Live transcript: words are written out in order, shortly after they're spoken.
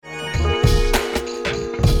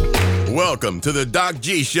Welcome to the Doc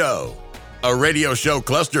G Show, a radio show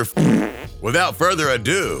cluster. Without further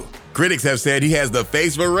ado, critics have said he has the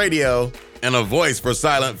face for radio and a voice for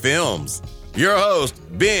silent films. Your host,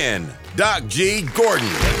 Ben Doc G Gordon.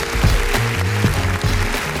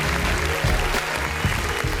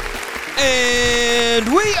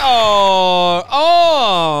 And we are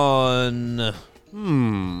on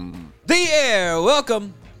the air.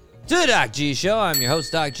 Welcome to the Doc G Show. I'm your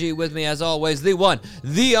host, Doc G. With me, as always, the one,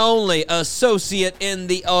 the only associate in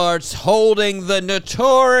the arts holding the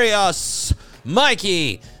notorious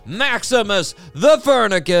Mikey Maximus the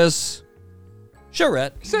Furnicus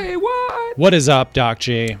Charette. Say what? What is up, Doc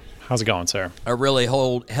G? How's it going, sir? I really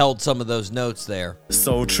held some of those notes there.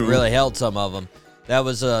 So true. Really held some of them. That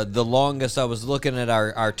was the longest. I was looking at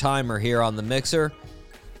our timer here on the mixer.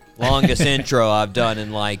 Longest intro I've done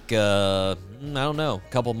in like, I don't know, a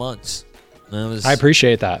couple months. I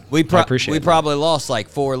appreciate that. We probably lost like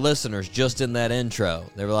 4 listeners just in that intro.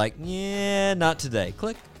 They were like, yeah, not today.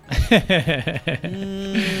 Click.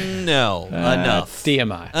 No, enough.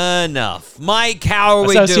 DMI. Enough. Mike, how are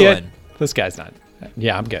we Associate, doing? This guy's not.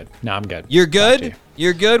 Yeah, I'm good. No, I'm good. You're good?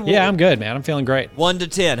 You're good? Yeah, I'm good, man. I'm feeling great. 1 to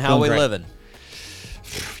 10, how Feeling we great. living?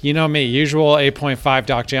 You know me, usual 8.5,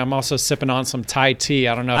 Doc G. I'm also sipping on some Thai tea.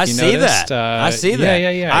 I don't know if you noticed. I see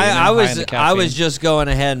that. Yeah. I was just going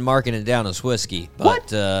ahead and marking it down as whiskey,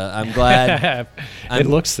 but I'm glad. It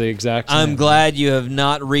looks the exact same. I'm glad you have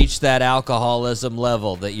not reached that alcoholism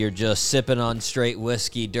level that you're just sipping on straight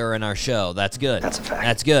whiskey during our show. That's good. That's a fact.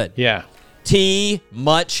 That's good. Yeah. Tea,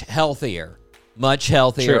 much healthier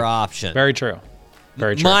True. option. Very true.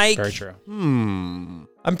 Very true. Mike, Very true. I'm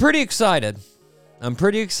pretty excited. I'm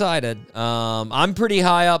pretty high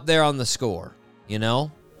up there on the score, you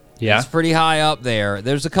know? Yeah. It's pretty high up there.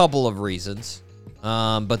 There's a couple of reasons.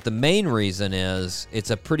 But the main reason is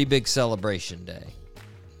it's a pretty big celebration day.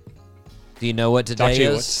 Do you know what today Doc G,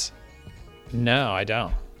 is? No, I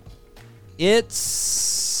don't.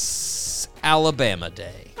 It's Alabama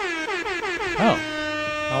Day. Oh,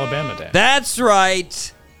 Alabama Day. That's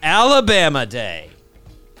right. Alabama Day.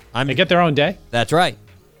 They get their own day? That's right.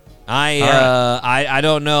 I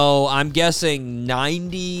don't know. I'm guessing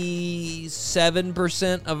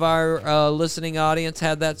 97% of our listening audience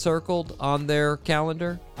had that circled on their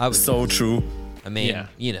calendar. So true. I mean, Yeah.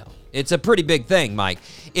 you know, it's a pretty big thing, Mike.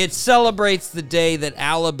 It celebrates the day that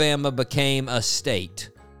Alabama became a state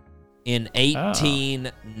in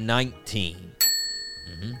 1819.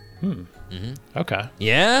 Okay.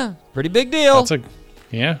 Yeah, pretty big deal. It's a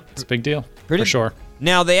big deal. Pretty- For sure.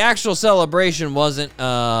 Now, the actual celebration wasn't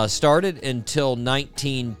started until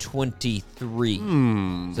 1923.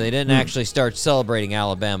 So they didn't actually start celebrating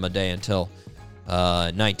Alabama Day until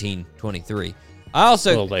 1923. I also,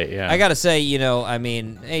 A little late, yeah. I got to say, you know, I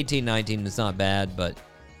mean, 1819 is not bad, but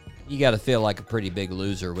you got to feel like a pretty big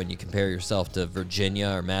loser when you compare yourself to Virginia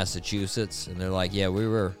or Massachusetts. And they're like, yeah, we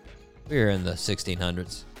were in the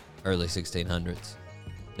 1600s, early 1600s.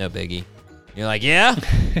 No biggie. You're like, yeah?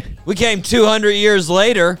 We came 200 years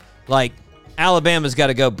later. Like, Alabama's got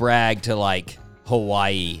to go brag to, like,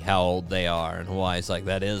 Hawaii how old they are. And Hawaii's like,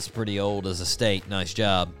 that is pretty old as a state. Nice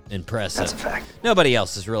job. Impressive. That's a fact. Nobody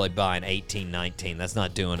else is really buying 1819. That's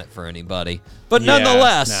not doing it for anybody. But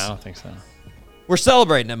nonetheless, No, I don't think so. we're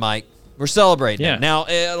celebrating it, Mike. We're celebrating Yeah. it. Now,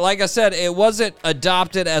 like I said, it wasn't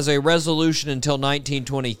adopted as a resolution until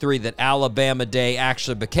 1923 that Alabama Day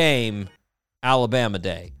actually became Alabama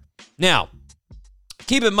Day. Now,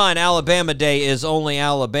 keep in mind, Alabama Day is only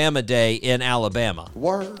Alabama Day in Alabama.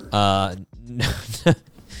 Word.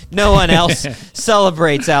 No one else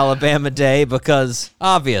celebrates Alabama Day because,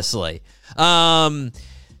 obviously.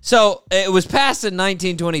 So it was passed in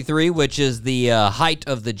 1923, which is the height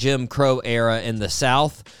of the Jim Crow era in the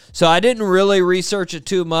South. So I didn't really research it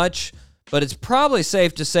too much, but it's probably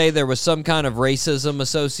safe to say there was some kind of racism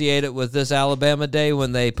associated with this Alabama Day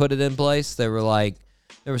when they put it in place. They were like,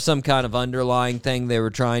 there was some kind of underlying thing they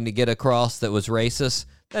were trying to get across that was racist.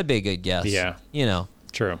 That'd be a good guess. Yeah. You know.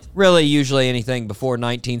 True. Really, usually anything before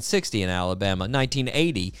 1960 in Alabama.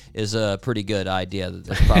 1980 is a pretty good idea.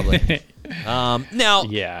 That's probably. Now,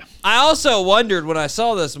 Yeah. I also wondered when I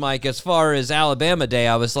saw this, Mike, as far as Alabama Day,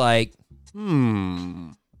 I was like,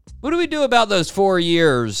 what do we do about those 4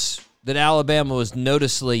 years that Alabama was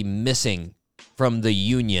noticeably missing from the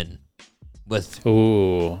Union with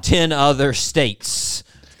Ooh. 10 other states?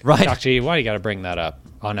 Right? Doc G, why you got to bring that up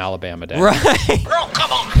on Alabama Day? Right. Girl,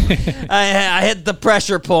 come on. I hit the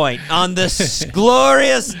pressure point on this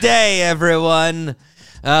glorious day, everyone.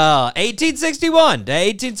 1861 to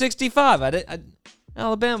 1865.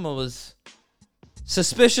 Alabama was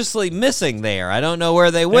suspiciously missing there. I don't know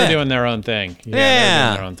where they went. They're doing their own thing. Yeah. They're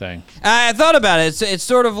doing their own thing. I thought about it. It's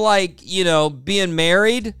sort of like, being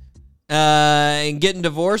married and getting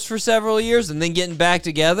divorced for several years and then getting back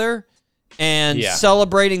together and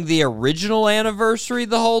celebrating the original anniversary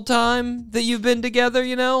the whole time that you've been together,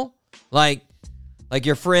 Like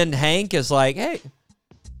your friend Hank is like, hey,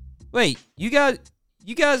 wait, you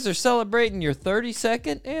guys are celebrating your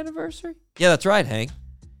 32nd anniversary? Yeah, that's right, Hank.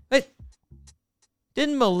 Wait,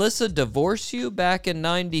 didn't Melissa divorce you back in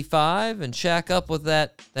 95 and shack up with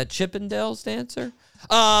that Chippendales dancer?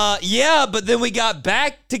 Yeah, but then we got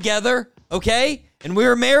back together, okay? And we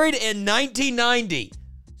were married in 1990.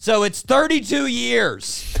 So it's 32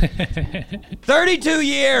 years. 32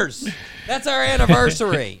 years. That's our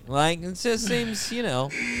anniversary. Like, it just seems,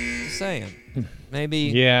 just saying.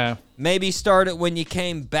 Maybe start it when you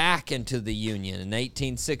came back into the Union in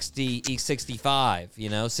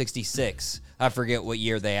 1865, 66. I forget what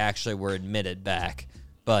year they actually were admitted back.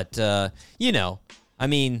 But,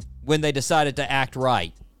 when they decided to act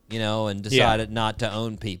right, and decided not to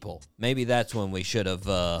own people. Maybe that's when we should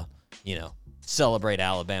have, celebrate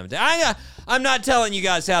Alabama Day. I'm not telling you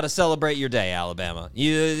guys how to celebrate your day, Alabama.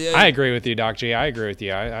 I agree with you, Doc G. I agree with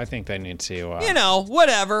you. I think they need to.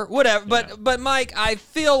 Whatever. But Mike, I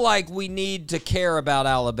feel like we need to care about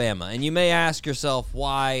Alabama, and you may ask yourself,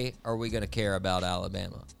 why are we going to care about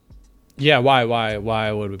Alabama? Yeah, why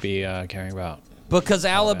would we be caring about? Because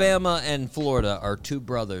Alabama and Florida are two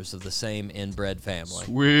brothers of the same inbred family.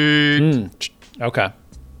 Sweet. Okay.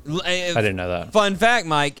 I didn't know that. Fun fact,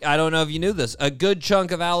 Mike, I don't know if you knew this. A good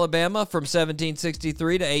chunk of Alabama from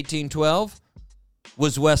 1763 to 1812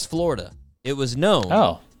 was West Florida. It was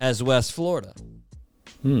known as West Florida.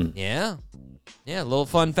 Yeah. Yeah, a little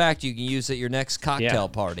fun fact you can use at your next cocktail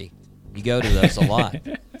party. You go to those a lot.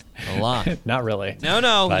 A lot. Not really.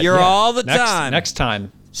 No. But you're all the time. Next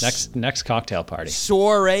time. Next cocktail party.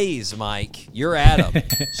 Soirees, Mike. You're at them.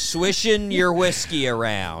 Swishing your whiskey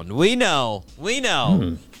around. We know.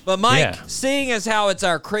 But, Mike, seeing as how it's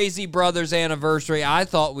our Crazy Brothers anniversary, I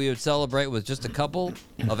thought we would celebrate with just a couple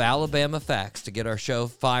of Alabama facts to get our show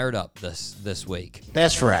fired up this week.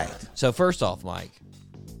 That's right. So, first off, Mike,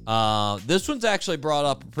 this one's actually brought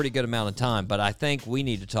up a pretty good amount of time, but I think we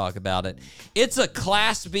need to talk about it. It's a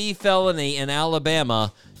Class B felony in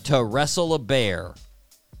Alabama to wrestle a bear.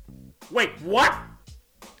 Wait, what?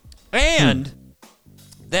 And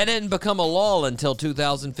that didn't become a law until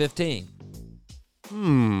 2015.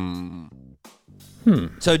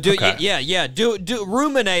 So do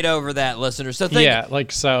ruminate over that, listeners. So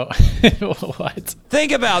what?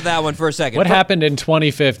 Think about that one for a second. What happened in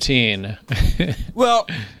 2015? Well,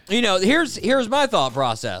 here's my thought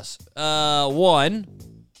process. One,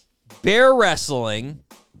 bear wrestling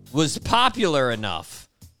was popular enough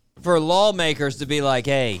for lawmakers to be like,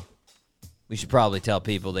 hey, we should probably tell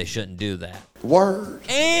people they shouldn't do that. Word.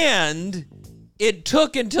 And it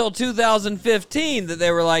took until 2015 that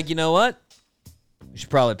they were like, you know what? We should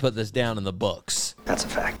probably put this down in the books. That's a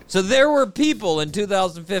fact. So there were people in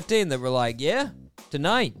 2015 that were like, yeah,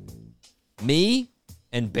 tonight, me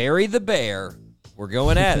and Barry the Bear, we're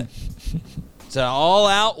going at it. It's an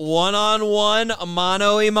all-out, one-on-one,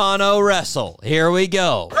 mano-a-mano wrestle. Here we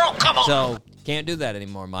go. Oh, come on. So can't do that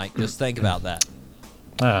anymore, Mike. Just think about that.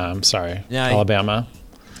 I'm sorry. Now, Alabama.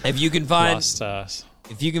 If you can find lost us.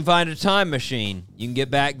 If you can find a time machine, you can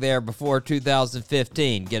get back there before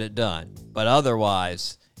 2015, get it done. But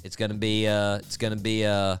otherwise, it's gonna be a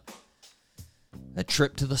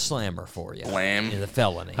trip to the slammer for you. Slam. In the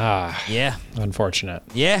felony. Yeah. Unfortunate.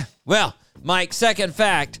 Yeah. Well, Mike, second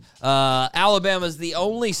fact, Alabama's the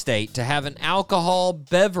only state to have an alcohol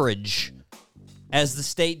beverage as the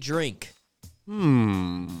state drink.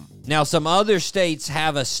 Now, some other states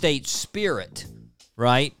have a state spirit,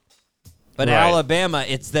 right? But right. Alabama,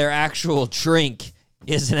 it's their actual drink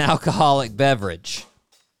is an alcoholic beverage.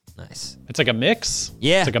 Nice. It's like a mix?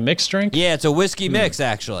 Yeah. It's like a mixed drink? Yeah, it's a whiskey mix,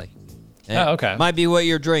 actually. Oh, okay. Might be what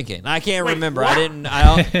you're drinking. I can't remember. What?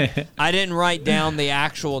 I didn't write down the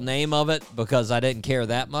actual name of it because I didn't care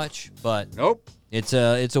that much. But Nope. It's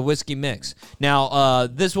a whiskey mix. Now,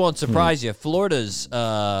 this won't surprise you. Florida's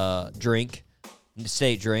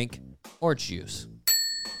state drink, orange juice.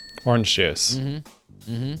 Orange juice.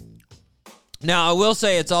 Now, I will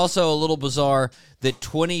say it's also a little bizarre that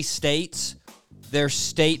 20 states, their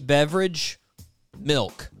state beverage,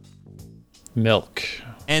 milk. Milk.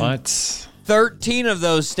 And what? 13 of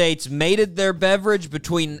those states made it their beverage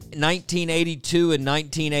between 1982 and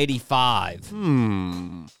 1985.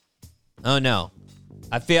 Oh no.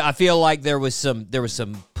 I feel like there was some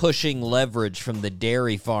pushing leverage from the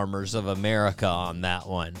dairy farmers of America on that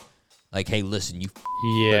one. Like, hey, listen,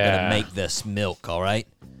 we're gonna make this milk, all right?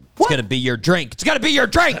 It's gonna be your drink. It's gotta be your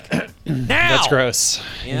drink now. That's gross.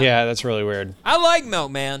 You know? Yeah, that's really weird. I like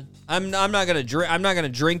milk, man. I'm not gonna drink. I'm not gonna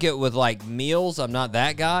drink it with like meals. I'm not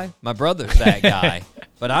that guy. My brother's that guy,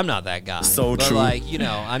 but I'm not that guy. So but true. Like,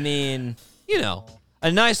 I mean,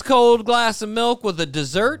 a nice cold glass of milk with a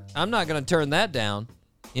dessert. I'm not gonna turn that down.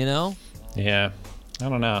 Yeah. I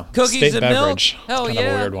don't know. Cookies state and beverage. milk. Hell kind yeah.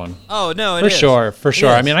 of a weird one. Oh no, it For is. sure. For sure.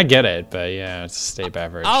 It I is. mean, I get it, but yeah, it's a state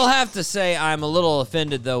beverage. I'll have to say I'm a little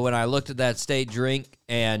offended though when I looked at that state drink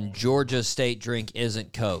and Georgia's state drink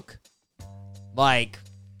isn't Coke. Like,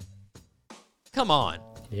 come on.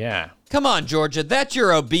 Yeah. Come on, Georgia. That's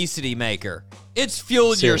your obesity maker. It's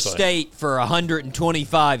fueled Seriously. your state for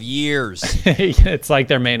 125 years. It's like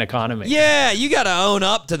their main economy. Yeah, you got to own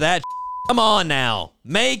up to that. Come on now.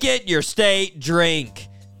 Make it your state drink.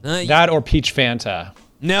 That or peach Fanta.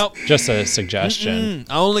 Nope. Just a suggestion.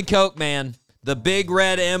 Only Coke, man. The big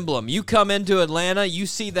red emblem. You come into Atlanta, you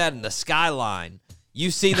see that in the skyline.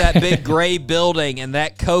 You see that big gray building and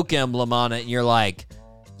that Coke emblem on it, and you're like,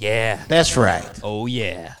 yeah. That's right. Oh,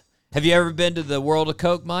 yeah. Have you ever been to the World of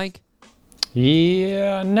Coke, Mike?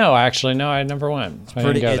 Yeah, no, actually, no, I never went. I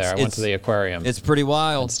didn't go there. I went it's- to the aquarium It's pretty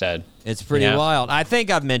wild. instead. It's pretty Yeah. wild. I think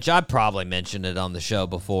I probably mentioned it on the show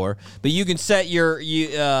before, but you can set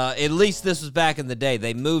at least this was back in the day.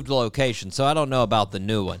 They moved location, so I don't know about the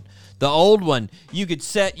new one. The old one, you could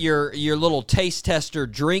set your little taste tester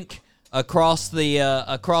drink across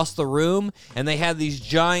the room, and they had these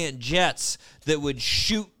giant jets that would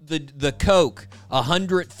shoot the Coke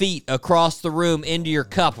 100 feet across the room into your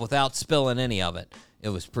cup without spilling any of it. It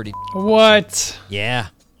was pretty. What? Yeah.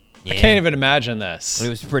 I can't even imagine this. It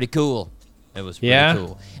was pretty cool. It was pretty Yeah?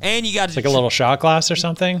 cool. And you got It's like a little shot glass or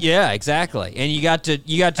something? Yeah, exactly. And you got to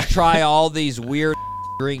try all these weird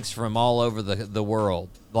drinks from all over the world,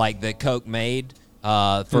 like that Coke made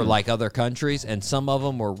for like other countries, and some of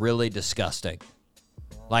them were really disgusting.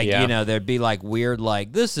 Like, Yeah. there'd be like weird,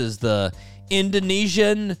 like, this is the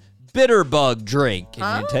Indonesian bitterbug drink.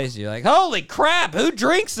 And you taste it, you're like, holy crap, who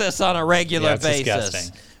drinks this on a regular Yeah, it's basis?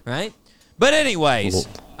 disgusting. Right? But anyways,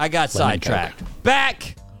 I got lemon sidetracked.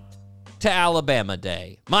 Back to Alabama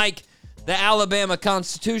Day. Mike, the Alabama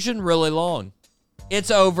Constitution, really long. It's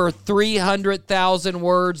over 300,000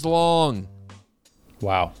 words long.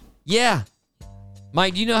 Wow. Yeah.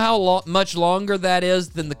 Mike, do you know how much longer that is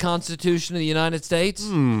than the Constitution of the United States?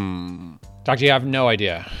 Doctor, you have no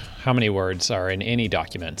idea how many words are in any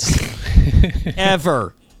documents.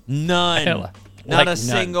 Ever. None. Like Not a none.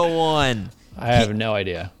 single one. I have no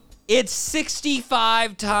idea. It's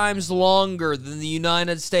 65 times longer than the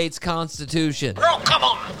United States Constitution. Girl, come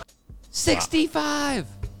on. 65.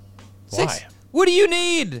 Why? What do you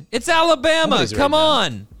need? It's Alabama. Nobody's Come reading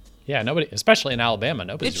on. Yeah, nobody, especially in Alabama, It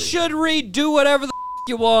nobody's reading. should read do whatever the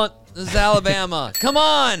you want. This is Alabama. Come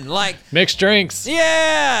on. Like, Mixed drinks.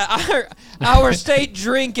 yeah, our state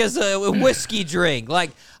drink is a whiskey drink.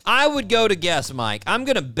 Like, I would go to guess, Mike. I'm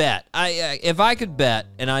gonna bet. If I could bet,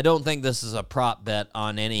 and I don't think this is a prop bet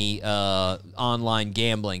on any online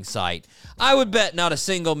gambling site, I would bet not a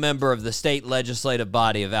single member of the state legislative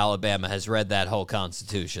body of Alabama has read that whole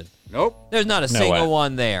Constitution. Nope. There's not a No single way.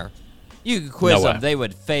 one there. You could quiz No them. way. They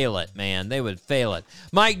would fail it, man. They would fail it.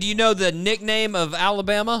 Mike, do you know the nickname of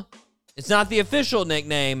Alabama? It's not the official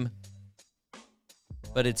nickname,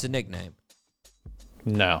 but it's a nickname.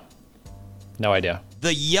 No. No idea.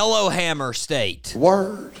 The Yellowhammer State.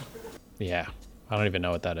 Word. Yeah. I don't even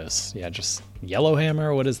know what that is. Yeah, just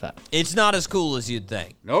Yellowhammer? What is that? It's not as cool as you'd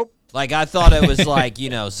think. Nope. Like, I thought it was like,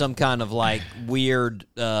 some kind of like weird,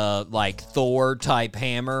 like Thor type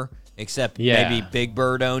hammer, except Yeah. maybe Big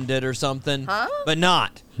Bird owned it or something. But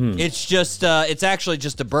not. It's just, it's actually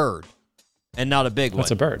just a bird and not a big one.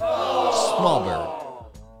 What's a bird? Small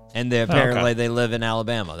bird. And apparently they live in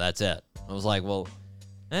Alabama. That's it. I was like, well,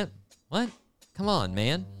 what? Come on,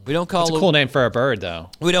 man. We don't call It's a cool name for a bird, though.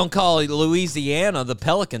 we don't call Louisiana the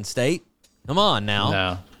Pelican State. Come on now.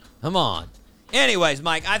 No. Come on. Anyways,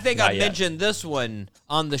 Mike, I think I Not yet. mentioned this one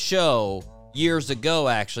on the show years ago,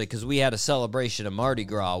 actually, because we had a celebration of Mardi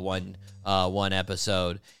Gras one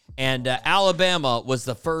episode, and Alabama was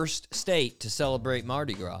the first state to celebrate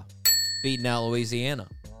Mardi Gras, beating out Louisiana.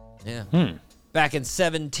 Yeah. Back in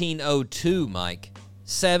 1702, Mike.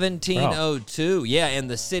 1702. Yeah, in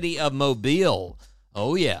the city of Mobile.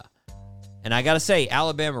 Oh, yeah. And I got to say,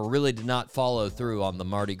 Alabama really did not follow through on the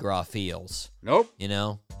Mardi Gras feels. Nope.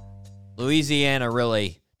 Louisiana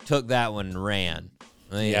really took that one and ran.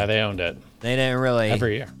 Yeah, they owned it They didn't really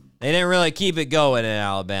every year. They didn't really keep it going in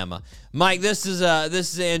Alabama. Mike, this is an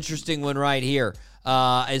interesting one right here.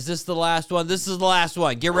 Is this the last one? This is the last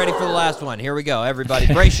one. Get ready for the last one. Here we go, everybody.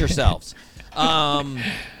 Brace yourselves.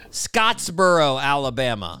 Scottsboro,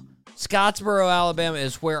 Alabama. Scottsboro, Alabama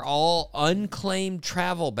is where all unclaimed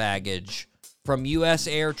travel baggage from U.S.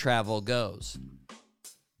 air travel goes.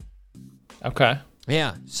 Okay.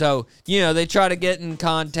 Yeah, so, they try to get in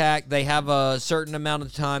contact. They have a certain amount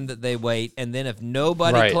of time that they wait, and then if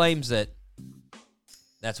nobody claims it,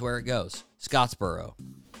 that's where it goes. Scottsboro.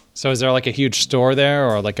 So is there like a huge store there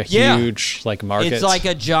or like a huge market? It's like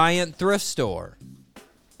a giant thrift store.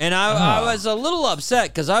 And I was a little upset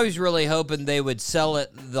because I was really hoping they would sell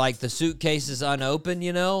it like the suitcases unopened,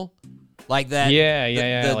 Like that.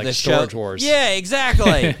 Yeah. Like the Storage Wars. Yeah,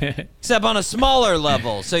 exactly. Except on a smaller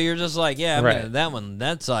level. So you're just like, that one,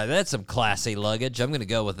 that's some classy luggage. I'm going to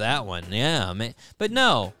go with that one. Yeah, man. But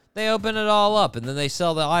no, they open it all up and then they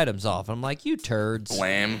sell the items off. I'm like, you turds.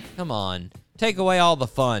 Wham. Come on. Take away all the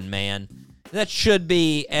fun, man. That should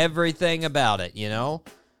be everything about it,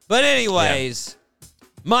 But anyways...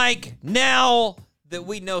 Mike, now that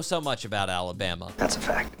we know so much about Alabama. That's a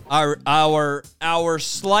fact. Our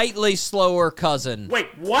slightly slower cousin. Wait,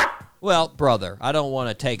 what? Well, brother. I don't want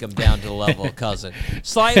to take him down to the level of cousin.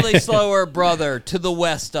 Slightly slower brother to the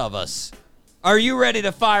west of us. Are you ready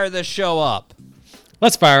to fire this show up?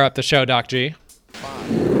 Let's fire up the show, Doc G.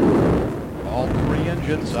 5. All 3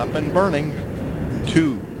 engines up and burning.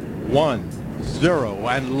 2, 1, 0,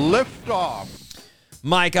 and lift off.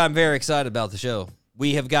 Mike, I'm very excited about the show.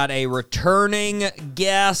 We have got a returning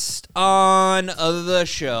guest on the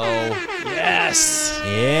show. Yes.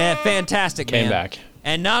 Yeah, fantastic, man. Came back.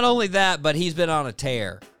 And not only that, but he's been on a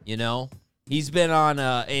tear, He's been on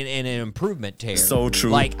an improvement tear. So true.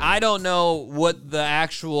 Like, I don't know what the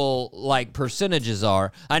actual, percentages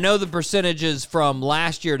are. I know the percentages from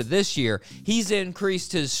last year to this year. He's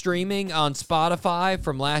increased his streaming on Spotify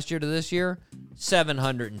from last year to this year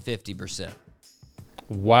 750%.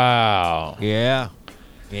 Wow. Yeah.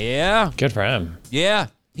 Good for him. Yeah.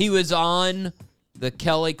 He was on the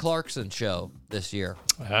Kelly Clarkson show this year.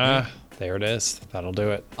 There it is. That'll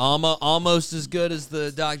do it. Almost as good as the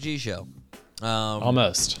Doc G show.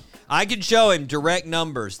 Almost. I can show him direct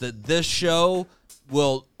numbers that this show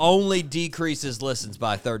will only decrease his listens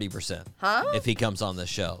by 30% if he comes on this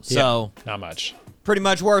show. So not much. Pretty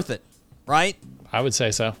much worth it, right? I would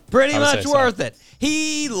say so. Pretty much worth it.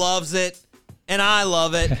 He loves it. And I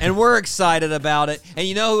love it, and we're excited about it. And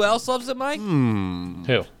you know who else loves it, Mike?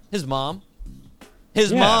 Who? His mom.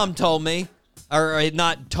 His mom told me, or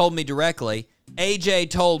not told me directly, AJ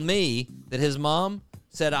told me that his mom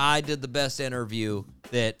said I did the best interview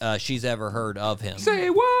that she's ever heard of him. Say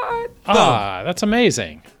what? That's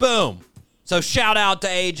amazing. Boom. So shout out to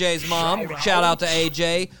AJ's mom. Shout out to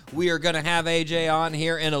AJ. We are going to have AJ on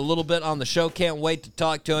here in a little bit on the show. Can't wait to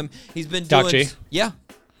talk to him. He's been doing... Doc G? Yeah.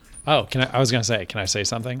 Oh, I was going to say, can I say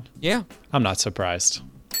something? Yeah. I'm not surprised.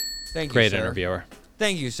 Thank you, Great sir. interviewer.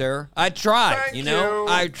 Thank you, sir. I try, Thank you.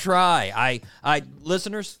 I try. I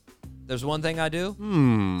listeners, there's one thing I do.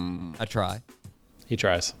 I try. He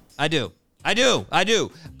tries. I do.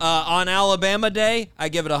 On Alabama Day, I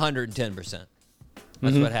give it 110%.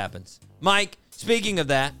 That's what happens. Mike, speaking of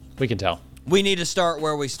that, We can tell. we need to start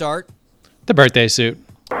where we start. The birthday suit.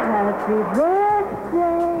 Happy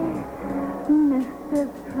birthday,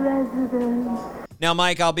 Mr. President. Now,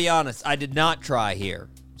 Mike, I'll be honest. I did not try here.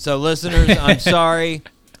 So, listeners, I'm sorry,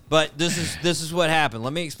 but this is what happened.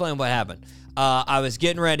 Let me explain what happened. I was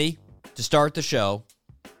getting ready to start the show.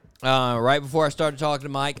 Right before I started talking to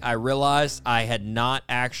Mike, I realized I had not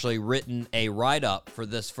actually written a write-up for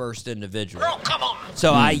this first individual. Oh, come on.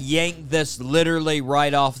 So I yanked this literally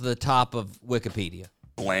right off the top of Wikipedia.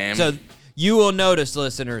 Blam. So you will notice,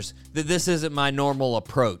 listeners, that this isn't my normal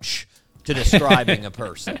approach to describing a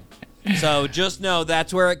person. So just know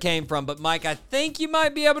that's where it came from. But, Mike, I think you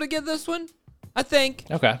might be able to get this one. I think.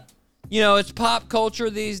 Okay. You know, it's pop culture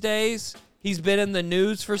these days. He's been in the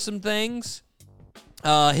news for some things.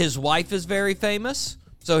 His wife is very famous.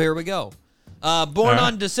 So here we go. Born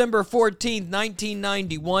on December 14th,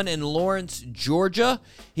 1991 in Lawrence, Georgia,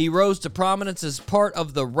 he rose to prominence as part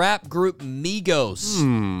of the rap group Migos,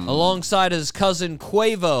 alongside his cousin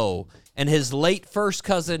Quavo and his late first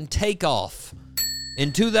cousin Takeoff.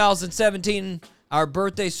 In 2017, our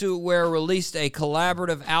birthday suit wearer released a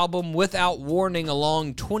collaborative album Without Warning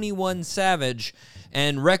along 21 Savage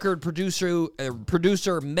and record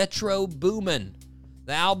producer Metro Boomin.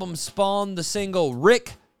 The album spawned the single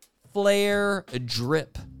Ric Flair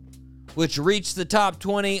Drip, which reached the top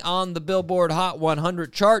 20 on the Billboard Hot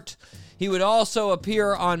 100 chart. He would also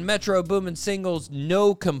appear on Metro Boomin singles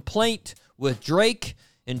No Complaint with Drake.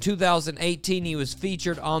 In 2018, he was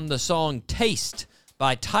featured on the song Taste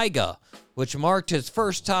by Tyga, which marked his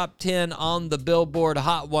first top 10 on the Billboard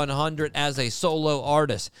Hot 100 as a solo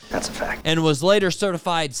artist. That's a fact. And was later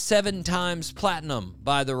certified 7 times platinum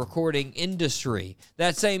by the recording industry.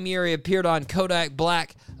 That same year, he appeared on Kodak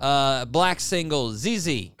Black single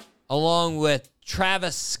ZZ, along with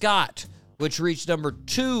Travis Scott, which reached number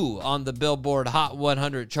 2 on the Billboard Hot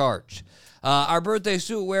 100 chart. Our Birthday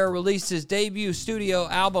Suit Wearer released his debut studio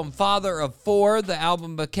album, Father of Four. The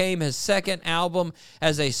album became his second album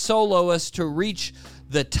as a soloist to reach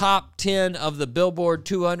the top 10 of the Billboard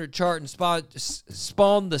 200 chart and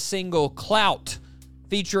spawned the single Clout,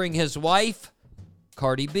 featuring his wife,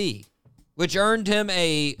 Cardi B, which earned him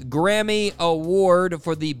a Grammy Award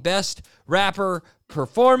for the Best Rapper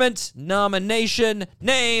Performance nomination.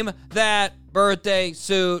 Name that birthday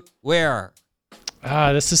suit wearer.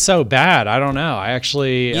 This is so bad. I don't know. I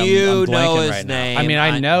actually I'm blanking right now. I mean,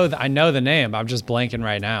 I know the name. I'm just blanking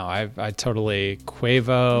right now. I totally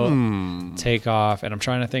Quavo, Takeoff, and I'm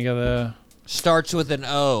trying to think of the starts with an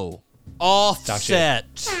O. Offset.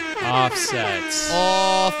 Yes.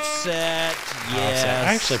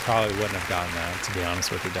 I actually probably wouldn't have gotten that, to be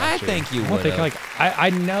honest with you, Dr. I think you would.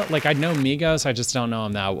 I know Migos. I just don't know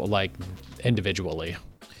them that individually.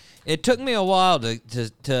 It took me a while to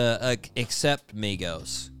accept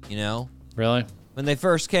Migos, you know? Really? When they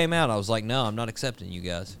first came out, I was like, no, I'm not accepting you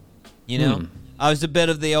guys. You know? I was a bit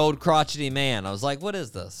of the old crotchety man. I was like, what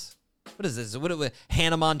is this? What is this? What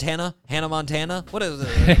Hannah Montana? Hannah Montana? What is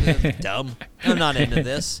this? Dumb. I'm not into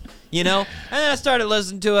this, you know? And then I started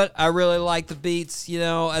listening to it. I really liked the beats, you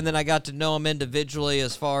know? And then I got to know them individually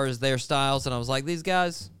as far as their styles. And I was like, these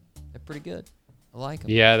guys, they're pretty good. I like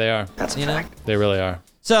them. Yeah, they are. That's a fact. They really are.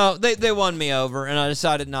 So they won me over, and I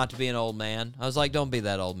decided not to be an old man. I was like, don't be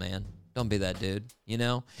that old man. Don't be that dude, you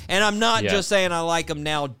know? And I'm not just saying I like them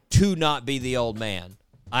now to not be the old man.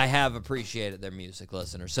 I have appreciated their music,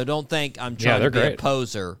 listeners. So don't think I'm trying to be a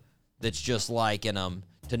poser that's just liking them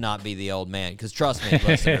to not be the old man. Because trust me,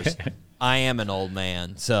 listeners, I am an old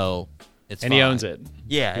man, so it's fine. And he owns it.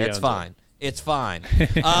 Yeah, it's fine. It's fine.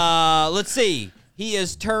 Let's see. He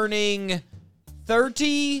is turning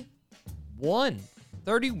 31.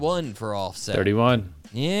 31 for Offset. 31.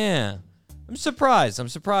 Yeah. I'm surprised.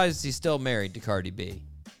 He's still married to Cardi B.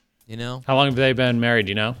 You know? How long have they been married,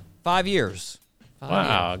 you know? 5 years.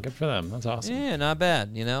 Wow, good for them. That's awesome. Yeah, not bad,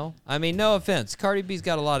 you know? I mean, no offense. Cardi B's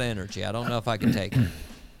got a lot of energy. I don't know if I can take it.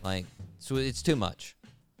 Like, so it's too much.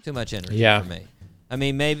 Too much energy for me. I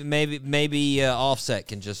mean, maybe Offset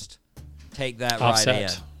can just take that right in.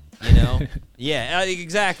 You know? Yeah,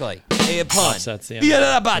 exactly. A pun. Offset's the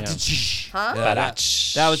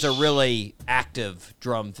That was a really active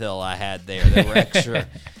drum fill I had there. There were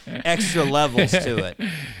extra levels to it.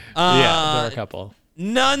 There were a couple.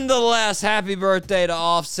 Nonetheless, happy birthday to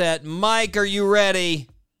Offset. Mike, are you ready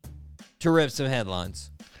to rip some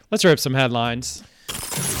headlines? Let's rip some headlines.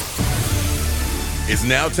 It's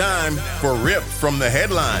now time for Rip from the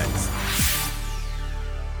Headlines.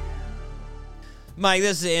 Mike,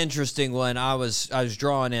 this is an interesting one. I was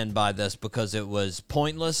drawn in by this because it was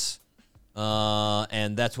pointless,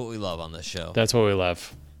 and that's what we love on this show. That's what we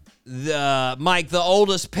love. Mike, the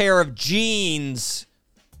oldest pair of jeans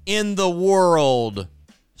in the world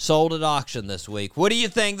sold at auction this week. What do you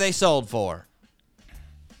think they sold for?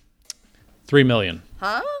 $3 million.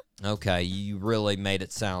 Huh? Okay, you really made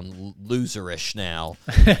it sound loserish now.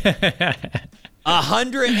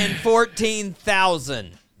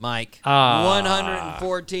 114,000. Mike,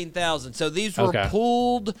 114,000. So these were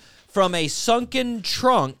pulled from a sunken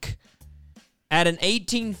trunk at an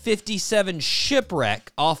 1857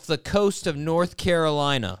 shipwreck off the coast of North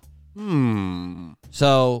Carolina.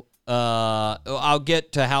 So I'll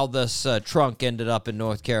get to how this trunk ended up in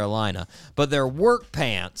North Carolina. But they're work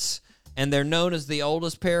pants, and they're known as the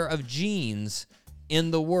oldest pair of jeans in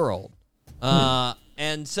the world.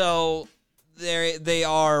 And so they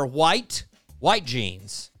are white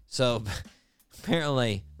jeans. So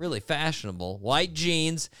apparently really fashionable. White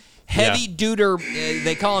jeans, heavy-duty,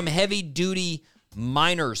 they call them heavy-duty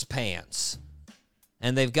miner's pants.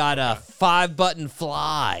 And they've got a 5-button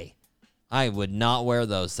fly. I would not wear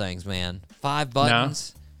those things, man. 5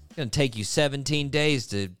 buttons. No. It's going to take you 17 days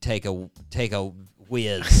to take a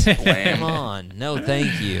whiz. Come on. No,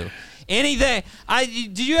 thank you. Anything.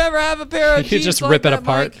 Did you ever have a pair of jeans? You just like rip that, it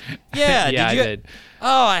apart. Mike? Yeah. I did.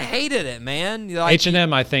 Oh, I hated it, man. Like,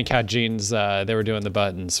 H&M, I think, had jeans. They were doing the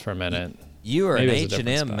buttons for a minute. You are an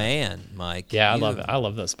H&M man, Mike. Yeah, I love it. I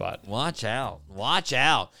love this spot. Watch out.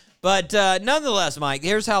 But nonetheless, Mike,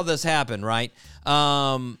 here's how this happened, right?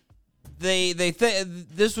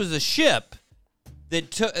 This was a ship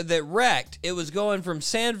that wrecked. It was going from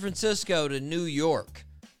San Francisco to New York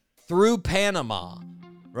through Panama,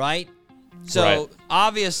 right? So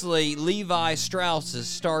obviously Levi Strauss has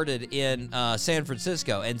started in San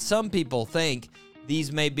Francisco, and some people think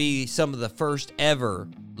these may be some of the first ever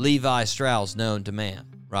Levi Strauss known to man,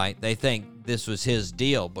 right? They think this was his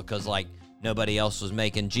deal because like nobody else was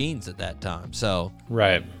making jeans at that time. So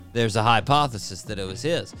there's a hypothesis that it was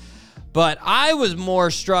his. But I was more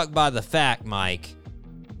struck by the fact, Mike,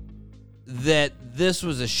 that this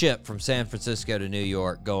was a ship from San Francisco to New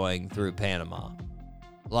York going through Panama.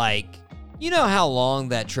 Like, you know how long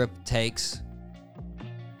that trip takes?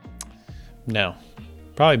 No.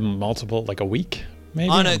 Probably multiple, like a week, maybe,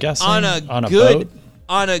 I'm guessing. On a boat?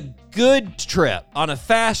 On a good trip, on a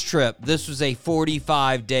fast trip, this was a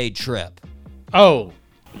 45-day trip. Oh.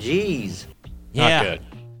 Jeez. Not yeah. good.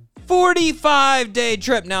 45-day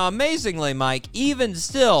trip. Now, amazingly, Mike, even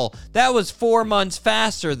still, that was 4 months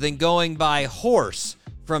faster than going by horse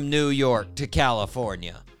from New York to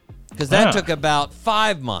California. Because that took about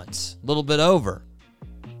 5 months, a little bit over.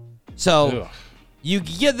 So you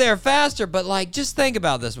get there faster, but like, just think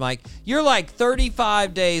about this, Mike. You're like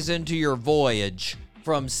 35 days into your voyage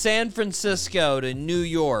from San Francisco to New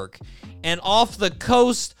York, and off the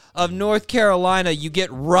coast of North Carolina, you get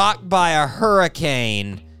rocked by a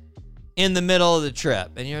hurricane in the middle of the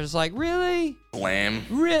trip. And you're just like, really? Wham.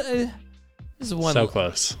 Really? This is one so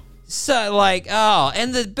close. So, like, oh,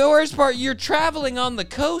 and the worst part, you're traveling on the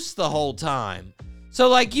coast the whole time. So,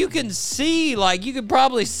 like, you can see, like, you could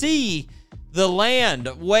probably see the land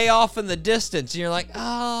way off in the distance. And you're like,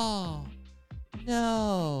 oh,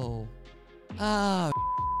 no. Oh,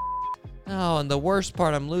 oh, and the worst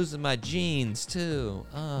part, I'm losing my jeans, too.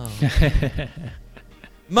 Oh.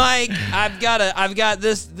 Mike, I've got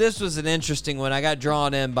this. This was an interesting one. I got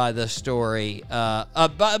drawn in by this story. By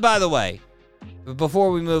the way,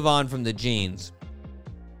 before we move on from the jeans,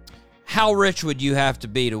 how rich would you have to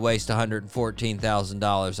be to waste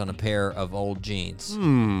 $114,000 on a pair of old jeans?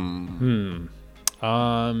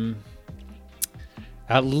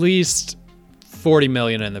 At least 40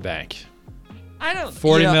 million in the bank. I don't.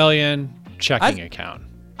 40 million checking account.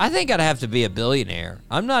 I think I'd have to be a billionaire.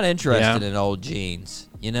 I'm not interested in old jeans.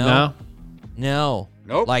 You know? No.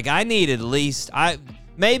 Nope. Like, I need at least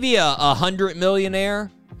maybe a 100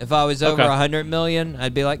 millionaire. If I was over 100 million,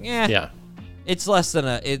 I'd be like, yeah. It's less than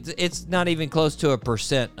it's not even close to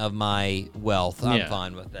 1% of my wealth. I'm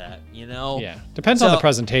fine with that, you know? Yeah. Depends on the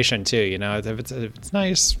presentation too, you know. If it's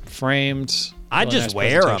nice, framed. I just nice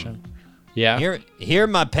wear them. Yeah. Here are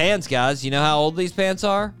my pants, guys. You know how old these pants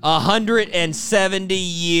are? 170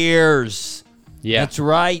 years. Yeah. That's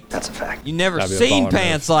right. That's a fact. You never seen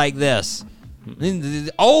pants like this.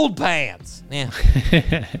 Old pants. Yeah.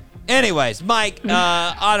 Anyways, Mike, on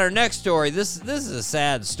our next story, this is a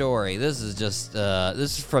sad story. This is just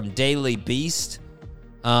this is from Daily Beast,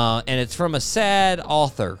 and it's from a sad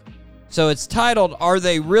author. So it's titled, "Are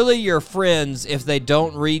They Really Your Friends If They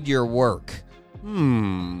Don't Read Your Work?"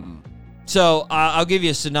 So I'll give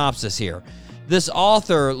you a synopsis here. This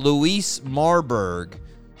author, Louise Marburg,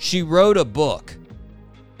 she wrote a book,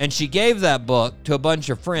 and she gave that book to a bunch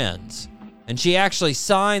of friends. And she actually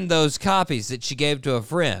signed those copies that she gave to a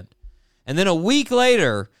friend. And then a week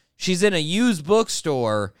later, she's in a used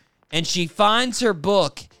bookstore, and she finds her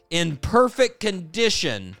book in perfect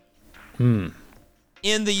condition in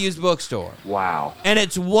the used bookstore. Wow. And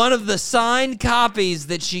it's one of the signed copies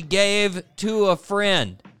that she gave to a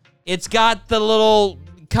friend. It's got the little,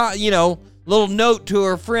 little note to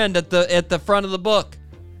her friend at the front of the book.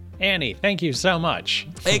 Annie, thank you so much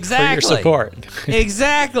for your support.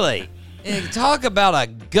 Exactly. Talk about a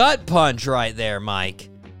gut punch right there, Mike.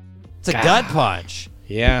 It's a gut punch.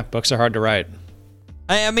 Yeah, books are hard to write.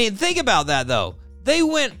 I mean, think about that, though. They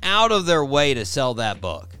went out of their way to sell that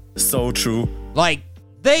book. So true. Like,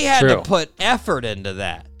 they had to put effort into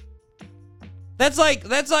that. That's like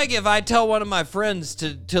if I tell one of my friends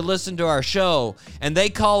to listen to our show, and they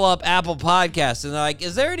call up Apple Podcasts, and they're like,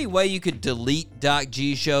 is there any way you could delete Doc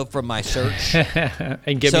G Show from my search?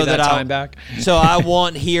 And give me that time back? So I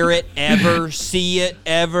won't hear it ever, see it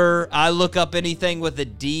ever. I look up anything with a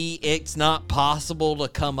D, it's not possible to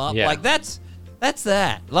come up. Yeah. Like, that's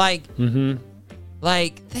that. Like,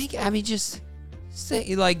 just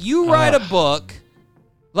say, like, you write a book,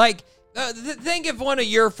 like, think if one of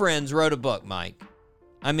your friends wrote a book, Mike.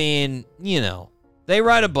 I mean, they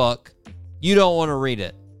write a book. You don't want to read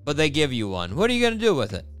it, but they give you one. What are you going to do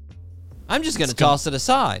with it? I'm just going to toss it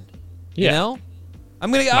aside. Yeah. You know?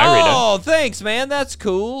 I'm going to go, oh, thanks, man. That's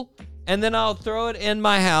cool. And then I'll throw it in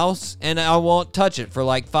my house, and I won't touch it for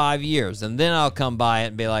like 5 years. And then I'll come by it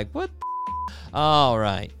and be like, what? All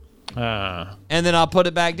right. And then I'll put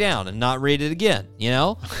it back down and not read it again,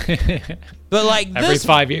 But like every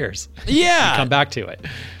 5 years. Yeah. You come back to it.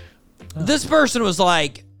 This person was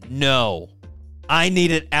like, no, I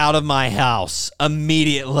need it out of my house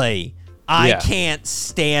immediately. I can't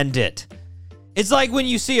stand it. It's like when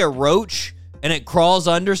you see a roach and it crawls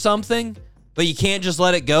under something, but you can't just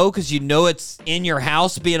let it go because it's in your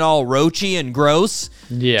house being all roachy and gross.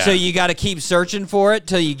 Yeah. So you got to keep searching for it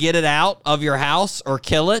till you get it out of your house or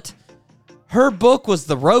kill it. Her book was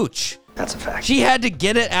the roach. That's a fact. She had to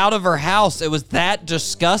get it out of her house. It was that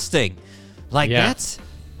disgusting. That's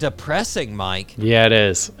depressing, Mike. Yeah, it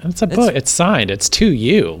is. It's a book. It's signed. It's to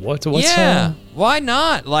you. What's why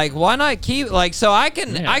not? Why not keep so I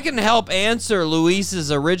can help answer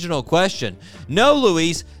Luis's original question. No,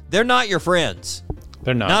 Luis, they're not your friends.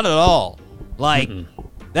 They're not. Not at all.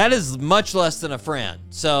 That is much less than a friend.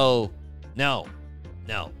 So, no.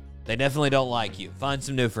 They definitely don't like you. Find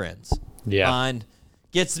some new friends. Yeah.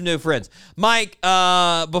 Get some new friends. Mike,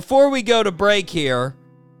 before we go to break here,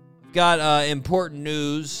 we've got important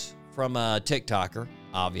news from a TikToker,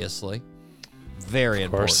 obviously. Very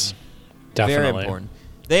important. Of course. Definitely. Very important.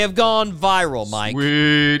 They have gone viral, Mike.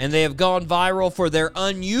 Sweet. And they have gone viral for their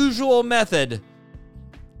unusual method.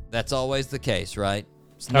 That's always the case, right?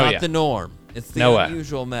 It's not the norm. It's the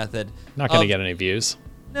unusual method. Not going to get any views.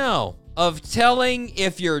 No. Of telling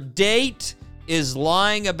if your date is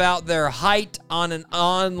lying about their height on an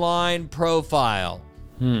online profile.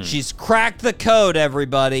 She's cracked the code,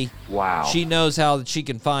 everybody. Wow. She knows how she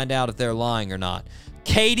can find out if they're lying or not.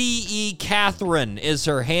 Katie E. Catherine is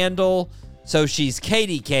her handle, so she's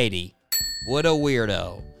Katie. What a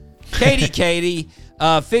weirdo. Katie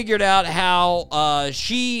figured out how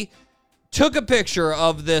she took a picture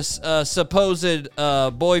of this supposed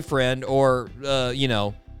boyfriend or,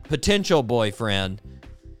 potential boyfriend.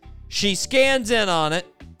 She scans in on it,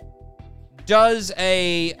 does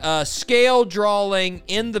a scale drawing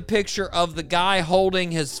in the picture of the guy holding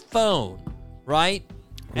his phone, right?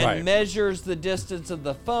 And measures the distance of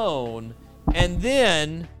the phone, and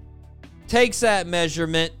then takes that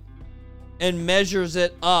measurement and measures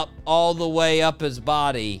it up all the way up his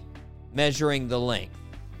body, measuring the length.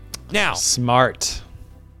 Now, smart.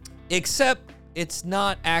 Except it's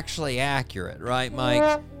not actually accurate, right,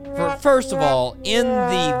 Mike? First of all, in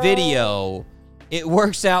the video, it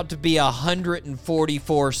works out to be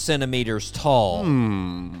 144 centimeters tall,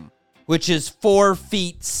 which is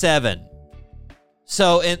 4'7".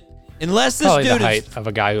 So, unless this probably dude the height of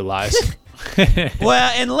a guy who lies.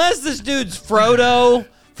 Well, unless this dude's Frodo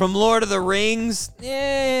from Lord of the Rings,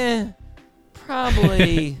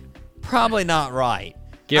 probably not right.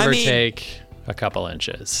 Give or take a couple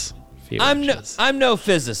inches. I'm no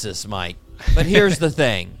physicist, Mike, but here's the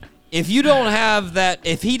thing. If you don't have that,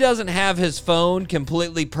 if he doesn't have his phone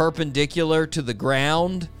completely perpendicular to the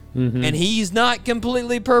ground, and he's not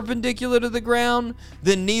completely perpendicular to the ground,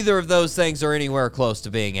 then neither of those things are anywhere close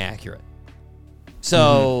to being accurate.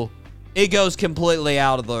 So it goes completely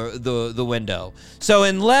out of the window. So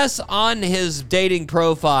unless on his dating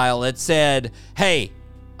profile it said, hey,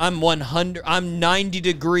 I'm 90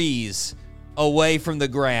 degrees away from the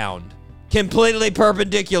ground. Completely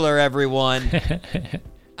perpendicular, everyone.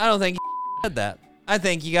 I don't think he said that. I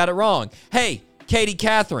think you got it wrong. Hey, Katie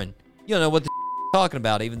Catherine, you don't know what the talking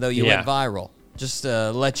about, even though you went viral. Just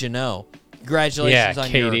to let you know. Congratulations on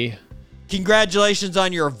Katie. Congratulations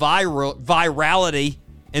on your virality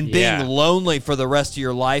and being lonely for the rest of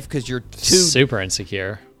your life because you're super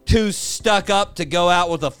insecure. Too stuck up to go out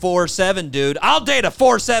with a 4'7" dude. I'll date a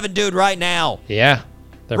 4'7" dude right now. Yeah.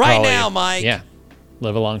 Right now, Mike. Yeah.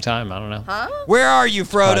 Live a long time. I don't know. Huh? Where are you,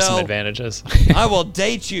 Frodo? Some advantages. I will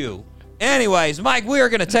date you. Anyways, Mike, we are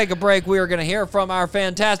going to take a break. We are going to hear from our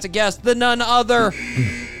fantastic guest, the none other.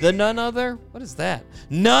 What is that?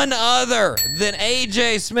 None other than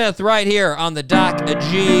AJ Smith right here on the Doc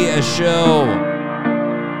G Show.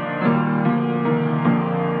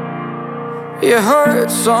 You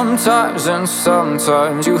hurt sometimes and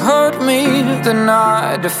sometimes you hurt me. Then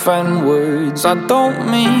I defend words I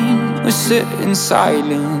don't mean. We sit in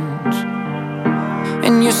silence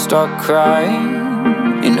and you start crying.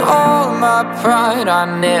 In all my pride I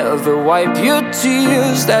never wipe your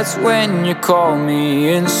tears. That's when you call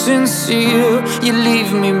me insincere. You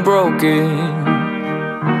leave me broken,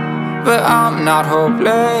 but I'm not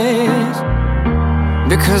hopeless,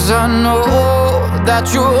 because I know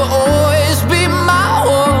that you'll always be my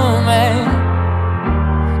woman.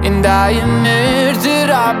 And I admit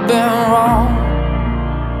that I've been wrong.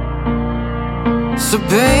 So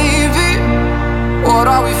baby, what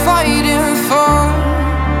are we fighting for?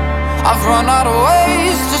 I've run out of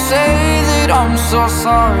ways to say that I'm so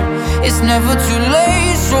sorry. It's never too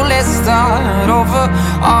late, so let's start over.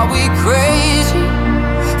 Are we crazy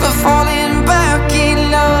for falling back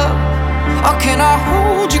in love? Or can I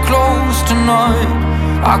hold you close tonight?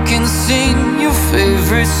 I can sing your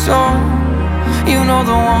favorite song, you know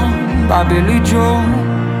the one by Billy Joel.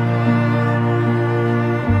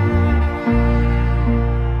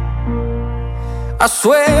 I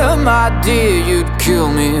swear, my dear, you'd kill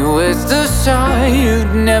me with the sigh.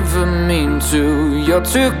 You'd never mean to, you're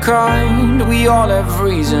too kind. We all have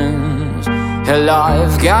reasons. Hell,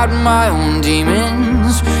 I've got my own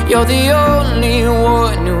demons. You're the only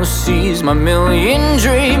one who sees my million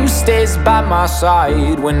dreams. Stays by my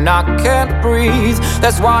side when I can't breathe.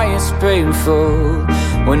 That's why it's painful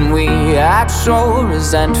when we act so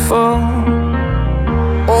resentful.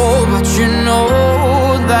 Oh, but you know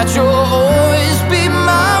that you'll always be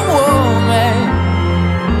my woman,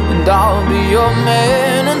 and I'll be your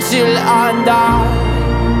man until I die.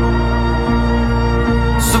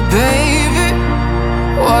 So baby,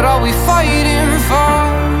 what are we fighting for?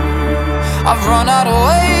 I've run out of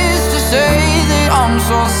ways to say that I'm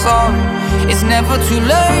so sorry. It's never too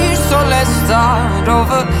late, so let's start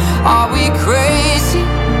over. Are we crazy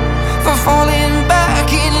for falling back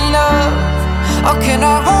in love? Or can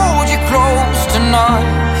I hold you close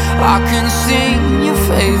tonight? I can sing your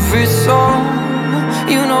favorite song,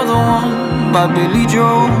 you know the one by Billy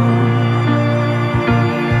Joel.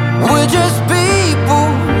 We're just people,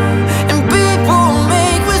 and people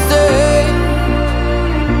make mistakes.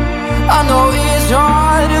 I know it's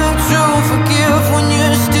harder to forgive when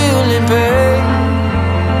you're still in pain.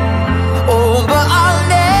 Oh, but I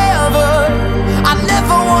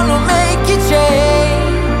never wanna make you change.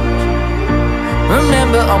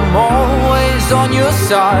 Remember, I'm always on your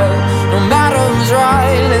side. No matter who's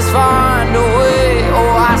right, let's find a way.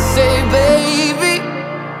 Oh, I say, baby,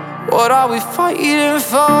 what are we fighting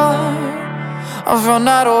for? I've run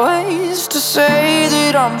out of ways to say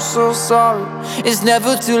that I'm so sorry. It's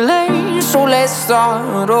never too late, so let's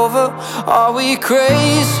start over. Are we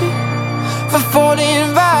crazy for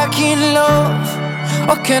falling back in love?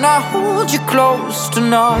 Or can I hold you close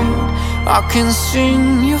tonight? I can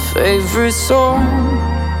sing your favorite song,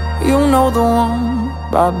 you know the one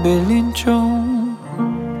by Billy Joel.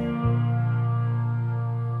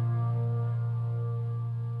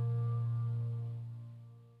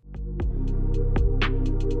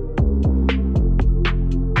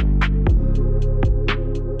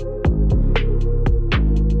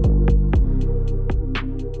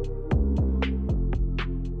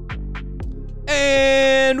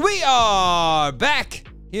 And we are back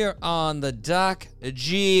here on the Doc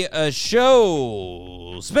G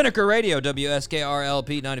Show. Spinnaker Radio,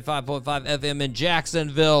 WSKRLP 95.5 FM in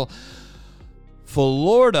Jacksonville,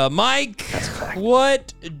 Florida. Mike,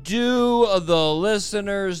 what do the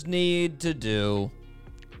listeners need to do?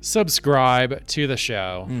 Subscribe to the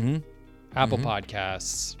show. Apple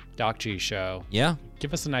Podcasts, Doc G Show. Yeah.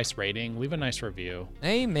 Give us a nice rating. Leave a nice review.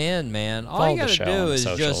 Amen, man. All Follow you gotta the show do on is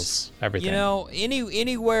socials, just, everything. you know,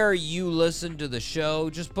 anywhere you listen to the show,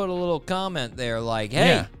 just put a little comment there like,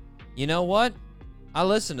 hey, you know what? I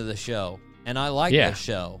listen to the show, and I like this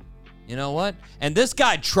show. You know what? And this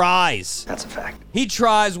guy tries. That's a fact. He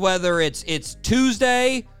tries whether it's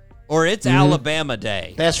Tuesday or it's Alabama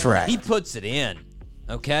Day. That's right. He puts it in,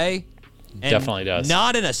 okay? And definitely does.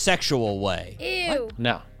 Not in a sexual way. Ew.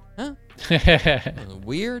 No. Huh?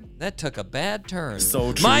 Weird. That took a bad turn.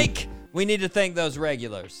 So true. Mike, we need to thank those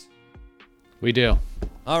regulars. We do.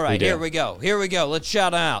 All right, We do. here we go. Here we go. Let's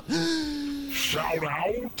shout out. Shout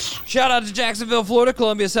out. Shout out to Jacksonville, Florida,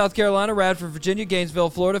 Columbia, South Carolina, Radford, Virginia, Gainesville,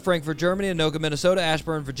 Florida, Frankfurt, Germany, Anoka, Minnesota,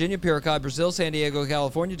 Ashburn, Virginia, Piracai, Brazil, San Diego,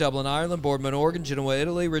 California, Dublin, Ireland, Boardman, Oregon, Genoa,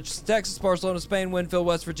 Italy, Richardson, Texas, Barcelona, Spain, Winfield,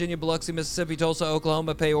 West Virginia, Biloxi, Mississippi, Tulsa,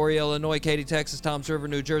 Oklahoma, Peoria, Illinois, Katy, Texas, Toms River,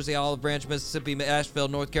 New Jersey, Olive Branch, Mississippi, Asheville,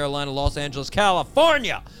 North Carolina, Los Angeles,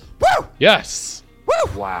 California. Woo! Yes.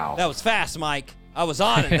 Woo! Wow. That was fast, Mike. I was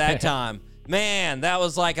on it that time. Man, that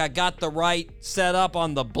was like I got the right setup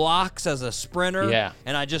on the blocks as a sprinter. Yeah.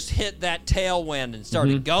 And I just hit that tailwind and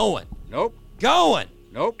started going. Nope. Going.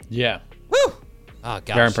 Nope. Yeah. Woo! Oh,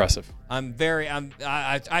 gosh. Very impressive.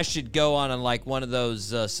 I should go on like one of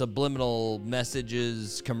those subliminal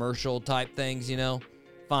messages, commercial type things, you know?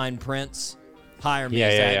 Fine prints. Hire me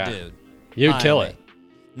as that dude. You'd Hire kill me. it.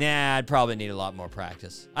 Nah, I'd probably need a lot more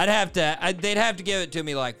practice. They'd have to give it to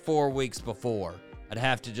me like 4 weeks before. I'd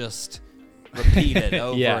have to just repeat it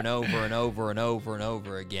over and over and over and over and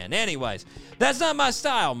over again. Anyways, that's not my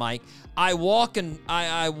style, Mike. I walk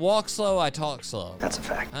slow, I talk slow. That's a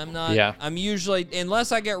fact. I'm not. Yeah. I'm usually,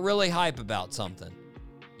 unless I get really hype about something.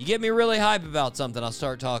 You get me really hype about something, I'll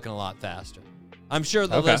start talking a lot faster. I'm sure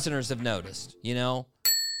the listeners have noticed, you know?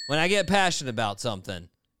 When I get passionate about something,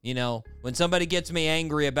 you know, when somebody gets me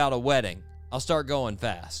angry about a wedding, I'll start going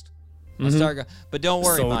fast. But don't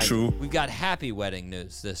worry, Mike. True. We've got happy wedding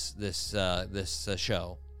news this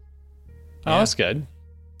show. Oh, that's good.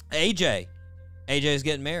 AJ's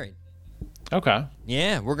getting married. Okay.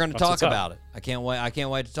 Yeah, we're going to talk about it. I can't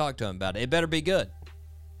wait to talk to him about it. It better be good.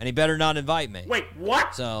 And he better not invite me. Wait,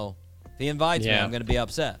 what? So, if he invites me, I'm going to be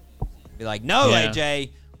upset. Be like, "No,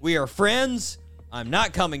 AJ, we are friends. I'm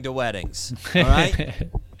not coming to weddings." All right?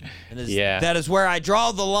 That is where I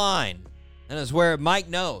draw the line. That is where Mike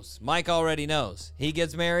knows. Mike already knows. He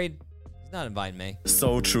gets married, he's not inviting me.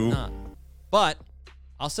 So true. But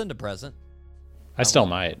I'll send a present. I still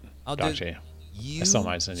might. I still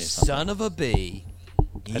might send you something. Son of a bee.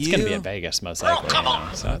 It's going to be in Vegas, most likely. come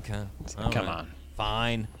on. Come on.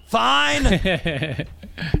 Fine.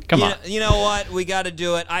 Come on. You know what? We got to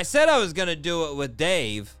do it. I said I was going to do it with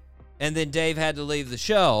Dave, and then Dave had to leave the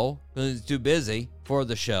show because he's too busy for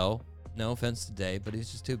the show. No offense to Dave, but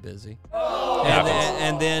he's just too busy.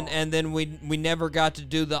 And then we never got to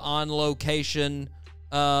do the on location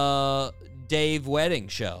Dave wedding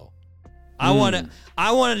show. I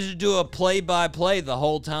wanted to do a play-by-play the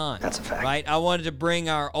whole time. That's a fact. Right? I wanted to bring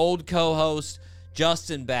our old co-host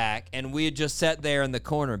Justin back, and we had just sat there in the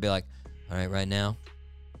corner and be like, "All right, right now,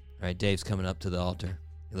 all right, Dave's coming up to the altar.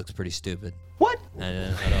 He looks pretty stupid. What?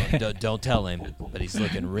 Don't tell him, but he's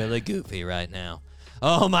looking really goofy right now.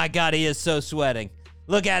 Oh my God, he is so sweating.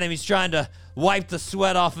 Look at him. He's trying to wipe the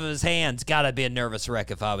sweat off of his hands. Gotta be a nervous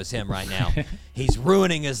wreck if I was him right now. He's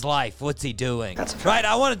ruining his life. What's he doing?" Right?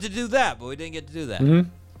 I wanted to do that, but we didn't get to do that.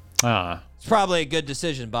 Mm-hmm. It's probably a good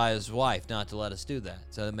decision by his wife not to let us do that.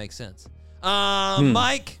 So that makes sense.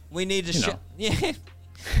 Mike, we need to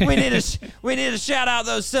we need to shout out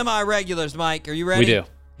those semi-regulars, Mike. Are you ready? We do.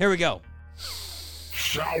 Here we go.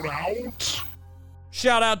 Shout out.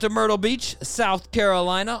 Shout out to Myrtle Beach, South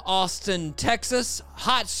Carolina, Austin, Texas,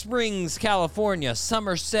 Hot Springs, California,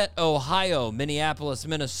 Somerset, Ohio, Minneapolis,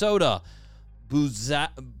 Minnesota,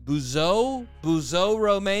 Buzău,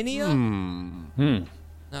 Romania?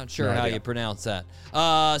 Not sure how you pronounce that.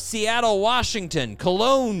 Seattle, Washington,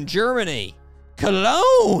 Cologne, Germany.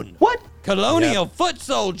 Cologne! What? Colonial Foot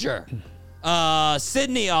Soldier.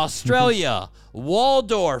 Sydney, Australia,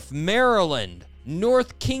 Waldorf, Maryland,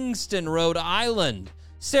 North Kingston, Rhode Island,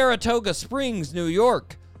 Saratoga Springs, New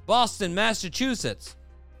York, Boston, Massachusetts.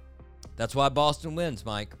 That's why Boston wins,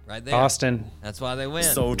 Mike, right there. Boston. That's why they win.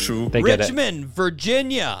 So true. They get Richmond,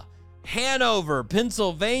 Virginia, Hanover,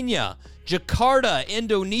 Pennsylvania, Jakarta,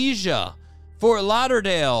 Indonesia, Fort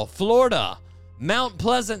Lauderdale, Florida, Mount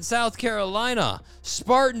Pleasant, South Carolina,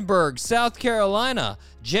 Spartanburg, South Carolina,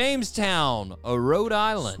 Jamestown, Rhode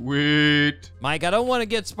Island. Sweet. Mike, I don't want to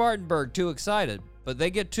get Spartanburg too excited, but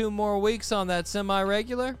they get 2 more weeks on that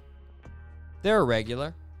semi-regular. They're a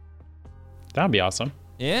regular. That'd be awesome.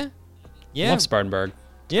 Yeah? I love Spartanburg.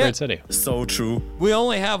 It's a great city. So true. We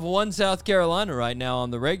only have 1 South Carolina right now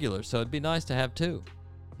on the regular, so it'd be nice to have 2.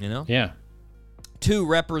 You know? Yeah. 2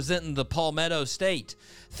 representing the Palmetto State.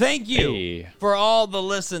 Thank you for all the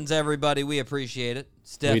listens, everybody. We appreciate it.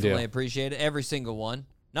 It's definitely appreciate it. Every single one.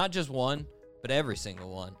 Not just one, but every single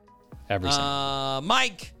one. Every single.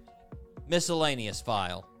 Mike, miscellaneous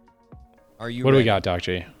file. Are you What ready? do we got, Doc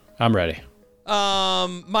G? I'm ready.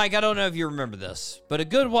 Mike, I don't know if you remember this, but a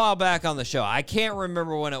good while back on the show, I can't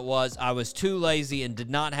remember when it was. I was too lazy and did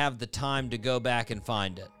not have the time to go back and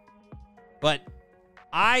find it. But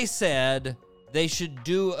I said they should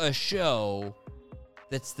do a show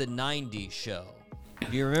that's the 90s show.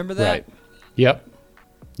 Do you remember that? Right. Yep.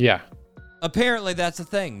 Yeah. Apparently that's a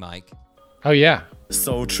thing, Mike. Oh, yeah.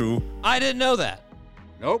 So true. I didn't know that.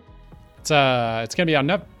 Nope. It's gonna be on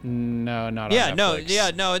No, not on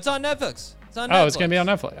Netflix. No, it's on Netflix. It's on Netflix. Oh, it's gonna be on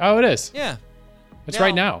Netflix. Oh, it is. Yeah. It's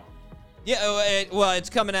right now. Yeah, it's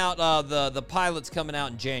coming out, the pilot's coming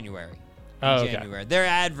out in January. Okay. They're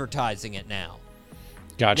advertising it now.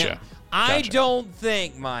 Gotcha. Now, I don't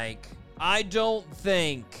think, Mike, I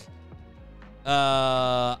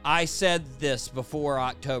said this before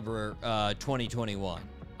October 2021.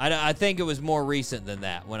 I think it was more recent than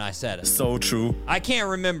that when I said it. So true. I can't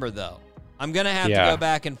remember, though. I'm going to have to go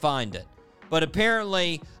back and find it. But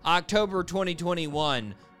apparently, October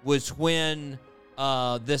 2021 was when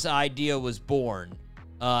this idea was born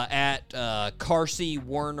at Carsey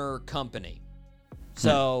Werner Company.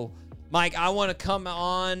 So, Mike, I want to come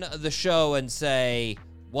on the show and say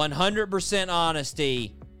 100%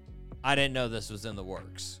 honesty, I didn't know this was in the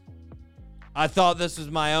works. I thought this was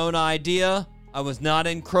my own idea, I was not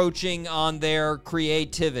encroaching on their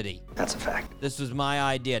creativity. That's a fact. This was my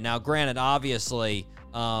idea. Now, granted, obviously,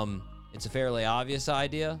 it's a fairly obvious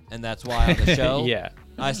idea, and that's why on the show yeah.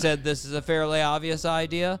 I said this is a fairly obvious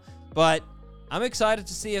idea, but I'm excited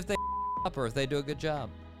to see if they up or if they do a good job,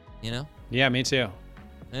 you know? Yeah, me too.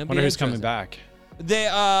 Wonder who's coming back. They,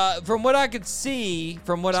 from what I could see,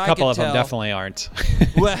 from what I could tell, a couple of them definitely aren't.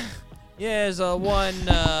 well, yeah,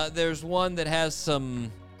 there's one that has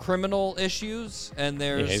some criminal issues, and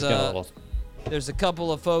there's there's a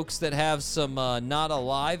couple of folks that have some not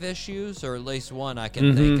alive issues, or at least one I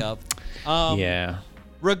can think of. Yeah.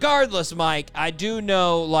 Regardless, Mike, I do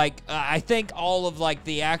know, like, I think all of, like,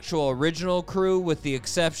 the actual original crew, with the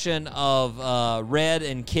exception of Red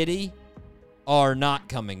and Kitty, are not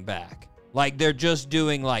coming back. Like, they're just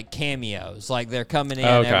doing, like, cameos. Like, they're coming in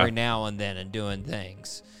every now and then and doing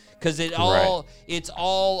things. Because it's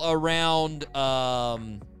all around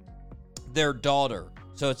their daughter.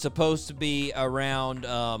 So it's supposed to be around,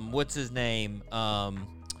 what's his name?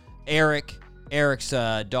 Eric's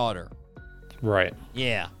daughter. Right.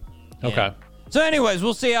 Yeah. Okay. So anyways,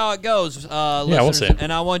 we'll see how it goes, yeah, we'll see.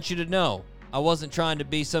 And I want you to know, I wasn't trying to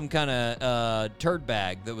be some kind of turd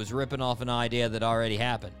bag that was ripping off an idea that already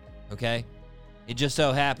happened, okay? It just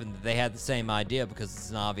so happened that they had the same idea because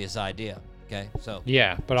it's an obvious idea, okay? So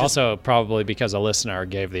yeah, but also probably because a listener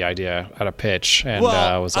gave the idea at a pitch and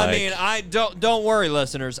was like... I mean, don't worry,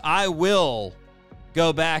 listeners. I will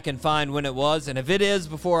go back and find when it was, and if it is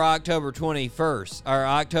before October 21st or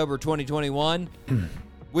October 2021,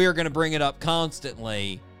 we are going to bring it up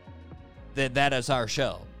constantly. That is our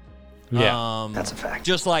show. Yeah, that's a fact.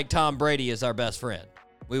 Just like Tom Brady is our best friend,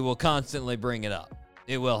 we will constantly bring it up.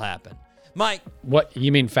 It will happen, Mike. What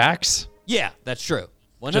you mean, facts? Yeah, that's true.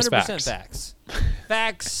 100% facts.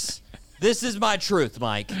 Facts. This is my truth,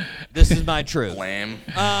 Mike. This is my truth. Blam.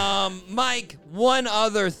 Mike, one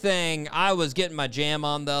other thing. I was getting my jam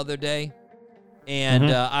on the other day,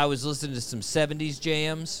 and I was listening to some 70s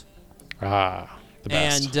jams. The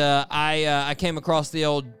best. And I came across the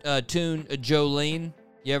old tune, Jolene.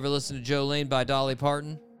 You ever listen to Jolene by Dolly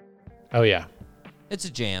Parton? Oh, yeah. It's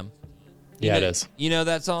a jam. It is. You know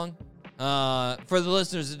that song? For the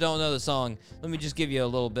listeners that don't know the song, let me just give you a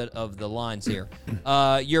little bit of the lines here.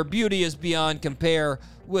 Your beauty is beyond compare,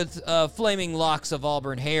 with flaming locks of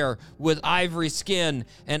auburn hair, with ivory skin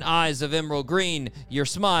and eyes of emerald green. Your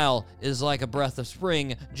smile is like a breath of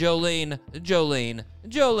spring. Jolene, Jolene,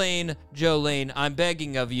 Jolene, Jolene, I'm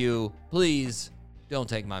begging of you, please don't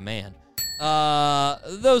take my man.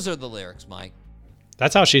 Those are the lyrics, Mike.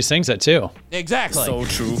 That's how she sings it, too. Exactly. So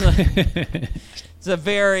true. It's a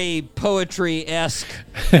very poetry-esque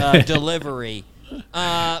delivery.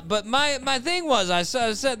 But my thing was, I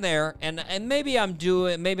was sitting there, and maybe I'm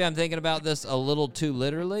thinking about this a little too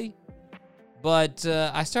literally, but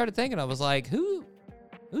I started thinking, I was like,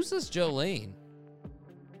 who's this Jolene?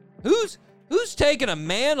 Who's taking a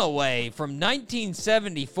man away from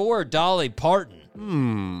 1974 Dolly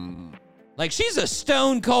Parton? Like, she's a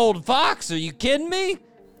stone cold fox. Are you kidding me?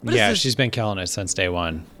 She's been killing it since day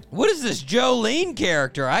one. What is this Jolene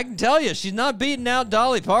character? I can tell you, she's not beating out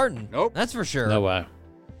Dolly Parton. Nope. That's for sure. No way.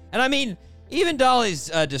 And I mean, even Dolly's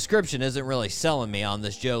description isn't really selling me on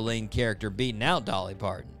this Jolene character beating out Dolly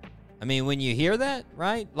Parton. I mean, when you hear that,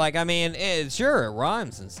 right? Like, I mean, sure, it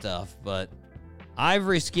rhymes and stuff, but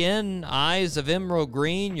ivory skin, eyes of emerald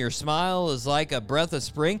green, your smile is like a breath of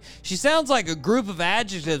spring. She sounds like a group of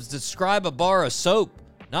adjectives to describe a bar of soap,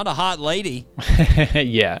 not a hot lady.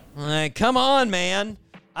 Yeah. Like, come on, man.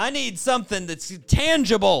 I need something that's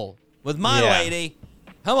tangible with my lady.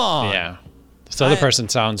 Come on. Yeah. This other person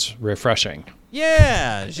sounds refreshing.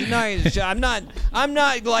 Yeah, she's not. I'm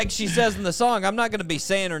not like she says in the song. I'm not gonna be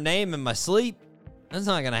saying her name in my sleep. That's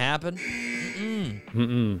not gonna happen.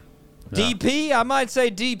 No. DP, I might say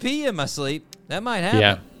DP in my sleep. That might happen.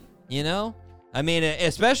 Yeah. You know, I mean,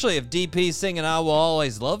 especially if DP's singing "I Will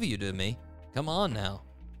Always Love You" to me. Come on now,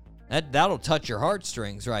 that'll touch your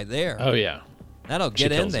heartstrings right there. Oh yeah. That'll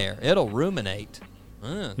get in there. It'll ruminate.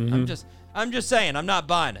 I'm just saying, I'm not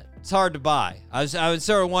buying it. It's hard to buy. I was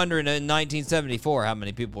sort of wondering in 1974 how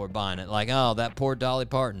many people were buying it. Like, oh, that poor Dolly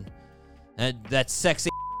Parton. That sexy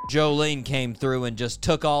Jolene came through and just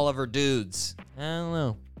took all of her dudes. I don't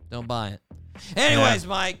know. Don't buy it. Anyways,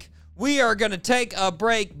 Mike, we are going to take a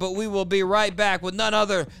break, but we will be right back with none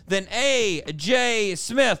other than A.J.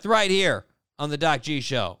 Smith right here on the Doc G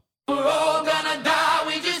Show. We're all gonna die,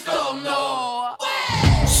 we just don't know.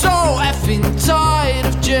 So effing tired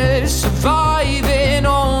of just surviving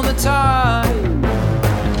all the time.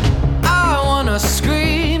 I wanna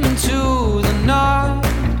scream into the night.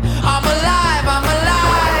 I'm alive, I'm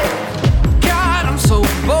alive. God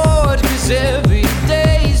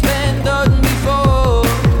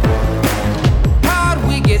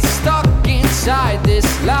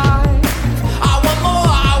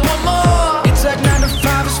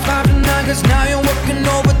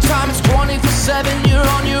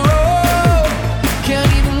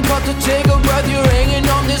to take a breath, you're hanging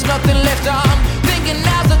on, there's nothing left. I'm thinking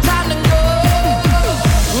now's the time to go.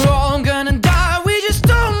 We're all gonna die, we just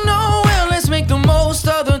don't know when. Let's make the most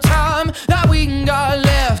of the time that we got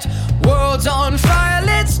left. World's on fire,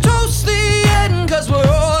 let's toast the end, 'cause we're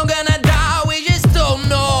all gonna die, we just don't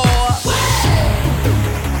know.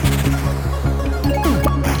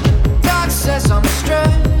 God says I'm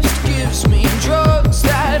stressed, gives me drugs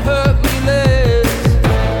that hurt me less.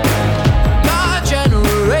 My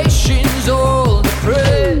generation's all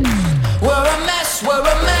depressed. We're a mess, we're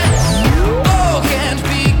a mess. Oh, can't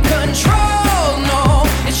be controlled, no.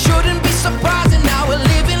 It shouldn't be surprising now we're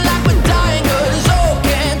living like we're dying, 'cause oh,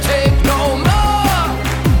 can't take no more.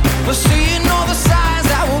 We're seeing all the signs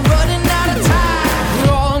that we're running out of time.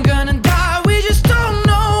 We're all gonna die, we just don't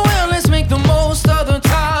know when. Let's make the most of the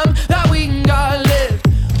time that we got left.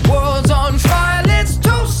 World's on fire, let's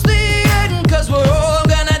toast the end, 'cause we're all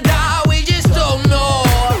gonna die, we just don't know.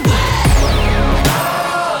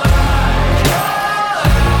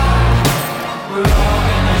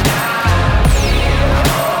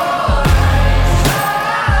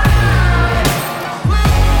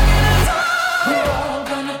 We're all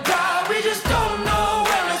gonna die, we just don't know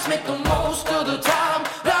when. Let's make the most of the time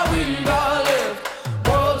that we got left.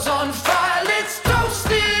 World's on fire, let's toast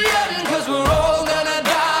the end, 'cause we're all gonna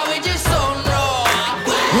die, we just don't know.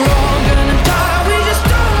 We're all gonna die, we just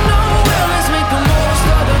don't know when. Let's make the most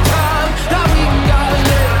of the time that we got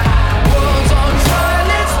left. World's on fire,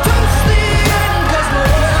 let's toast the end, 'cause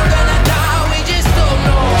we're all gonna die, we just don't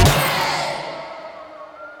know.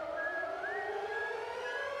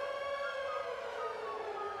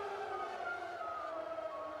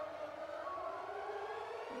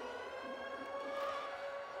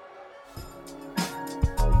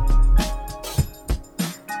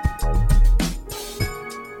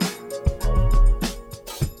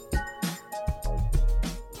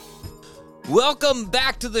 Welcome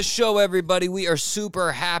back to the show, everybody. We are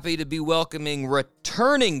super happy to be welcoming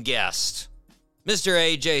returning guest, Mr.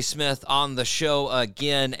 AJ Smith, on the show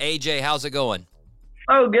again. AJ, how's it going?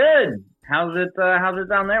 Oh, good. How's it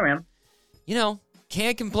down there, man? You know,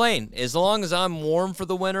 can't complain. As long as I'm warm for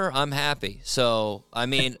the winter, I'm happy. So, I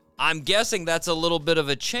mean, I'm guessing that's a little bit of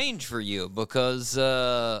a change for you because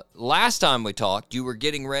last time we talked, you were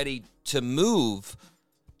getting ready to move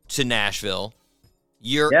to Nashville.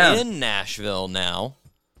 You're in Nashville now,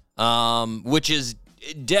 which is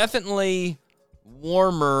definitely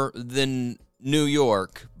warmer than New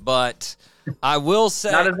York, but I will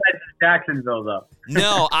say... Not as bad as Jacksonville, though.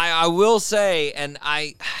 No, I will say, and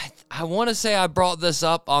I want to say I brought this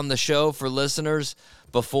up on the show for listeners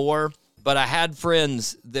before, but I had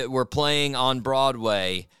friends that were playing on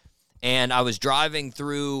Broadway, and I was driving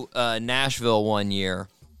through Nashville one year,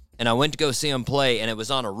 and I went to go see them play, and it was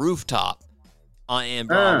on a rooftop in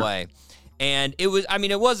Broadway. And it was, I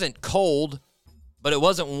mean, it wasn't cold, but it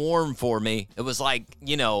wasn't warm for me. It was like,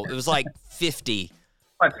 you know, it was like 50.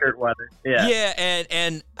 Sweatshirt weather. Yeah. Yeah,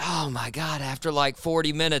 and oh my God, after like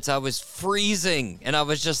 40 minutes, I was freezing. And I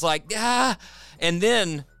was just like, ah. And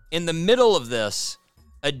then in the middle of this,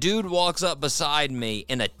 a dude walks up beside me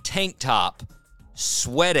in a tank top,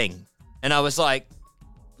 sweating. And I was like,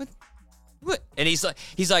 what? And he's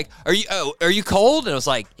like, are you cold? And I was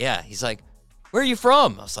like, yeah. He's like, where are you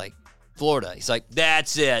from? I was like, Florida. He's like,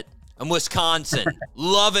 that's it. I'm Wisconsin.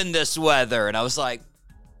 Loving this weather. And I was like,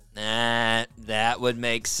 nah, that would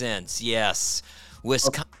make sense. Yes.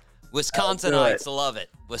 Wisconsinites love it.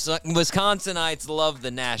 Wisconsinites love the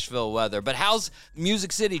Nashville weather. But how's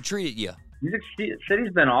Music City treated you? Music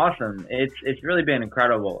City's been awesome. It's really been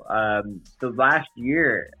incredible. The last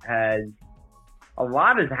year a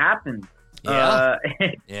lot has happened. Yeah.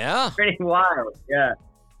 Yeah. Pretty wild. Yeah.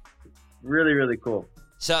 Really, really cool.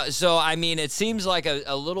 So I mean, it seems like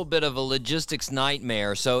a little bit of a logistics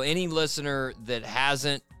nightmare. So any listener that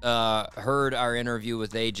hasn't heard our interview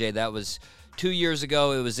with AJ, that was 2 years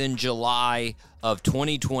ago. It was in July of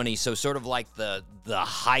 2020. So sort of like the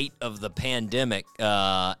height of the pandemic.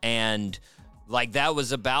 And like that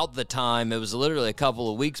was about the time, it was literally a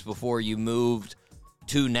couple of weeks before you moved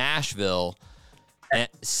to Nashville. It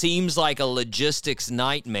seems like a logistics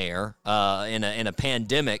nightmare in a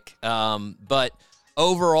pandemic. But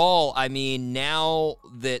overall, I mean, now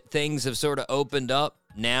that things have sort of opened up,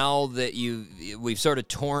 now that we've sort of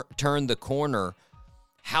turned the corner,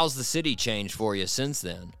 how's the city changed for you since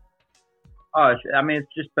then? Oh, I mean,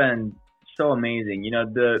 it's just been so amazing. You know,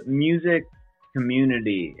 the music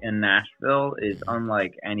community in Nashville is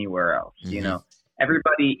unlike anywhere else. Mm-hmm. You know,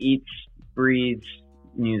 everybody eats, breathes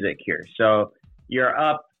music here. So you're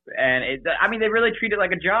up And they really treat it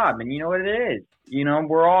like a job, and you know what it is. You know,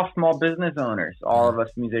 we're all small business owners, all of us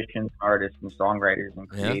musicians, artists, and songwriters and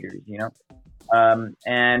creators. You know,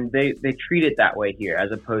 and they treat it that way here,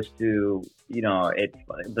 as opposed to, you know, it's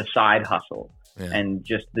the side hustle and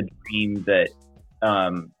just the dream that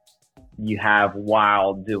you have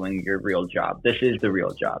while doing your real job. This is the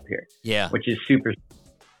real job here, which is super.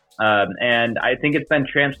 And I think it's been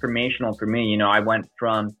transformational for me. You know, I went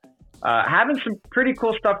from having some pretty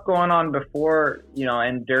cool stuff going on before, you know,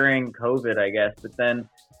 and during COVID, I guess, but then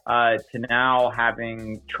to now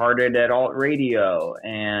having charted at Alt Radio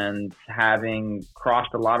and having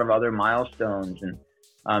crossed a lot of other milestones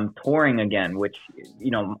and touring again, which,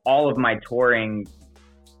 you know, all of my touring,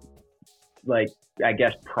 like, I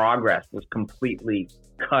guess, progress was completely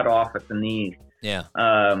cut off at the knees.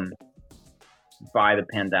 By the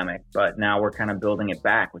pandemic, but now we're kind of building it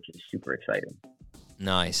back, which is super exciting.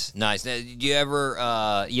 Nice. Now, do you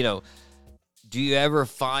ever, do you ever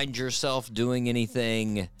find yourself doing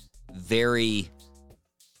anything very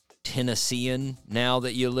Tennessean now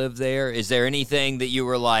that you live there? Is there anything that you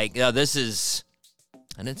were like, I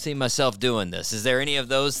didn't see myself doing this? Is there any of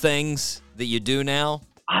those things that you do now?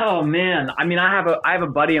 Oh man, I mean, I have a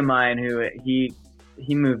buddy of mine who he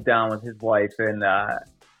moved down with his wife, and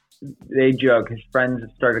they joke, his friends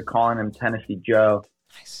have started calling him Tennessee Joe.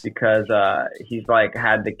 Nice. Because he's like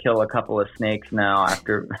had to kill a couple of snakes now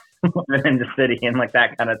after living in the city and like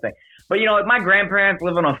that kind of thing. But you know, my grandparents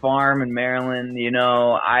live on a farm in Maryland. You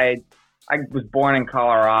know, I was born in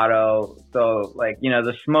Colorado, so like, you know,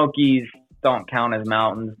 the Smokies don't count as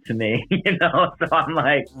mountains to me. You know, so I'm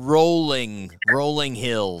like rolling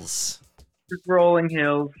hills, just rolling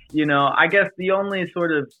hills. You know, I guess the only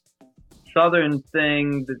sort of southern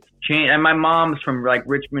thing that's changed, and my mom's from like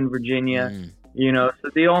Richmond, Virginia. You know, so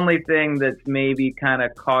the only thing that's maybe kind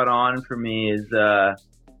of caught on for me is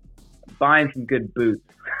buying some good boots.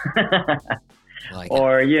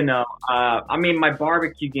 Or, you know, I mean, my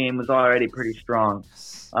barbecue game was already pretty strong.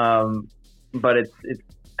 But it's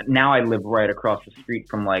now I live right across the street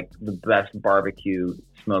from like the best barbecue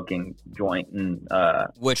smoking joint in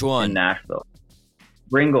which one? In Nashville.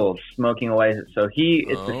 Ringles Smoking Oasis. So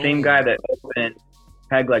it's the same guy that opened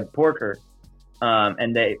Peg Leg Porker.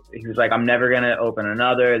 And he was like, I'm never going to open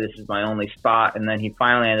another. This is my only spot. And then he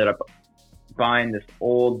finally ended up buying this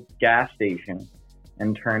old gas station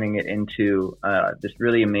and turning it into this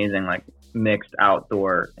really amazing, like, mixed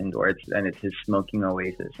outdoor indoor. It's his smoking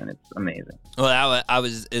oasis, and it's amazing. Well, I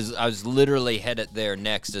was literally headed there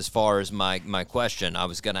next as far as my question. I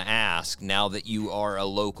was going to ask, now that you are a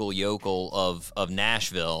local yokel of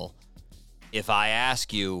Nashville, if I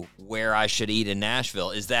ask you where I should eat in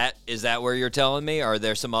Nashville, is that where you're telling me, or are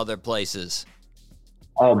there some other places?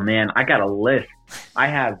 Oh man, I got a list. I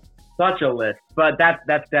have such a list, but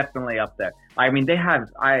that's definitely up there. I mean, they have,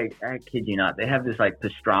 I kid you not, they have this like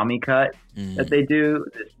pastrami cut that they do.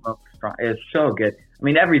 This smoked pastrami. It's so good. I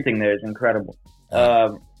mean, everything there is incredible.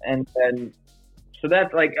 And so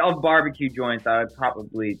that's like, of barbecue joints, I would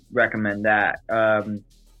probably recommend that.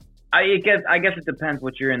 I guess it depends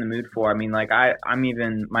what you're in the mood for. I mean, like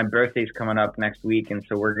my birthday's coming up next week, and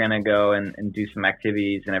so we're gonna go and do some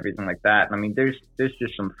activities and everything like that. And I mean, there's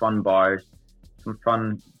just some fun bars, some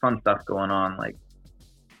fun stuff going on. Like,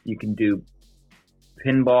 you can do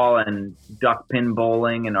pinball and duck pin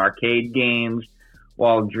bowling and arcade games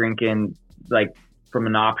while drinking, like, from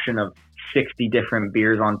an option of 60 different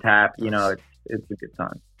beers on tap. You know, it's a good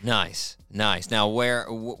time. Nice. Now, where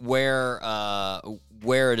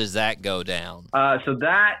does that go down? So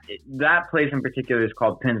that place in particular is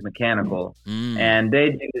called Pins Mechanical, and they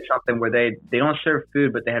do something where they don't serve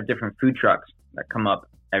food, but they have different food trucks that come up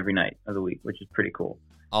every night of the week, which is pretty cool.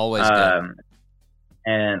 Always good.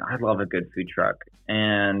 And I love a good food truck,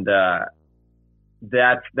 and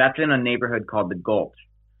that's in a neighborhood called the Gulch,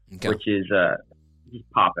 which is just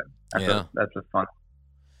popping. That's a fun.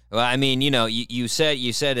 Well, I mean, you know, you said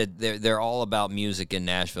it. They're all about music in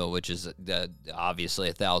Nashville, which is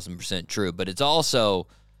obviously 1,000% true. But it's also,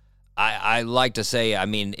 I like to say, I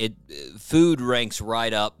mean, food ranks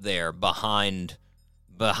right up there behind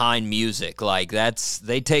music. Like,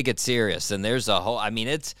 they take it serious, and there's a whole. I mean,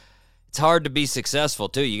 it's hard to be successful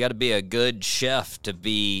too. You got to be a good chef to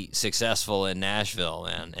be successful in Nashville,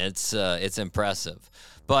 man. It's impressive.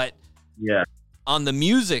 But yeah, on the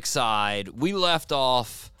music side, we left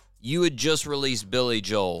off. You had just released Billy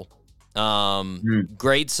Joel.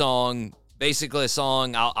 Great song. Basically a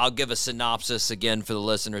song. I'll give a synopsis again for the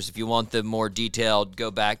listeners. If you want them more detailed,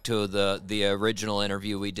 go back to the original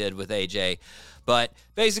interview we did with AJ. But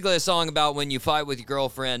basically a song about when you fight with your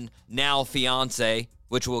girlfriend, now fiance,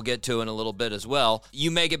 which we'll get to in a little bit as well.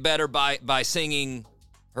 You make it better by singing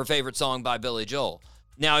her favorite song by Billy Joel.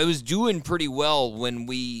 Now, it was doing pretty well when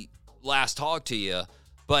we last talked to you,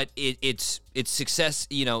 but it's success,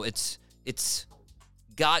 it's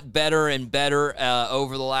got better and better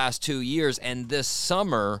over the last 2 years, and this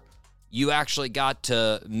summer you actually got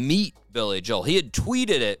to meet Billy Joel. He had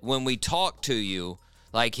tweeted it when we talked to you,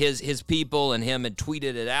 like his people and him had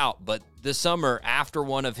tweeted it out, but this summer, after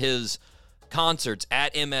one of his concerts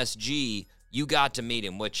at MSG, you got to meet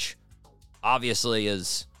him, which obviously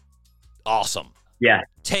is awesome. Yeah.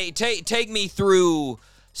 Take me through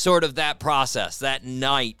sort of that process, that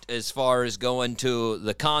night, as far as going to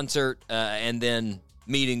the concert and then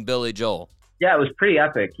meeting Billy Joel. Yeah, it was pretty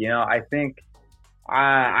epic. I think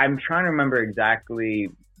I'm trying to remember exactly.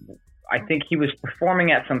 I think he was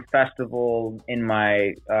performing at some festival in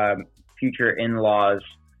my future in-laws'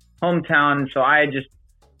 hometown. So I had just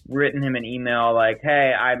written him an email like,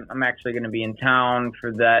 hey, I'm actually going to be in town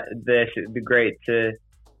for this. It'd be great to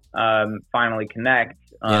finally connect.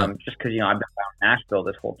 Just because, I've been around Nashville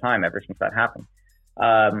this whole time ever since that happened.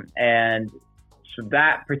 And so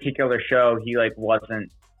that particular show, he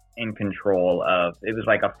wasn't in control of. It was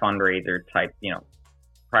like a fundraiser type,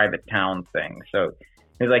 private town thing. So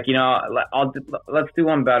he was like, let's do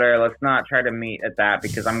one better. Let's not try to meet at that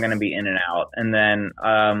because I'm going to be in and out. And then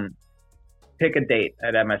pick a date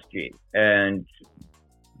at MSG and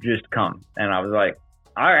just come. And I was like,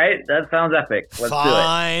 all right, that sounds epic. Let's do it.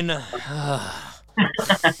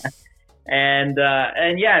 And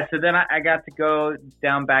yeah, so then I got to go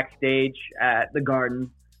down backstage at the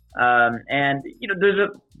Garden. And,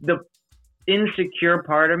 there's the insecure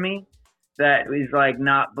part of me that is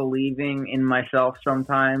not believing in myself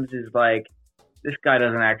sometimes is this guy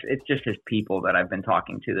doesn't actually, it's just his people that I've been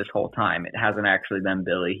talking to this whole time. It hasn't actually been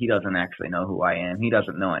Billy. He doesn't actually know who I am. He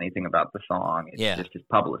doesn't know anything about the song. It's just his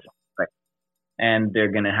publicist. And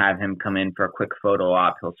they're going to have him come in for a quick photo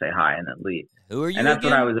op. He'll say hi and then leave. Who are you And that's again?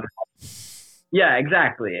 what I was about. Yeah,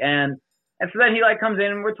 exactly. And so then he comes in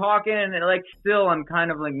and we're talking and still I'm kind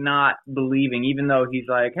of not believing, even though he's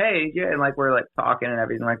like, hey, yeah, and we're talking and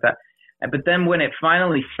everything like that. But then when it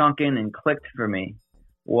finally sunk in and clicked for me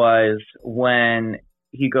was when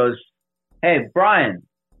he goes, hey, Brian,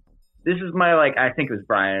 this is my, I think it was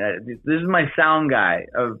Brian. This is my sound guy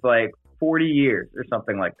of 40 years or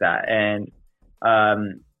something like that. And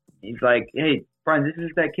he's like, hey, Brian, this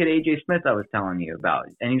is that kid AJ Smith I was telling you about.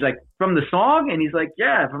 And he's like, from the song? And he's like,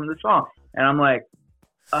 yeah, from the song. And I'm like,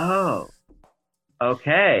 oh,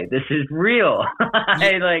 okay, this is real.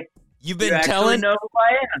 You've been telling know who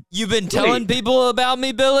I am. You've been telling people about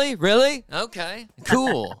me, Billy? Really? Okay,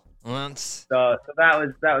 cool. So that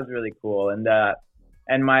was really cool.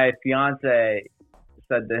 And my fiance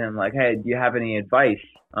said to him hey, do you have any advice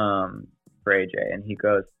for AJ? And he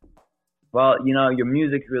goes, well, your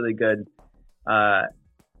music's really good.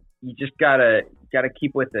 You just gotta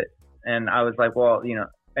keep with it. And I was like, well,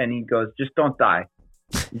 and he goes, just don't die.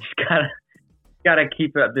 You just gotta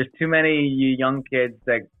keep it up. There's too many young kids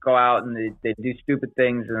that go out and they do stupid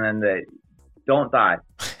things and then they don't die.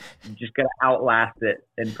 You just gotta outlast it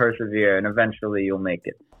and persevere, and eventually you'll make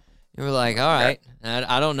it. You were like, all right,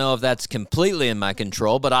 I don't know if that's completely in my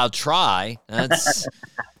control, but I'll try.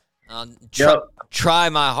 I'll try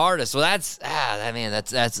my hardest. Well, that's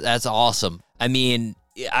awesome. I mean,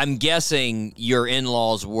 I'm guessing your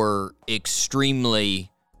in-laws were extremely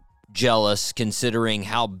jealous considering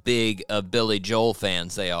how big of Billy Joel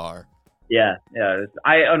fans they are. Yeah.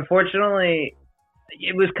 Unfortunately,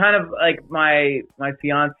 it was kind of my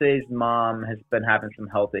fiance's mom has been having some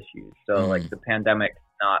health issues. So the pandemic's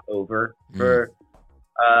not over for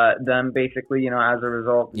them basically, as a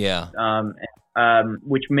result. Yeah.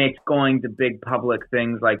 Which makes going to big public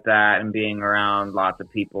things like that and being around lots of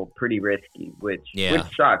people pretty risky, which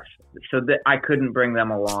sucks. So that I couldn't bring them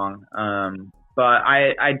along. But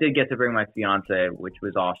I did get to bring my fiance, which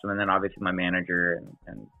was awesome. And then obviously my manager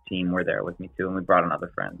and team were there with me too. And we brought another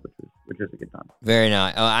friend, which was a good time. Very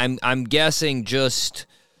nice. I'm guessing just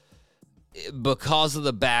because of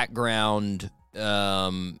the background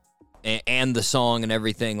and the song and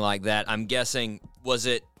everything like that, I'm guessing, was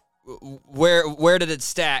it, where did it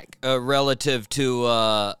stack relative to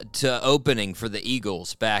opening for the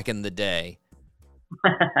Eagles back in the day?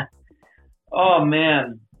 Oh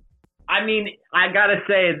man, I mean, I gotta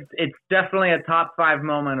say it's definitely a top 5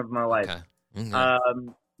 moment of my life. Okay. Mm-hmm.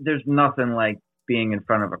 There's nothing like being in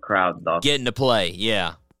front of a crowd, though. Getting to play,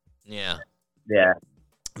 yeah.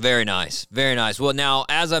 Very nice, very nice. Well, now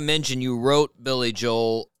as I mentioned, you wrote Billy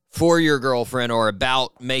Joel for your girlfriend or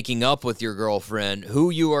about making up with your girlfriend who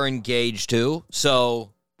you are engaged to.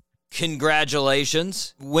 So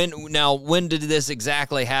Congratulations. When did this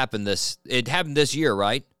exactly happen? It happened this year,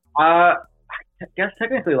 right? I guess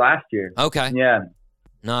technically last year. Okay. Yeah.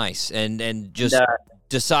 Nice. And just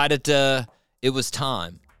decided it was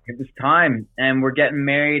time. It was time. And we're getting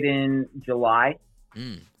married in July.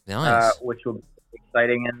 Nice. Which will be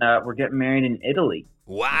exciting. And we're getting married in Italy.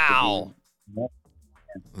 Wow.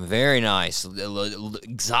 Very nice.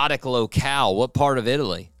 Exotic locale. What part of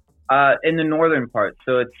Italy? In the northern part.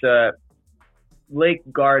 So it's Lake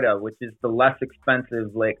Garda, which is the less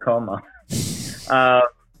expensive Lake Como.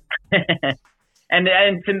 And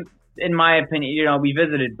in my opinion, we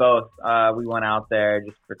visited both. We went out there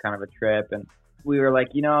just for kind of a trip, and we were like,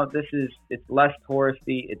 it's less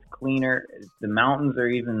touristy, it's cleaner. The mountains are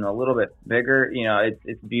even a little bit bigger.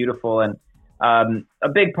 It's beautiful, and a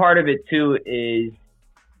big part of it too is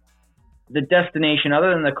the destination.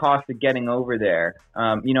 Other than the cost of getting over there,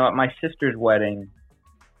 at my sister's wedding,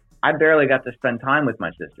 I barely got to spend time with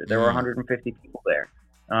my sister. There were 150 people there.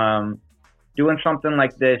 Doing something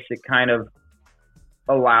like this, it kind of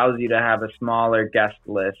allows you to have a smaller guest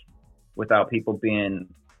list without people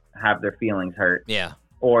have their feelings hurt. Yeah.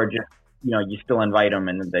 Or just, you still invite them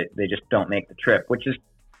and they just don't make the trip, which is,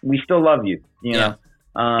 we still love you, know.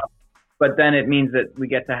 But then it means that we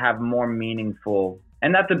get to have more meaningful,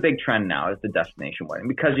 and that's a big trend now, is the destination wedding,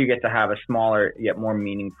 because you get to have a smaller yet more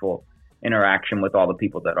meaningful interaction with all the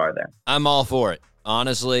people that are there. I'm all for it.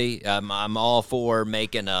 Honestly, I'm all for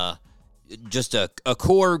making just a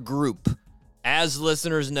core group. As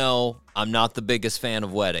listeners know, I'm not the biggest fan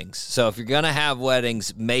of weddings. So if you're going to have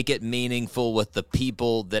weddings, make it meaningful with the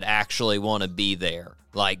people that actually want to be there.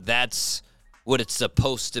 Like, that's what it's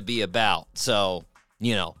supposed to be about. So,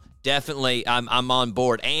 definitely I'm on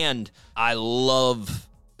board. And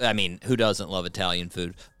who doesn't love Italian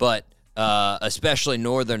food? But especially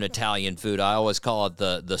northern Italian food. I always call it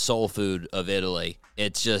the soul food of Italy.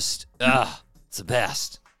 It's just, it's the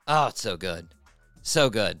best. Oh, it's so good.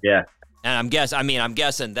 So good. Yeah. And I'm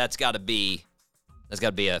guessing that's got to be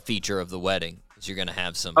a feature of the wedding. Is you're going to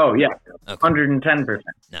have some. Oh yeah, okay. 110%.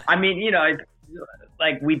 Nice. It's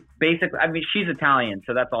like we basically. She's Italian,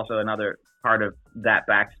 so that's also another part of that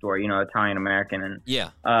backstory. Italian American, and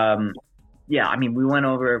yeah. We went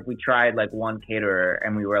over. We tried like one caterer,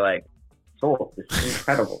 and we were like, "Sold. This is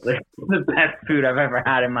incredible. This is the best food I've ever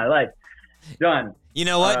had in my life." Done. You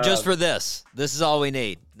know what? Just for this is all we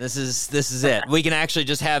need. This is it. We can actually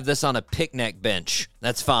just have this on a picnic bench.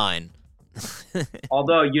 That's fine.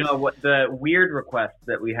 Although, what the weird requests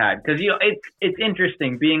that we had, because it's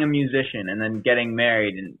interesting being a musician and then getting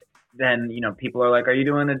married, and then people are like, "Are you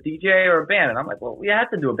doing a DJ or a band?" And I'm like, "Well, we have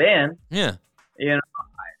to do a band." Yeah.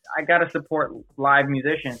 I got to support live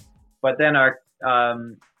musicians, but then our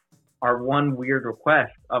one weird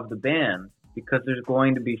request of the band, because there's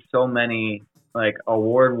going to be so many like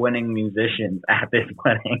award-winning musicians at this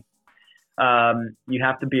wedding, you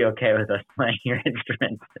have to be okay with us playing your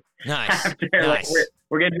instruments. Nice. Like,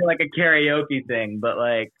 we're gonna do like a karaoke thing, but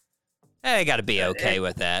like, I got to be okay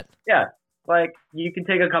with that. Yeah, like you can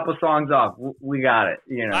take a couple songs off. We got it.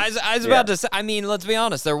 I was about to say. Let's be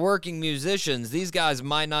honest. They're working musicians. These guys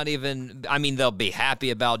might not even. They'll be happy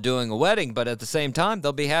about doing a wedding, but at the same time,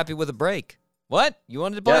 they'll be happy with a break. What? You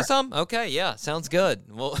wanted to play some? Okay, yeah, sounds good.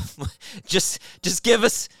 Well, just give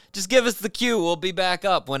us the cue. We'll be back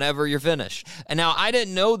up whenever you're finished. And now I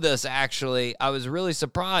didn't know this actually. I was really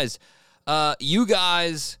surprised. You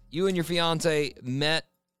and your fiance met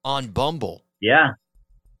on Bumble. Yeah.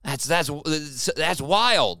 That's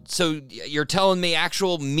wild. So you're telling me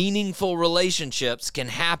actual meaningful relationships can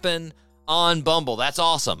happen on Bumble. That's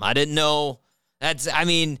awesome. I didn't know.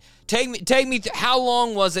 Take me. How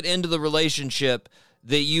long was it into the relationship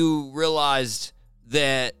that you realized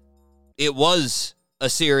that it was a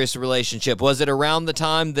serious relationship? Was it around the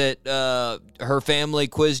time that her family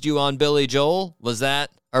quizzed you on Billy Joel? Was that,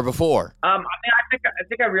 or before? I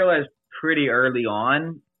think I realized pretty early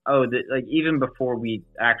on. Like even before we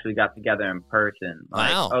actually got together in person.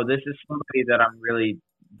 Like, wow. Oh, this is somebody that I'm really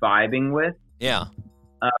vibing with. Yeah.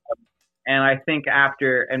 And I think at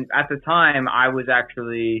the time, I was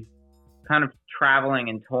actually kind of traveling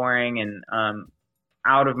and touring and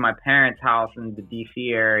out of my parents' house in the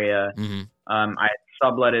D.C. area. Mm-hmm. I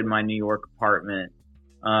subletted my New York apartment,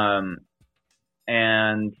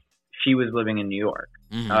 and she was living in New York.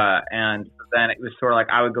 Mm-hmm. And then it was sort of like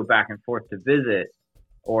I would go back and forth to visit,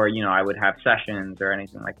 or, I would have sessions or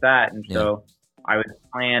anything like that. And so I would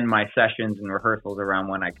plan my sessions and rehearsals around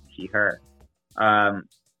when I could see her.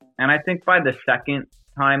 And I think by the second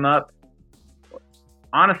time up,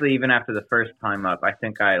 honestly, even after the first time up, I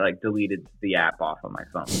think I like deleted the app off of my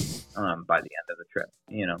phone by the end of the trip.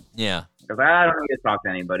 You know? Yeah. Because I don't need to talk to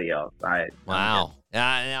anybody else. Wow.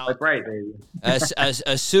 Now, like, right, baby.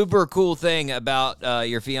 a super cool thing about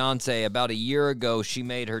your fiance. About a year ago, she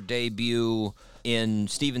made her debut in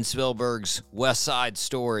Steven Spielberg's West Side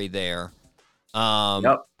Story. There.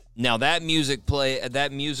 Yep. Now that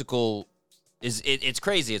musical is it's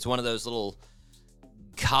crazy. It's one of those little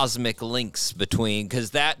cosmic links between,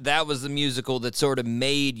 because that was the musical that sort of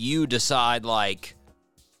made you decide, like,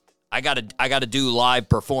 I gotta do live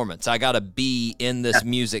performance. I gotta be in this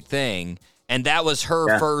music thing. And that was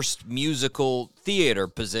her first musical theater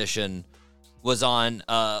position, was on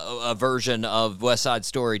a version of West Side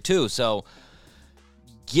Story 2. So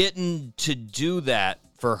getting to do that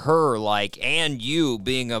for her, like, and you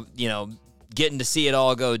being getting to see it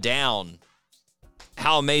all go down,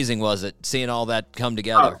 how amazing was it seeing all that come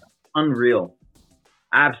together? Oh, unreal.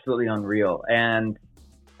 Absolutely unreal. And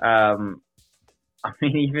I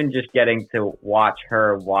mean, even just getting to watch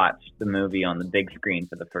her watch the movie on the big screen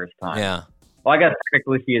for the first time. Yeah. Well, I guess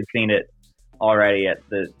technically she had seen it already at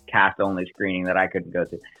the cast-only screening that I couldn't go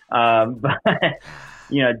to. But,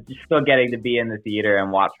 you know, just still getting to be in the theater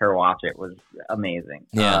and watch her watch it was amazing.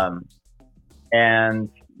 Yeah. And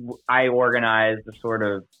I organized a sort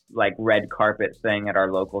of like red carpet thing at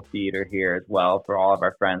our local theater here as well for all of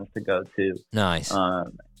our friends to go to. Nice.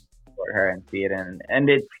 Support her and see it. And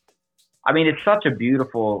it's such a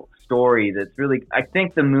beautiful story that's really, I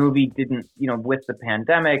think the movie didn't, with the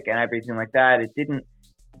pandemic and everything like that, it didn't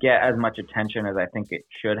get as much attention as I think it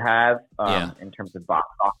should have in terms of box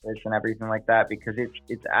office and everything like that, because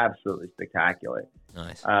it's absolutely spectacular.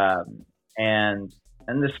 Nice.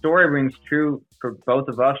 And the story rings true for both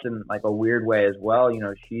of us in like a weird way as well.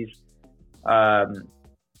 She's, her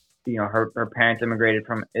parents immigrated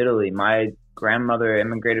from Italy. My grandmother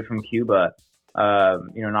immigrated from Cuba.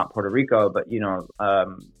 Not Puerto Rico, but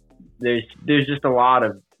there's just a lot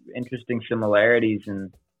of interesting similarities,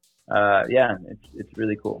 and it's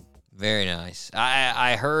really cool. Very nice.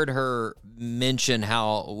 I heard her mention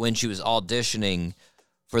how when she was auditioning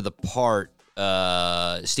for the part,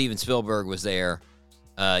 Steven Spielberg was there,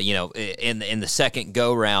 in the second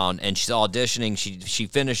go round, and she's auditioning. She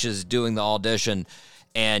finishes doing the audition,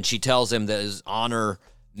 and she tells him that it's an honor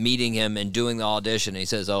meeting him and doing the audition. And he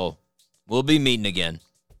says, "Oh, we'll be meeting again."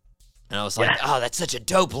 And I was like, "Oh, that's such a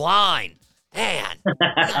dope line, man!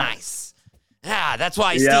 Nice. Yeah, that's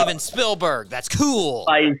why Steven Spielberg. That's cool.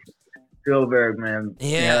 Spielberg, man.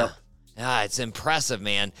 Yeah. It's impressive,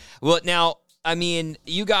 man. Well, now, I mean,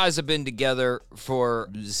 you guys have been together for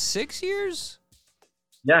 6 years?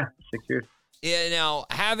 Yeah, 6 years. Yeah. Now,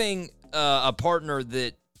 having a partner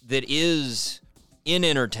that is in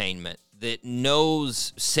entertainment, that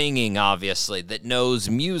knows singing, obviously, that knows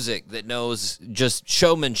music, that knows just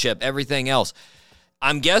showmanship, everything else,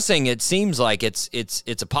 I'm guessing it seems like it's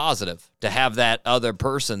a positive to have that other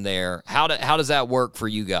person there. How does that work for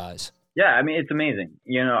you guys? Yeah, I mean, it's amazing.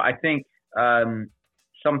 I think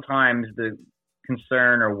sometimes the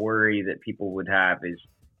concern or worry that people would have is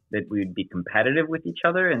that we'd be competitive with each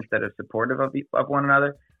other instead of supportive of one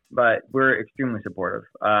another. But we're extremely supportive.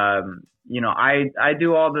 I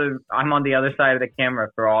do I'm on the other side of the camera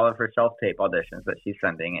for all of her self-tape auditions that she's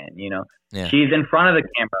sending in, Yeah. She's in front of the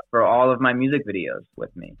camera for all of my music videos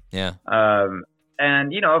with me. Yeah.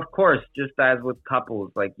 And, of course, just as with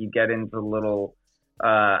couples, like you get into little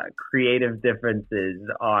creative differences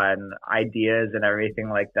on ideas and everything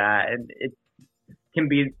like that. And it can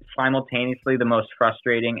be simultaneously the most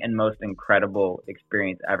frustrating and most incredible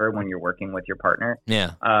experience ever when you're working with your partner.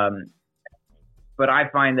 Yeah. But I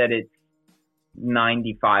find that it's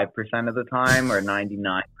 95% of the time or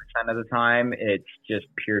 99% of the time, it's just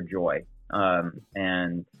pure joy.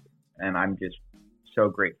 And I'm just so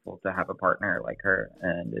grateful to have a partner like her,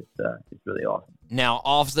 and it's really awesome. Now,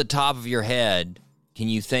 off the top of your head, can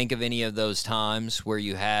you think of any of those times where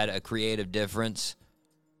you had a creative difference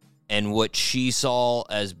and what she saw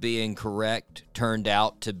as being correct turned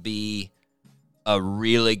out to be a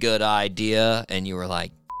really good idea, and you were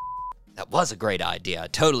like, that was a great idea, I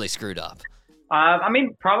totally screwed up? I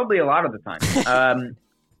mean, probably a lot of the time. I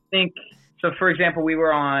think, so for example, we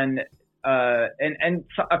were on, and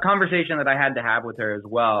a conversation that I had to have with her as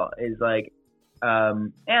well is like,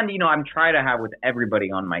 and, I'm trying to have with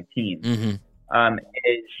everybody on my team,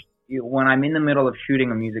 is when I'm in the middle of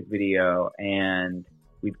shooting a music video and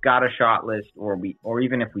we've got a shot list, or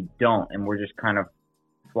even if we don't, and we're just kind of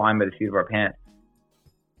flying by the seat of our pants,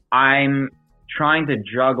 I'm trying to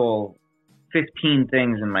juggle 15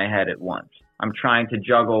 things in my head at once. I'm trying to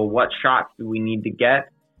juggle what shots do we need to get,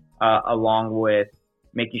 along with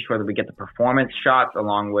making sure that we get the performance shots,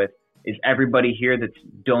 along with, is everybody here that's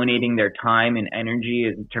donating their time and energy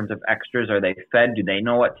in terms of extras, are they fed? Do they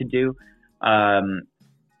know what to do? How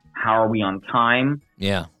are we on time?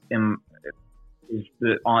 Yeah. Is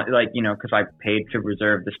because I paid to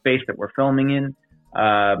reserve the space that we're filming in.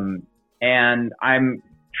 And I'm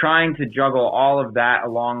trying to juggle all of that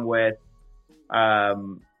along with,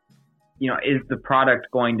 is the product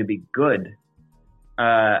going to be good?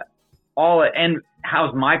 And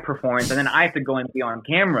how's my performance? And then I have to go and be on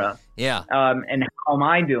camera. Yeah. And how am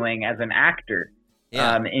I doing as an actor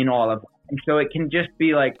in all of that? And so it can just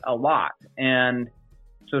be like a lot. And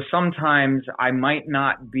so sometimes I might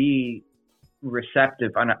not be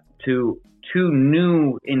receptive to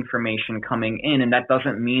new information coming in. And that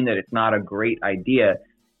doesn't mean that it's not a great idea.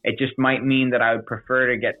 It just might mean that I would prefer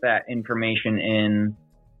to get that information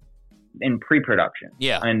in pre-production.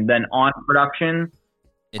 Yeah. And then on production,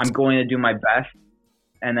 I'm going to do my best.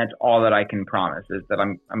 And that's all that I can promise, is that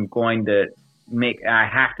I'm going to I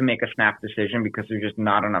have to make a snap decision because there's just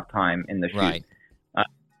not enough time in the shoot. Right.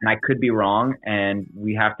 And I could be wrong, and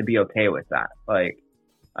we have to be okay with that.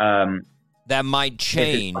 That might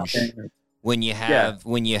change when you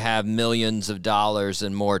have millions of dollars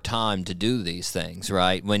and more time to do these things,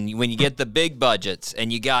 right? When you get the big budgets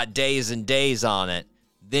and you got days and days on it,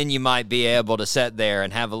 then you might be able to sit there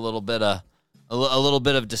and have a little bit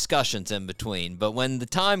of discussions in between. But when the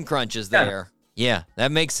time crunch is there,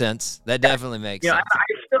 that makes sense. That definitely makes sense.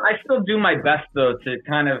 I still do my best though to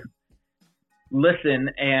kind of listen,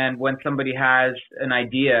 and when somebody has an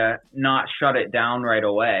idea, not shut it down right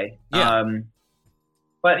away. Yeah.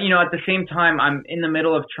 But at the same time, I'm in the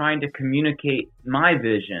middle of trying to communicate my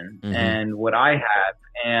vision and what I have,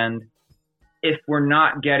 and if we're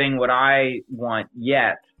not getting what I want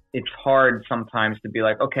yet, it's hard sometimes to be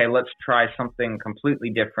like, okay, let's try something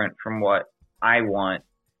completely different from what I want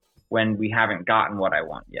when we haven't gotten what I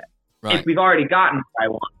want yet. Right. If we've already gotten what I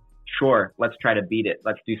want, sure, let's try to beat it.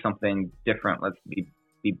 Let's do something different. Let's be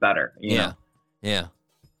better. You know? Yeah.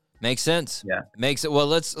 Makes sense. Yeah. Makes it. Well,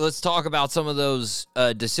 let's talk about some of those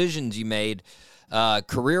decisions you made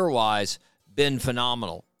career-wise. Been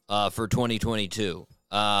phenomenal for 2022.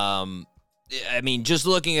 Just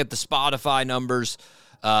looking at the Spotify numbers,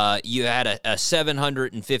 you had a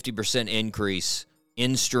 750% increase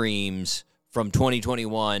in streams from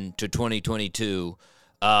 2021 to 2022.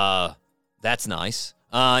 That's nice.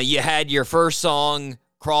 You had your first song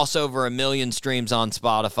cross over 1 million streams on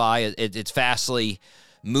Spotify. It's fastly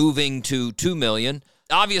moving to 2 million.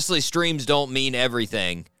 Obviously, streams don't mean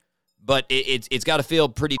everything, but it's got to feel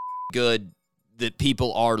pretty good that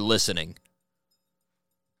people are listening.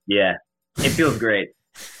 Yeah, it feels great.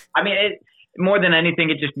 I mean, more than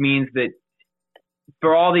anything, it just means that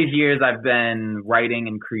for all these years I've been writing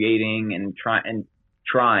and creating and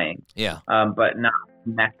trying. Yeah. But not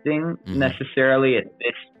connecting necessarily at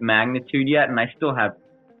this magnitude yet, and I still have.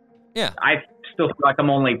 Yeah. I still feel like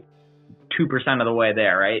I'm only 2% of the way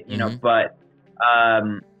there, right? You know, but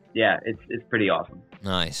it's pretty awesome.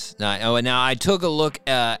 Nice. Now I took a look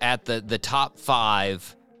at the top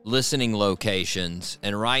 5 listening locations,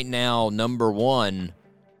 and right now, number 1,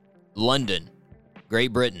 London,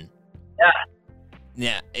 Great Britain.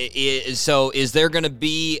 Yeah. So is there going to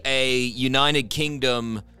be a United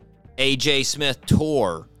Kingdom AJ Smith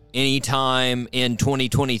tour anytime in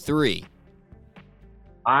 2023?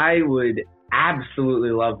 I would absolutely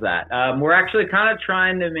love that. We're actually kind of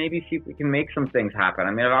trying to maybe see if we can make some things happen.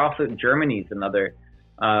 I mean, also Germany's another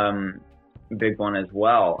big one as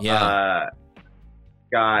well. Yeah.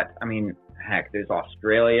 There's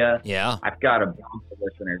Australia. Yeah. I've got a bunch of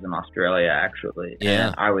listeners in Australia, actually. Yeah.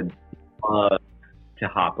 And I would love to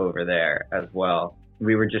hop over there as well.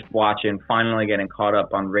 We were just finally getting caught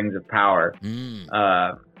up on Rings of Power.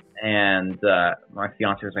 And my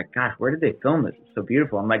fiance was like, gosh, where did they film this? It's so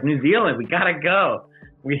beautiful. I'm like, New Zealand, we got to go.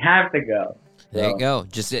 We have to go. There you go.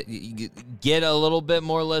 Just get a little bit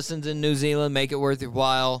more listens in New Zealand, make it worth your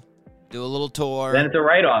while, do a little tour. Then it's a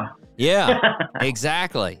write-off. Yeah,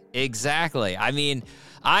 exactly. I mean,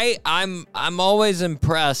 I'm always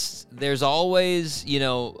impressed. There's always,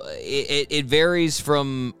 it varies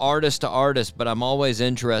from artist to artist, but I'm always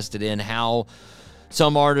interested in how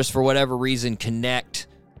some artists, for whatever reason, connect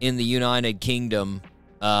in the United Kingdom,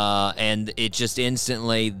 and it just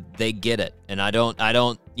instantly they get it. And I don't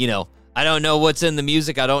know what's in the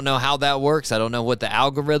music. I don't know how that works. I don't know what the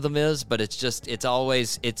algorithm is, but does it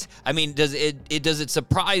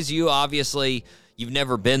surprise you? Obviously, you've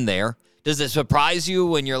never been there. Does it surprise you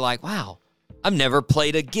when you're like, wow, I've never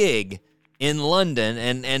played a gig in London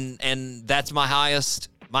and that's my highest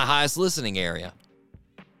listening area?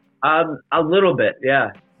 A little bit,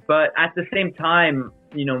 yeah. But at the same time,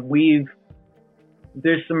 you know,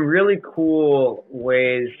 there's some really cool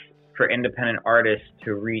ways for independent artists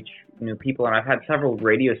to reach new people. And I've had several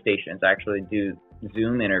radio stations actually do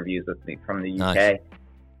Zoom interviews with me from the UK. Nice.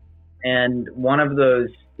 And one of those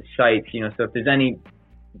sites, you know, so if there's any,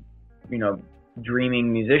 you know,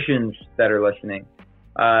 dreaming musicians that are listening,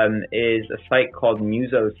 is a site called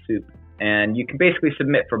Muso Soup. And you can basically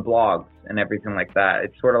submit for blogs and everything like that.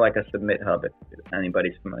 It's sort of like a Submit Hub if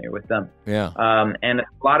anybody's familiar with them. Yeah. And a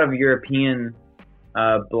lot of European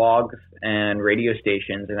blogs and radio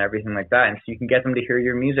stations and everything like that. And so you can get them to hear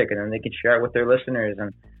your music, and then they can share it with their listeners.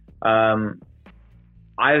 And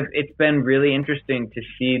it's been really interesting to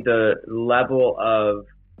see the level of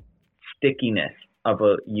stickiness of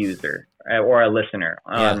a user or a listener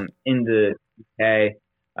in the UK,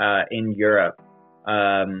 in Europe.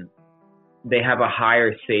 They have a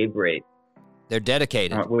higher save rate. They're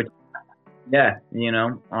dedicated. You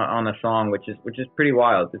know, on a song, which is pretty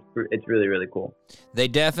wild. It's really, really cool. They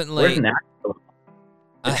definitely. Where's Nashville?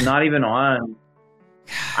 It's not even on.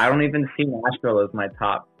 I don't even see Nashville as my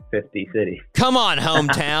top 50 city. Come on,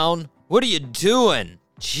 hometown. What are you doing?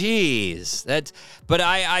 Jeez, but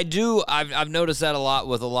I've noticed that a lot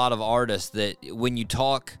with a lot of artists, that when you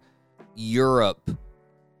talk Europe,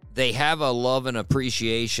 they have a love and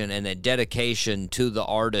appreciation and a dedication to the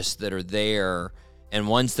artists that are there. And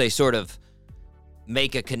once they sort of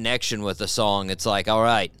make a connection with a song, it's like, all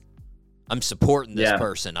right, I'm supporting this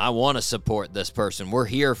person. I want to support this person. We're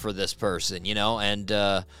here for this person, you know, and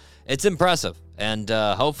it's impressive. And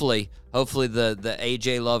hopefully the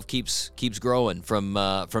AJ love keeps growing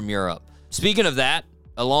from Europe. Speaking of that,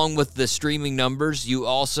 along with the streaming numbers, you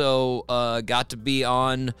also got to be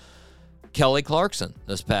on Kelly Clarkson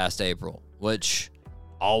this past April, which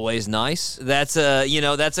always nice. That's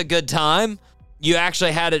a good time. You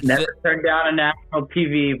actually had it. Never turned down a national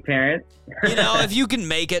TV appearance. You know, if you can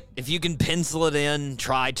make it, if you can pencil it in,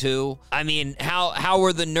 try to. I mean, how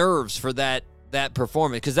were the nerves for that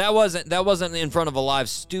performance? Because that wasn't in front of a live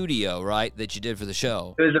studio, right? That you did for the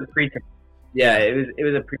show. It was a pre-tape. Yeah, it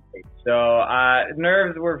was a pre-tape. So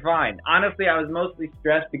nerves were fine. Honestly, I was mostly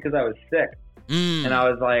stressed because I was sick, and I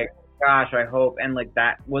was like, gosh, I hope. And like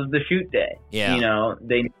that was the shoot day. Yeah. You know,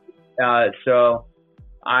 so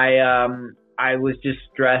I was just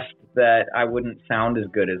stressed that I wouldn't sound as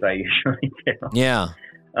good as I usually do. Yeah.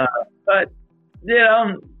 But you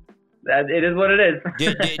know, it is what it is.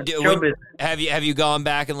 Have you gone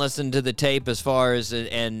back and listened to the tape as far as,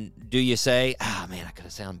 and do you say, man, I could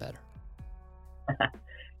have sounded better?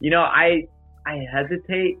 You know, I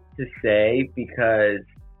hesitate to say, because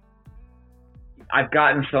I've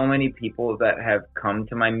gotten so many people that have come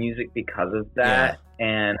to my music because of that,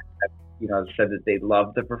 and you know, said that they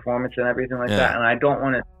love the performance and everything like that, and I don't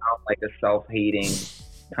want to sound like a self-hating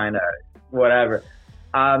kind of whatever.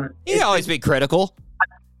 You can always be critical.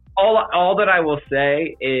 All that I will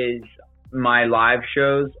say is my live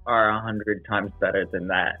shows are 100 times better than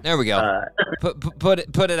that. There we go. Put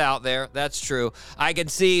it out there. That's true. I can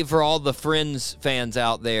see for all the Friends fans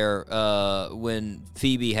out there, when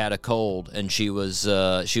Phoebe had a cold and she was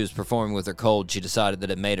performing with her cold, she decided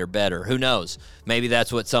that it made her better. Who knows? Maybe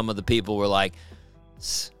that's what some of the people were like.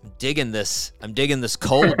 I'm digging this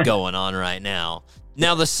cold going on right now.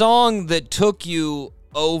 Now, the song that took you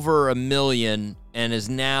over 1 million and is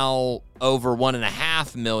now over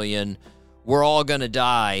 1.5 million, We're All Gonna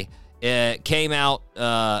Die. It came out,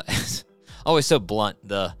 always so blunt,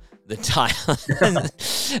 the title.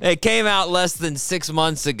 It came out less than 6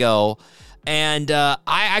 months ago, and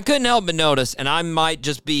I couldn't help but notice, and I might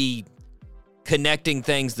just be connecting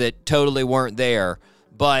things that totally weren't there,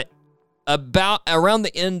 but around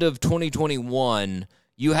the end of 2021,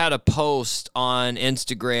 you had a post on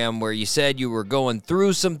Instagram where you said you were going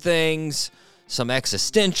through some things, some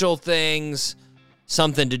existential things,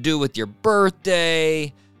 something to do with your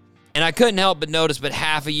birthday. And I couldn't help but notice, but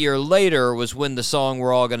half a year later was when the song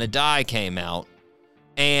We're All Gonna Die came out.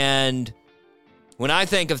 And when I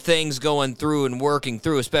think of things going through and working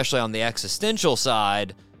through, especially on the existential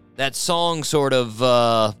side, that song sort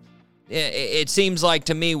of, it seems like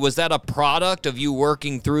to me, was that a product of you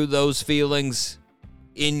working through those feelings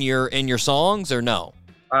in your songs, or no?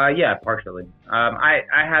 Yeah, partially. I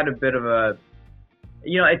had a bit of a,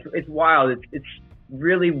 you know, it's wild. It's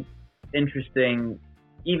really interesting,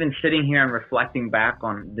 even sitting here and reflecting back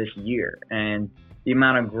on this year and the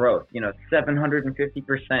amount of growth. You know,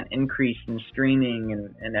 750% increase in streaming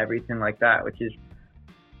and everything like that, which is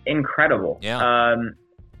incredible. Yeah.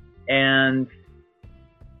 And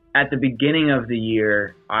at the beginning of the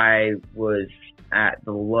year, I was at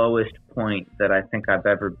the lowest point that I think I've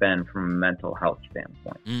ever been from a mental health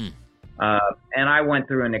standpoint. And I went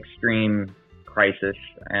through an extreme crisis,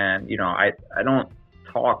 and, you know, I don't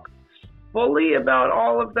talk fully about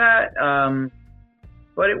all of that,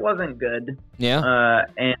 but it wasn't good. Yeah.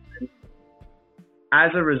 And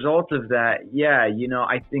as a result of that, yeah, you know,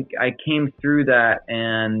 I think I came through that,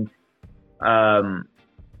 and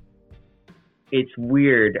it's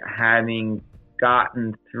weird having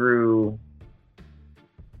gotten through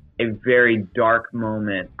a very dark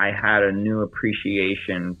moment. I had a new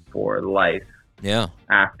appreciation for life. Yeah.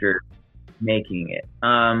 After making it.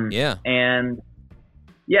 Yeah. And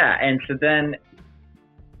yeah, and so then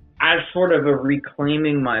as sort of a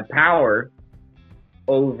reclaiming my power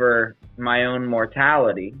over my own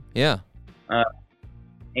mortality. Yeah.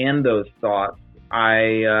 And those thoughts,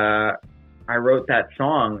 I wrote that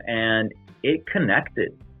song, and it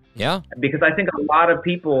connected. Yeah. Because I think a lot of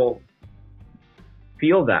people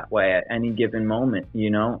feel that way at any given moment, you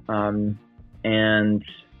know? And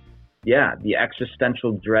yeah, the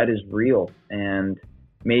existential dread is real, and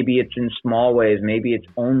maybe it's in small ways. Maybe it's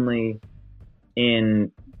only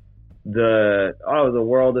in the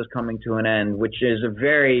world is coming to an end, which is a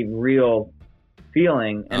very real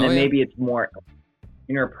feeling. And then maybe it's more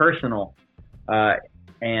interpersonal,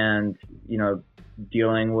 and, you know,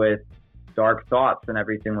 dealing with dark thoughts and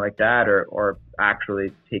everything like that, or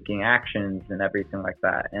actually taking actions and everything like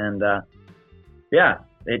that. And yeah,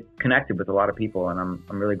 it connected with a lot of people, and I'm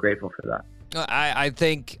really grateful for that. I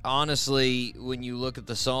think, honestly, when you look at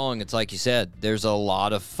the song, it's like you said, there's a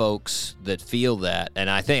lot of folks that feel that. And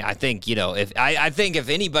I think, you know, if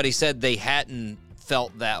anybody said they hadn't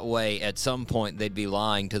felt that way at some point, they'd be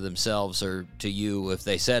lying to themselves or to you if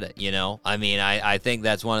they said it, you know? I mean, I think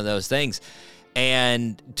that's one of those things.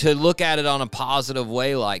 And to look at it on a positive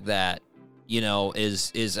way like that, you know,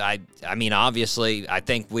 I mean, obviously, I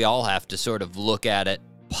think we all have to sort of look at it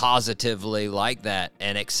positively like that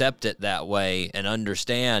and accept it that way and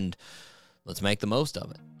understand, let's make the most of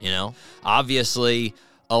it, you know? Obviously,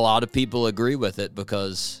 a lot of people agree with it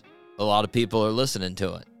because a lot of people are listening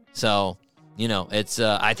to it. So, you know, it's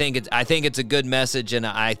I think it's a good message, and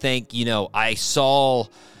I think, you know, I saw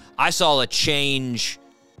a change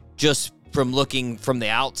just from looking from the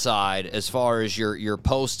outside as far as your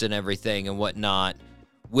post and everything and whatnot,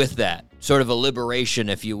 with that sort of a liberation,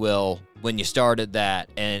 if you will, when you started that,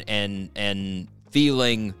 and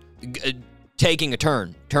feeling, taking a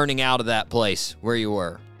turning out of that place where you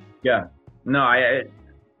were. Yeah, no,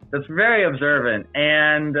 that's very observant,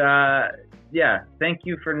 and yeah, thank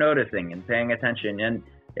you for noticing and paying attention. And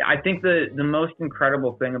I think the most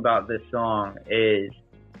incredible thing about this song is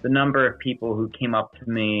the number of people who came up to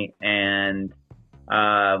me and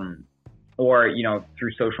or, you know,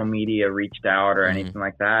 through social media reached out or anything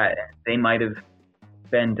like that. They might have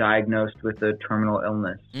been diagnosed with a terminal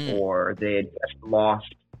illness, or they had just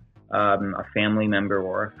lost a family member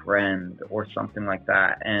or a friend or something like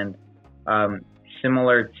that. And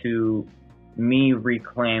similar to me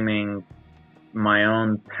reclaiming my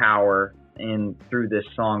own power through this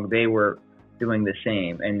song, they were doing the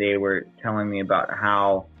same, and they were telling me about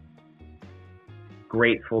how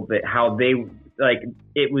grateful how they, like,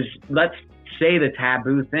 it was, let's say, the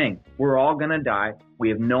taboo thing. We're all gonna die. We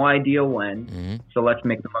have no idea when, so let's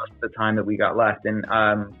make the most of the time that we got left. And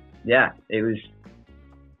yeah, it was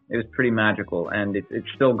pretty magical, and it's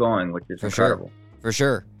still going, which is incredible. For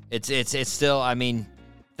sure. It's still, I mean,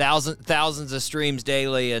 thousands of streams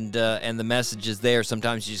daily, and the message is there.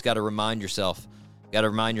 Sometimes you just got to remind yourself.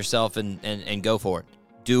 And go for it.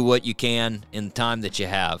 Do what you can in the time that you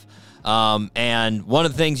have. And one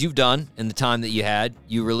of the things you've done in the time that you had,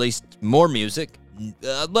 you released more music,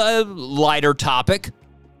 lighter topic,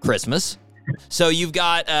 Christmas. So you've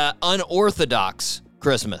got Unorthodox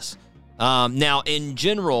Christmas. Now, in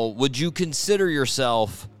general, would you consider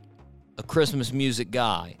yourself a Christmas music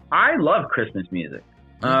guy? I love Christmas music.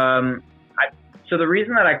 So the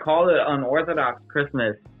reason that I call it Unorthodox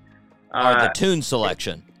Christmas are the tune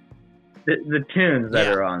selection. The tunes that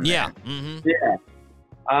are on there. Yeah. Yeah.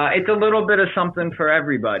 It's a little bit of something for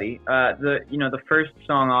everybody. The first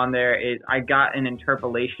song on there is, I got an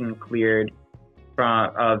interpolation cleared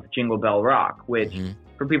of Jingle Bell Rock, which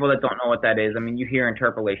for people that don't know what that is, I mean, you hear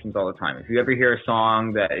interpolations all the time. If you ever hear a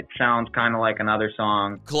song that it sounds kind of like another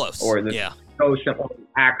song, close, or the so simple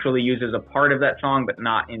actually uses a part of that song but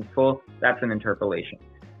not in full, that's an interpolation.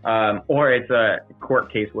 Or it's a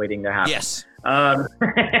court case waiting to happen. Yes.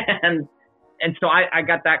 And so I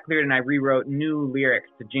got that cleared, and I rewrote new lyrics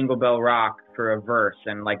to Jingle Bell Rock for a verse,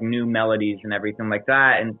 and like new melodies and everything like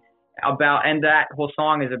that. And that whole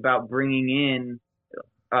song is about bringing in,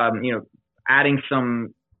 adding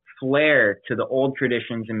some flair to the old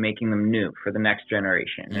traditions and making them new for the next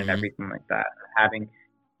generation and everything like that. Having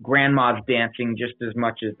grandmas dancing just as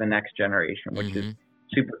much as the next generation, which is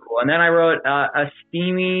super cool. And then I wrote a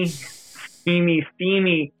steamy,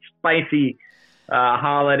 spicy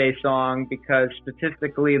holiday song, because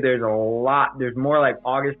statistically there's more like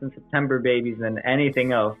August and September babies than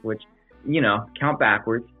anything else, which, count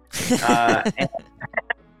backwards.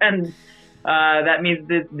 And that means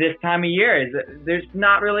that this time of year there's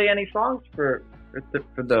not really any songs for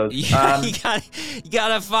those. You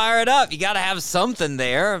gotta fire it up. You gotta have something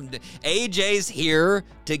there. AJ's here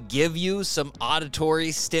to give you some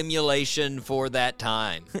auditory stimulation for that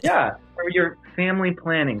time. Yeah, for your family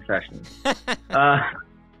planning sessions.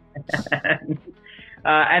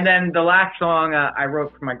 And then the last song I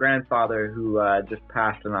wrote for my grandfather, who just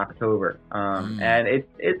passed in October. And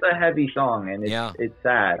it's a heavy song, and it's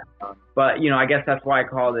sad. But, I guess that's why I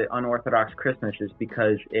called it Unorthodox Christmas, is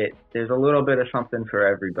because there's a little bit of something for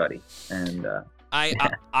everybody. And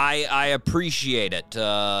I appreciate it.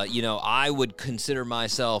 I would consider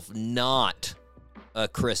myself not a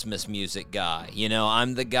Christmas music guy.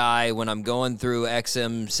 I'm the guy when I'm going through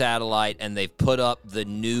XM satellite and they've put up the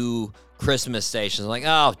new Christmas stations, like,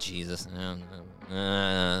 oh, Jesus. Go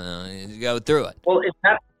through it. Well, is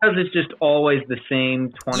that because it's just always the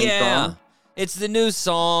same 20 songs? It's the new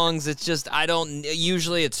songs. It's just,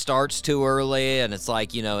 usually it starts too early, and it's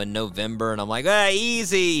like, in November, and I'm like, hey,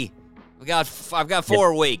 easy. I've got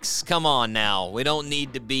 4 weeks. Come on now. We don't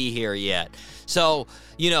need to be here yet. So,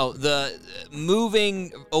 the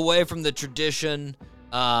moving away from the tradition,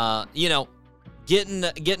 getting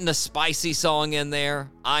a spicy song in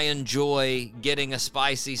there. I enjoy getting a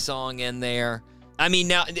spicy song in there. I mean,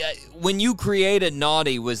 now, when you created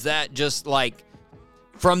Naughty, was that just like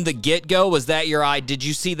from the get-go? Was that your eye? Did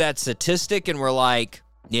you see that statistic and were like,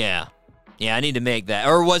 yeah, I need to make that?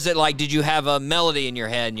 Or was it like, did you have a melody in your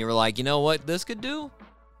head and you were like, you know what this could do?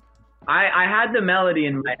 I had the melody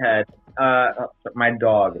in my head. My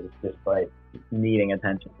dog is just like needing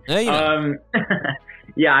attention.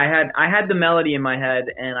 Yeah, I had the melody in my head,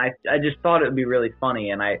 and I just thought it would be really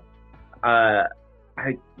funny, and I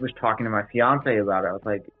was talking to my fiance about it. I was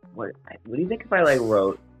like, what do you think if I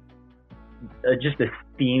wrote just a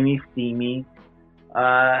steamy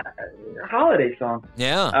holiday song?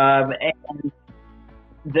 Yeah. And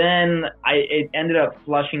then it ended up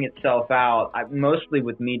flushing itself out, mostly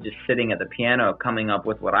with me just sitting at the piano coming up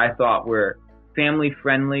with what I thought were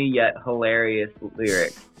family-friendly yet hilarious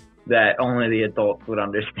lyrics that only the adults would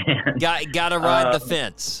understand. Gotta ride the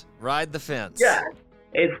fence. Ride the fence. Yeah.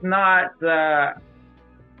 It's not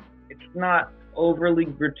overly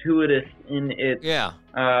gratuitous in its... Yeah.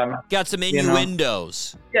 Got some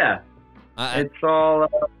innuendos. Yeah. It's all...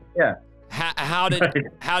 yeah. How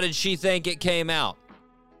did she think it came out?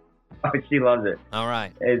 Oh, she loves it. All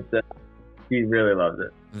right. She really loves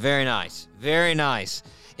it. Very nice. Very nice.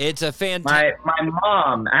 It's a fantastic... My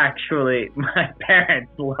mom, actually, my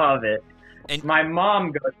parents love it. And my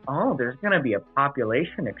mom goes, oh, there's going to be a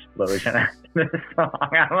population explosion after this song.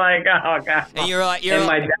 I'm like, oh, God. And you're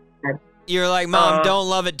like, Mom, don't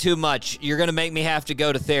love it too much. You're going to make me have to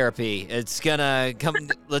go to therapy. It's going to come...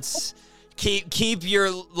 Let's keep your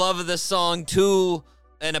love of the song to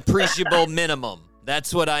an appreciable minimum.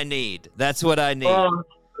 That's what I need. Oh,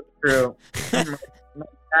 true. My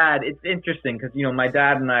dad, it's interesting because, my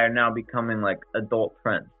dad and I are now becoming like adult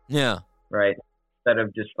friends. Yeah. Right? Instead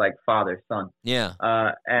of just like father, son. Yeah.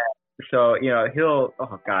 And so, he'll,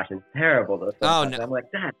 oh gosh, it's terrible though. Sometimes. Oh, no. I'm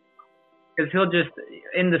like, Dad. Because he'll just,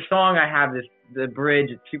 in the song I have the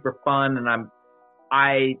bridge, it's super fun, and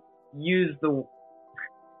I use fa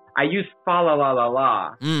la la la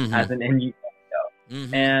la as an innuendo.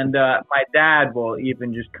 Mm-hmm. And my dad will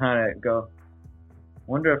even just kind of go,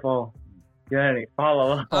 wonder if I'll get any fa la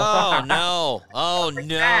la. Oh, no. Oh,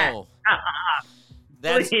 no.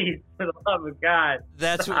 Please, for the love of God.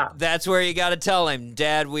 That's where you got to tell him,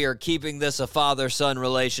 Dad, we are keeping this a father-son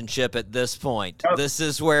relationship at this point. Yep. This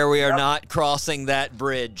is where we are not crossing that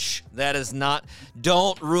bridge. That is not,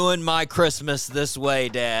 don't ruin my Christmas this way,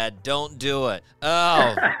 Dad. Don't do it.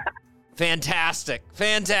 Oh, fantastic.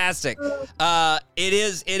 It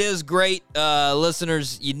is great.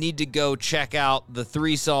 Listeners, you need to go check out the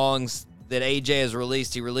 3 songs that AJ has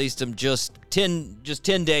released. He released them just 10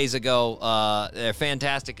 days ago. They're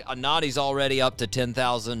fantastic. Naughty's already up to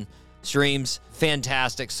 10,000 streams.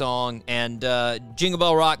 Fantastic song. And Jingle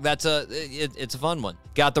Bell Rock, it's a fun one.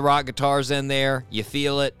 Got the rock guitars in there. You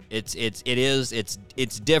feel it.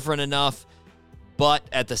 It's different enough, but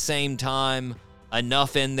at the same time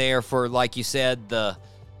enough in there for, like you said, the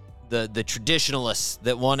the traditionalists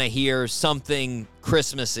that want to hear something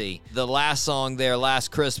Christmassy. The last song there, Last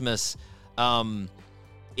Christmas, it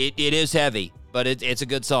is heavy, but it's a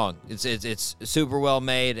good song. It's super well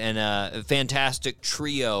made and a fantastic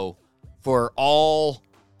trio for all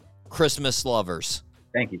Christmas lovers.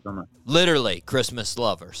 Thank you so much. Literally, Christmas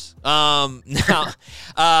lovers. Now,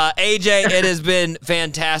 AJ, it has been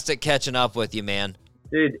fantastic catching up with you, man.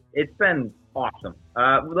 Dude, it's been awesome.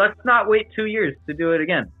 Let's not wait 2 years to do it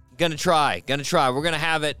again. Gonna try. We're gonna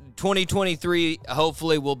have it. 2023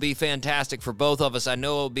 hopefully will be fantastic for both of us. I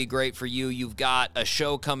know it'll be great for you. You've got a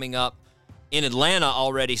show coming up in Atlanta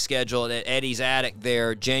already scheduled at Eddie's Attic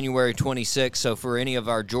there, January 26th. So for any of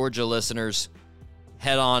our Georgia listeners,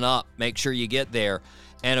 head on up. Make sure you get there.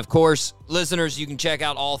 And, of course, listeners, you can check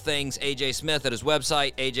out all things AJ Smith at his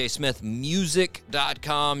website,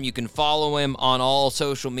 ajsmithmusic.com. You can follow him on all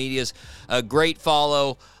social medias. A great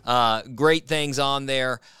follow, great things on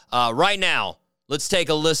there. Right now, let's take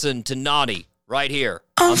a listen to Naughty right here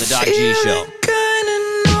on the Doc G Show.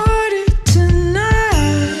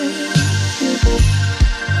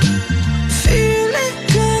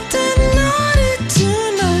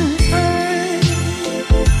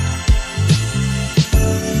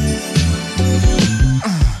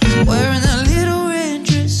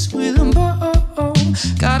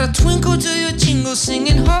 Got a twinkle to your jingle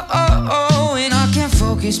singing ho-oh-oh. And I can't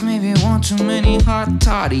focus, maybe want too many hot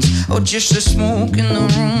toddies, or just the smoke in the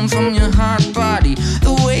room from your hot body.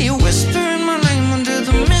 The way you whisper in my name under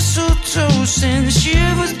the mistletoe sends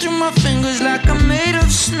shivers through my fingers like I'm made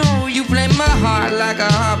of snow. You play my heart like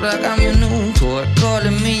a harp, like I'm your new toy,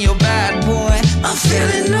 calling me your bad boy. I'm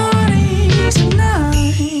feeling naughty tonight.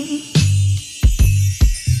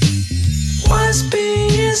 Why's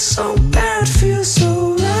being so bad feel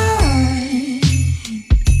so right?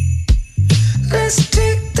 Let's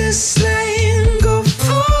take this sleigh and go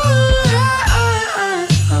for a ride.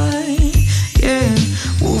 Yeah,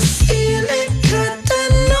 we'll feel it kinda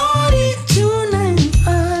naughty tonight.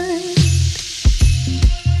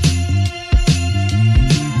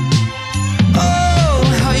 Oh,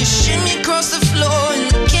 how you shimmy across the floor in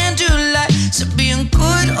the candlelight. So being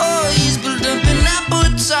good always build up an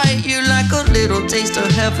appetite. You're like a little taste of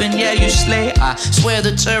heaven, yeah, you slay. I swear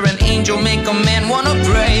that you're an angel, make a man wanna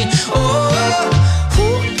pray. Oh,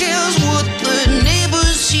 who cares what the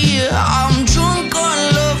neighbors hear? I'm drunk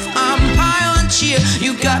on love, I'm high on cheer.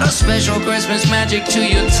 You got a special Christmas magic to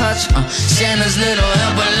your touch. Santa's little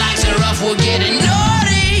helper likes it rough, we're getting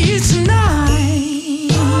naughty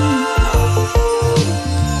tonight.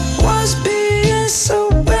 Why's being so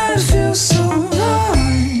bad feel so right?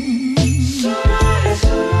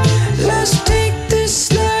 Let's take this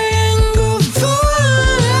sleigh and go for a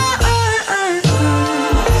ride.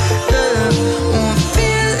 I'm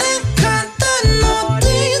feeling kinda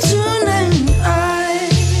naughty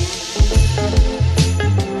tonight.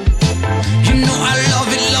 You know I love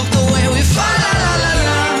the way we fa la la la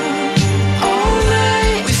la. All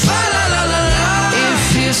night we fa la la la la. It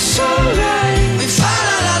feels so right. We fa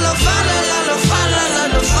la la la fa la la la fa la la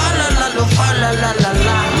la fa la la la fa la la la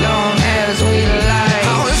la. Long as we like.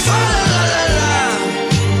 How we fa la la la la.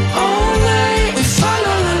 All night we fa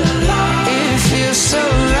la la la la. It feels so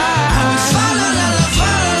right. How we fa la la la fa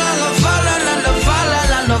la la la fa la la la fa la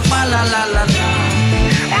la la fa la la la la.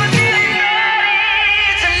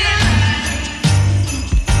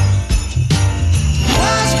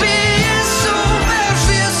 Why's being so bad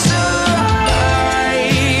feels so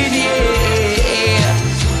right,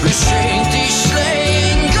 yeah. Let's take this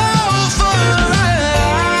sleigh and go for a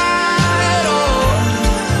ride. Oh,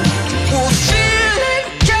 we're feeling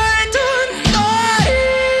kinda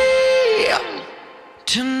naughty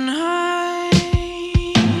tonight.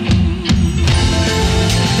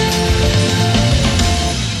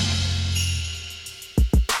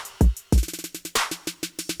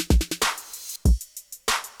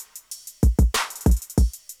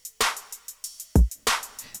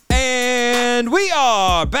 And we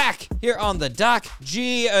are back here on the Doc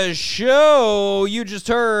G Show. You just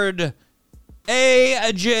heard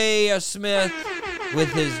AJ Smith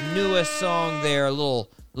with his newest song there, a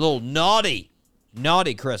little naughty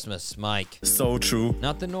Christmas, Mike. So true.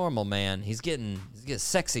 Not the normal man. He's getting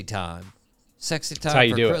sexy time. Sexy how time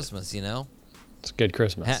you for do it. Christmas, you know? It's a good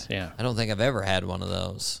Christmas. Yeah. I don't think I've ever had one of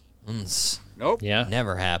those. Nope. Yeah.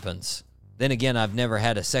 Never happens. Then again, I've never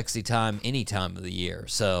had a sexy time any time of the year,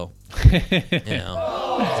 so you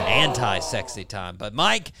know, it's an anti-sexy time. But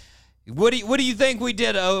Mike, what do you think we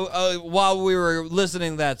did while we were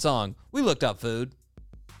listening to that song? We looked up food.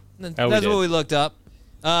 That's what we looked up.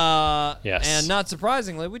 Yes. And not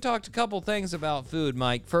surprisingly, we talked a couple things about food,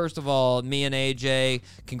 Mike. First of all, me and AJ,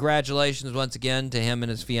 congratulations once again to him and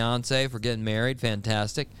his fiance for getting married.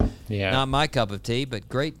 Fantastic. Yeah. Not my cup of tea, but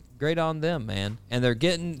great on them, man. And they're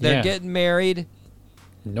getting married.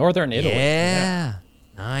 Northern Italy. Yeah.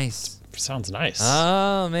 Nice. Sounds nice.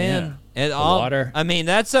 Oh, man. Yeah. The water. I mean,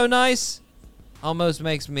 that's so nice. Almost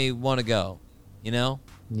makes me want to go, you know?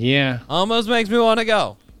 Yeah. Almost makes me want to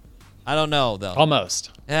go. I don't know, though.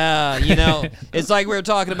 Almost. You know, it's like we were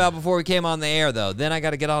talking about before we came on the air, though. Then I got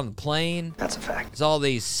to get on the plane. That's a fact. There's all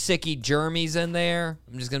these sicky germies in there.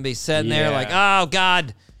 I'm just going to be sitting there like, oh,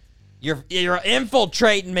 God, you're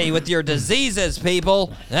infiltrating me with your diseases,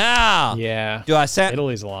 people. Ah. Yeah. Do I sound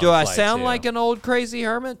Italy's a long Do I flight, sound too. like an old crazy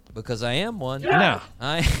hermit? Because I am one. No.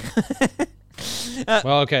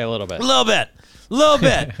 Well, okay, a little bit. A little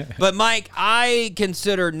bit. But, Mike, I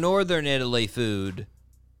consider Northern Italy food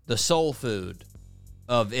the soul food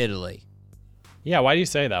of Italy. Yeah, why do you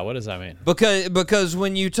say that? What does that mean? Because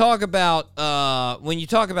when you talk about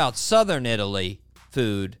Southern Italy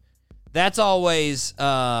food, that's always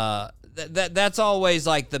that's always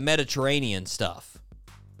like the Mediterranean stuff,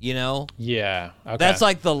 you know? Yeah. Okay. That's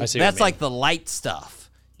like the light stuff.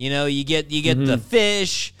 You know, you get the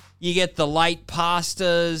fish, you get the light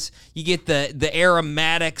pastas, you get the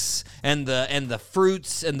aromatics and the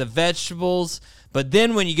fruits and the vegetables. But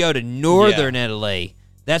then when you go to Northern Italy,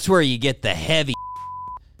 that's where you get the heavy.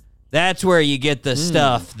 That's where you get the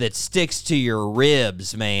stuff that sticks to your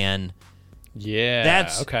ribs, man. Yeah.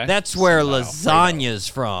 That's where lasagna's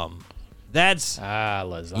from. That's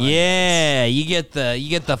lasagna. Yeah, you get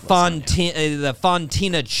the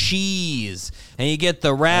fontina cheese, and you get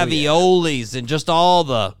the raviolis and just all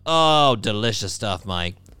the delicious stuff,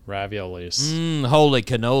 Mike. Raviolis. Holy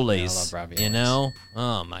cannolis. Yeah, I love raviolis. You know?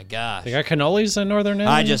 Oh my gosh. They got cannolis in Northern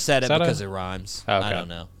Italy? I just said it because it rhymes. Okay. I don't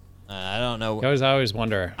know. I don't know. I always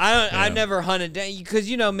wonder. I've never hunted down, because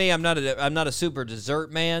you know me, I'm not a super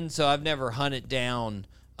dessert man, so I've never hunted down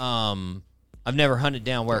where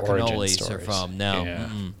cannolis are from. No.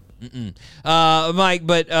 Yeah. Mike,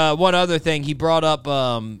 but one other thing, he brought up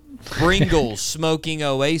Bringles Smoking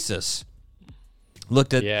Oasis.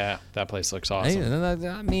 Yeah, that place looks awesome.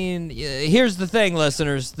 I mean, here's the thing,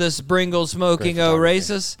 listeners. This Bringles Smoking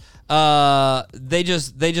Oasis, they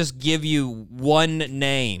just give you one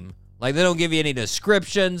name. Like, they don't give you any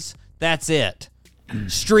descriptions. That's it.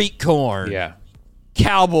 Street corn. Yeah.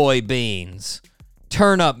 Cowboy beans.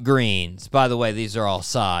 Turnip greens. By the way, these are all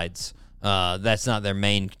sides. That's not their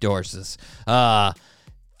main courses.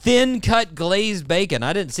 Thin cut glazed bacon.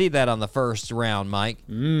 I didn't see that on the first round, Mike.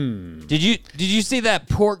 Did you see that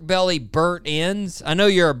pork belly burnt ends? I know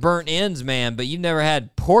you're a burnt ends man, but you've never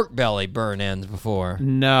had pork belly burnt ends before.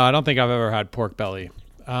 No, I don't think I've ever had pork belly.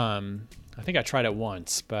 I think I tried it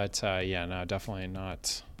once, but no, definitely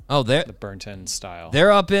not. Oh, the burnt end style.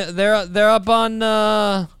 They're up on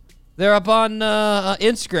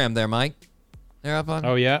Instagram there, Mike. They're up on.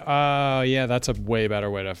 Oh yeah. Yeah, that's a way better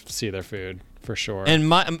way to see their food. For sure. And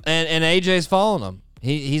AJ's following him.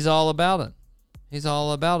 He's all about it. He's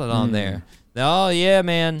all about it on there. Oh yeah,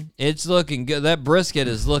 man. It's looking good. That brisket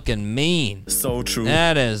is looking mean. So true.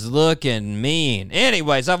 That is looking mean.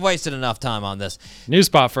 Anyways, I've wasted enough time on this. New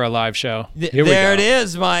spot for a live show. Here we go. There it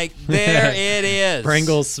is, Mike. There it is.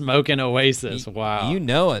 Pringles Smoking Oasis. Wow. You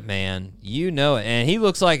know it, man. You know it. And he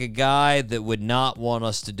looks like a guy that would not want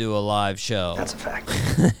us to do a live show. That's a fact.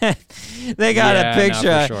 They got a picture.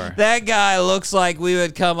 No, for sure. That guy looks like we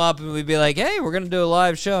would come up and we'd be like, hey, we're going to do a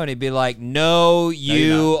live show. And he'd be like, no,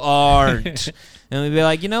 you aren't. And we'd be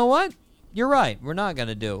like, you know what? You're right. We're not going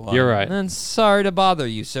to do one. You're right. And sorry to bother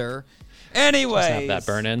you, sir. Anyway. Just have that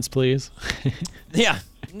burn ends, please. Yeah.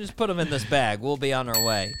 Just put them in this bag. We'll be on our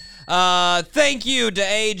way. Thank you to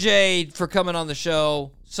AJ for coming on the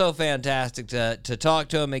show. So fantastic to talk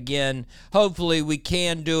to him again. Hopefully we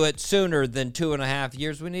can do it sooner than 2.5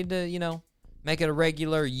 years. We need to, make it a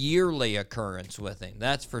regular yearly occurrence with him.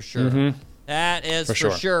 That's for sure. Mm-hmm. That is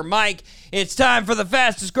for sure. Mike, it's time for the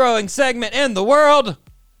fastest growing segment in the world.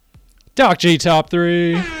 Doc G Top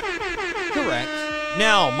 3. Correct.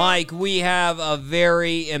 Now, Mike, we have a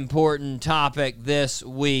very important topic this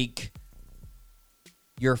week.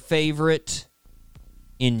 Your favorite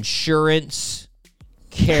insurance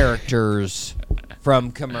characters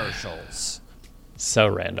from commercials. So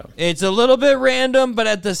random. It's a little bit random, but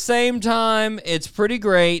at the same time, it's pretty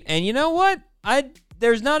great. And you know what?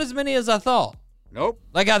 There's not as many as I thought. Nope.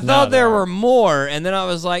 Like, I thought there were more, and then I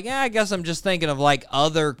was like, I guess I'm just thinking of, like,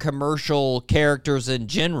 other commercial characters in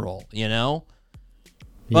general,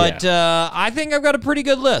 But I think I've got a pretty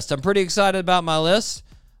good list. I'm pretty excited about my list.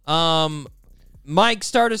 Mike,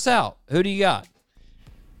 start us out. Who do you got?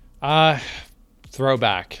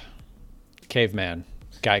 Throwback. Caveman.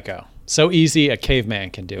 Geico. So easy a caveman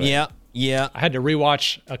can do it. Yeah. I had to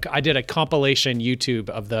rewatch. I did a compilation YouTube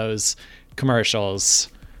of those commercials.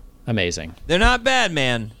 Amazing. They're not bad,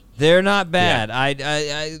 man. They're not bad.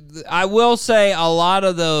 Yeah. I will say a lot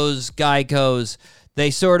of those Geicos,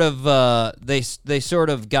 they sort of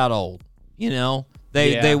got old. You know,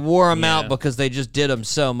 they wore them out because they just did them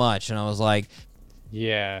so much, and I was like,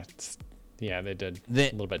 yeah, they did a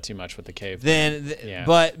little bit too much with the cave.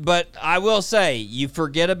 But I will say, you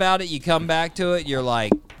forget about it, you come back to it, you're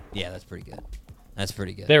like, yeah, that's pretty good. That's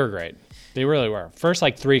pretty good. They were great. They really were. First,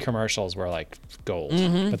 like 3 commercials were like gold,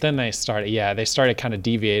 but then they started kind of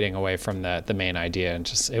deviating away from the main idea, and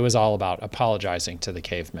just it was all about apologizing to the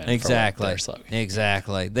cavemen. Exactly.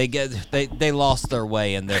 Exactly. They lost their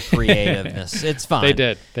way in their creativeness. It's fine. They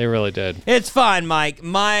did. They really did. It's fine, Mike.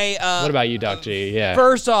 What about you, Doc G? Yeah.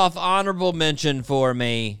 First off, honorable mention for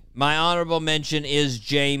me. My honorable mention is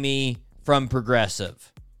Jamie from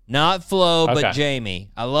Progressive, not Flo, but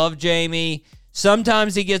Jamie. I love Jamie.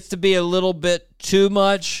 Sometimes he gets to be a little bit too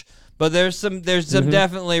much, but there's some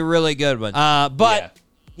definitely really good ones. But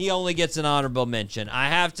he only gets an honorable mention. I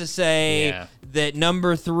have to say that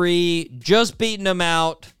number 3, just beating him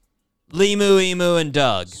out, Limu, Emu, and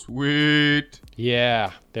Doug. Sweet.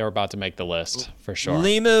 Yeah, they were about to make the list for sure.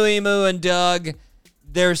 Limu, Emu, and Doug.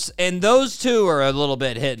 And those 2 are a little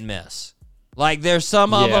bit hit and miss. Like there's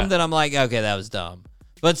some of them that I'm like, okay, that was dumb.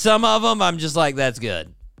 But some of them I'm just like, that's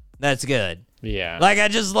good. That's good. Yeah. Like, I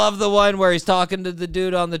just love the one where he's talking to the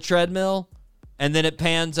dude on the treadmill, and then it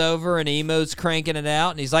pans over, and Emu's cranking it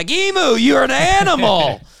out, and he's like, Emu, you're an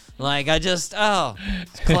animal! Like, it's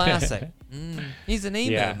classic. He's an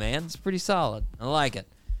emu, man. It's pretty solid. I like it.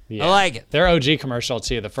 Yeah. I like it. Their OG commercial,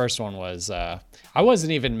 too. The first one was, I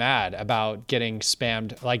wasn't even mad about getting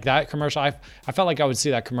spammed. Like, that commercial, I felt like I would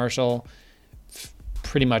see that commercial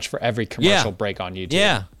pretty much for every commercial break on YouTube.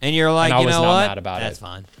 Yeah, and you're like, and you know what? I was not mad about That's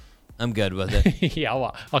fine. I'm good with it. Yeah,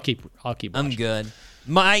 I'll keep watching. I'm good.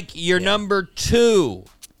 Mike, you're number 2.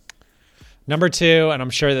 Number 2, and I'm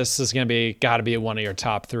sure this is gotta be one of your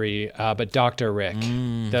top 3. But Dr. Rick,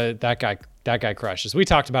 that guy crushes. We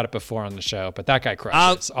talked about it before on the show, but that guy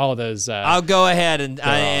crushes. All of those. I'll go ahead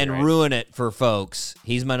and ruin it for folks.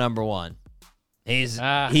 He's my number 1. He's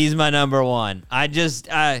my number 1.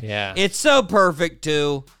 It's so perfect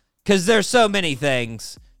too, because there's so many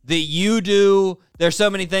things that you do. There's so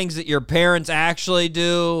many things that your parents actually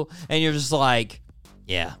do, and you're just like,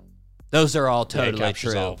 yeah, those are all totally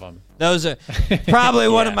true. All of them. Those are probably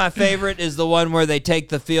one of my favorite is the one where they take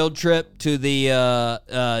the field trip to the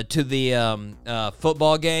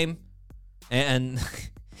football game, and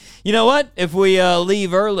you know what? If we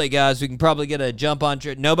leave early, guys, we can probably get a jump on.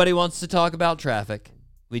 Nobody wants to talk about traffic.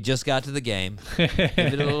 We just got to the game. Give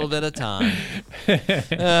it a little bit of time.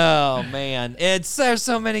 Oh man, there's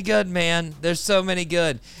so many good, man. There's so many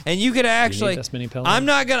good, and you could actually. You need this many pillows?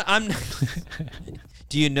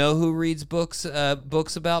 Do you know who reads books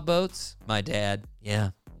about boats? My dad.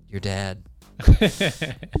 Yeah, your dad.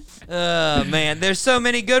 Oh man, there's so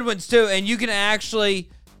many good ones too, and you can actually.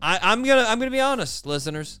 I'm gonna be honest,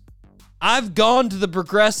 listeners. I've gone to the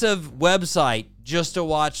Progressive website just to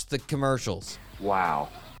watch the commercials. Wow.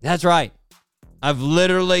 That's right. I've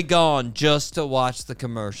literally gone just to watch the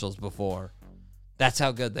commercials before. That's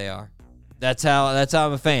how good they are. That's how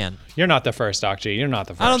I'm a fan. You're not the first, Doc G. You're not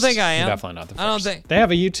the first. I don't think I am. You're definitely not the first. I don't think they have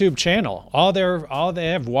a YouTube channel. They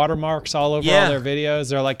have watermarks all over all their videos.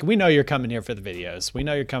 They're like, we know you're coming here for the videos. We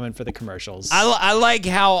know you're coming for the commercials. I like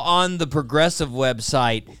how on the Progressive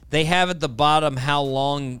website they have at the bottom how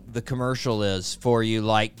long the commercial is for you.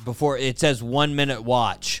 Like before it says 1 minute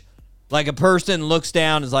watch. Like a person looks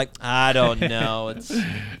down and is like, I don't know. It's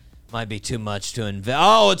might be too much to invest.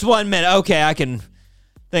 Oh, it's 1 minute. Okay, I can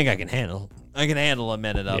handle a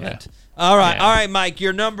minute of it. All right, Mike,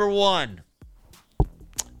 you're number 1.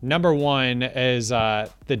 Number 1 is the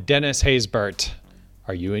Dennis Haysbert.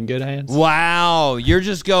 Are you in good hands? Wow, you're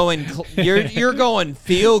just going. You're going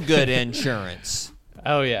feel good insurance.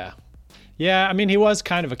 Oh yeah, yeah. I mean, he was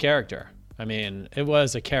kind of a character. I mean, it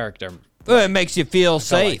was a character. Well, it makes you feel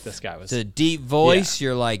safe. Like this guy was. It's a deep voice. Yeah.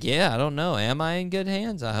 You're like, I don't know. Am I in good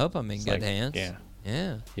hands? I hope I'm in good hands.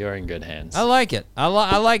 Yeah. You're in good hands. I like it. I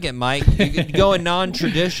like it, Mike. You're going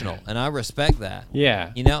non-traditional, and I respect that.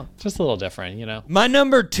 Yeah. You know? Just a little different, you know? My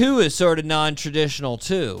number 2 is sort of non-traditional,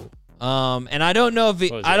 too. And I don't know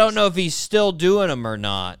if he's still doing them or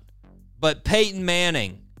not, but Peyton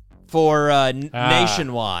Manning for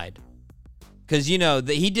Nationwide. Because, you know,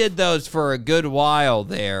 he did those for a good while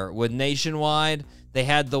there with Nationwide. They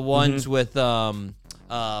had the ones with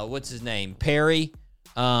what's his name? Perry.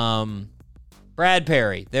 Brad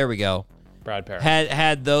Perry. There we go. Brad Perry.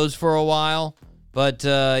 Had those for a while. But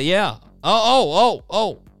yeah.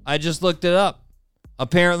 Oh. I just looked it up.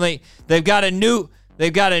 Apparently, they've got a new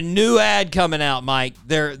ad coming out, Mike.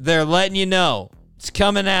 They're letting you know. It's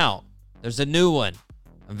coming out. There's a new one.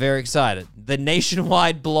 I'm very excited. The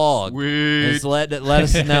Nationwide blog is let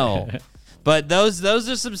us know. But those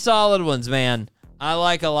are some solid ones, man. I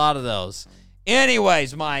like a lot of those.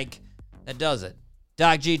 Anyways, Mike, that does it.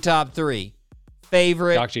 Doc G top 3.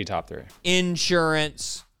 Favorite Doc G top 3.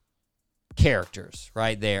 Insurance characters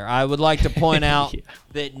right there. I would like to point out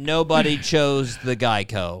that nobody chose the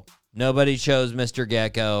Geico. Nobody chose Mr.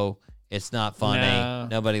 Gecko. It's not funny. No.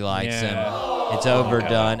 Nobody likes him. It's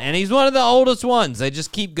overdone. And he's one of the oldest ones. They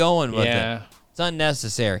just keep going with it. It's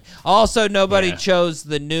unnecessary. Also, nobody chose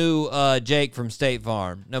the new Jake from State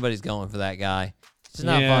Farm. Nobody's going for that guy. It's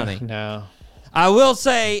not funny. No. I will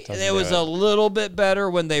say it was a little bit better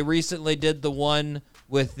when they recently did the one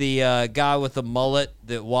with the guy with the mullet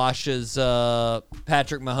that washes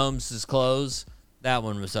Patrick Mahomes' clothes. That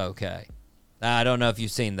one was okay. I don't know if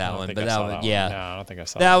you've seen that one, but that one, yeah. No, I don't think I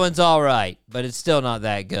saw that one's all right, but it's still not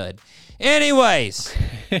that good. Anyways,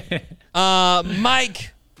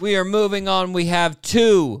 Mike, we are moving on. We have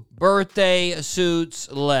 2 birthday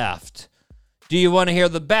suits left. Do you want to hear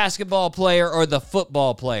the basketball player or the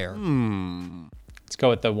football player? Let's go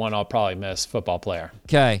with the one I'll probably miss, football player.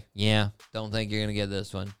 Okay, yeah. Don't think you're going to get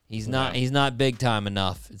this one. He's not big time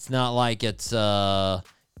enough. It's not like it's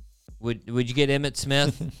Would you get Emmitt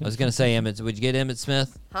Smith? I was gonna say Emmitt. Would you get Emmitt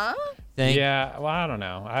Smith? Huh? Yeah. Well, I don't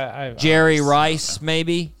know. I Jerry Rice,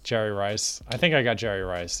 maybe. Jerry Rice. I think I got Jerry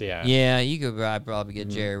Rice. Yeah. Yeah, you could probably get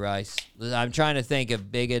Jerry Rice. I'm trying to think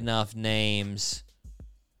of big enough names.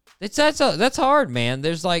 That's hard, man.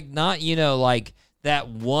 There's like not like that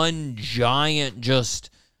one giant just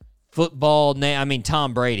football name. I mean,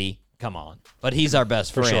 Tom Brady. Come on, but he's our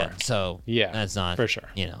best friend. Sure. So yeah, that's not for sure.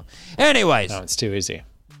 Anyways, no, it's too easy.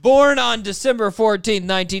 Born on December 14,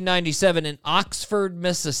 1997 in Oxford,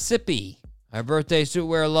 Mississippi. Our birthday suit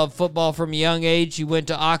wearer loved football from a young age. He went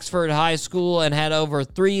to Oxford High School and had over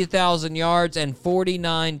 3,000 yards and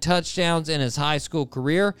 49 touchdowns in his high school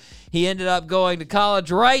career. He ended up going to college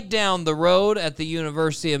right down the road at the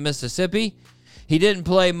University of Mississippi. He didn't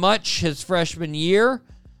play much his freshman year,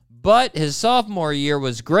 but his sophomore year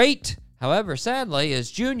was great. However, sadly,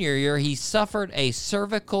 his junior year, he suffered a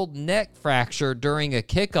cervical neck fracture during a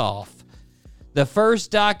kickoff. The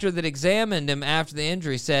first doctor that examined him after the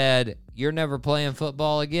injury said, "You're never playing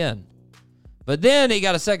football again." But then he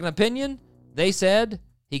got a second opinion. They said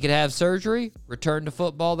he could have surgery, return to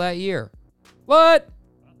football that year. What?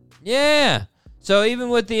 Yeah. So even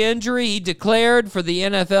with the injury, he declared for the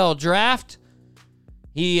NFL draft.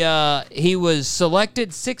 He was selected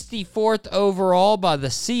 64th overall by the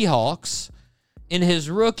Seahawks. In his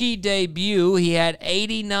rookie debut, he had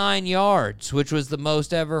 89 yards, which was the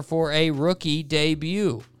most ever for a rookie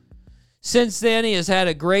debut. Since then, he's been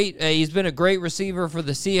a great receiver for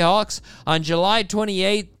the Seahawks. On July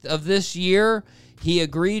 28th of this year, he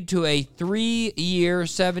agreed to a 3-year,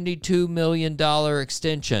 $72 million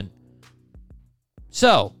extension.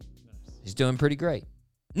 So, he's doing pretty great.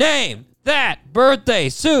 Name that birthday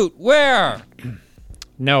suit wearer.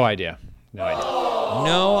 No idea.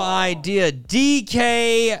 No idea.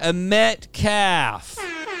 DK Metcalf.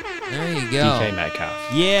 There you go. DK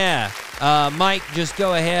Metcalf. Yeah. Mike, just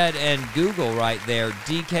go ahead and Google right there.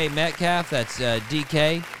 DK Metcalf. That's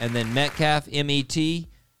DK. And then Metcalf,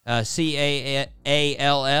 METCALF.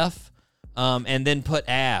 And then put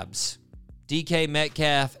abs. DK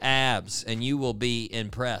Metcalf abs, and you will be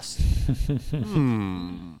impressed.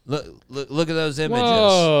 Look at those images.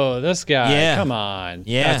 Whoa, this guy. Yeah. Come on.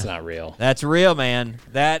 Yeah. That's not real. That's real, man.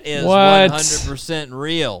 That is what? 100%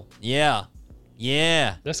 real. Yeah.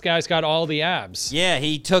 Yeah. This guy's got all the abs. Yeah,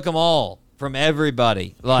 he took them all from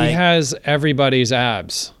everybody. Like, he has everybody's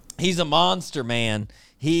abs. He's a monster, man.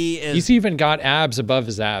 He's even got abs above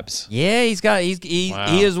his abs. Yeah, wow.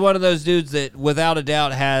 He is one of those dudes that without a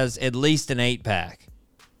doubt has at least an 8-pack.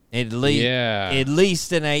 At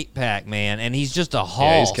least an 8-pack, man. And he's just a hoss.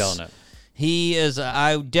 Yeah, he's killing it. He is.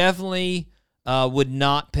 I definitely would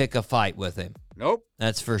not pick a fight with him. Nope.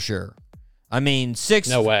 That's for sure. I mean,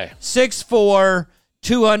 no way. 6'4",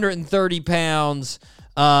 230 pounds,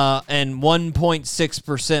 and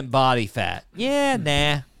 1.6% body fat. Yeah,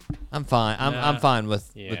 nah. I'm fine. I'm fine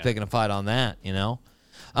with picking a fight on that,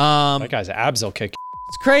 That guy's abs will kick.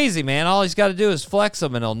 It's crazy, man. All he's got to do is flex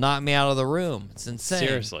them, and he'll knock me out of the room. It's insane.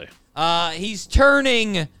 Seriously. He's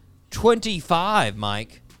turning 25,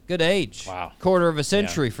 Mike. Good age. Wow. Quarter of a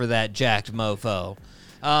century for that jacked mofo.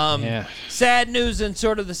 Sad news in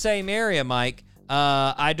sort of the same area, Mike.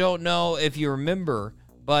 I don't know if you remember,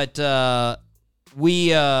 but we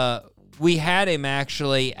had him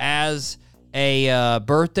actually as a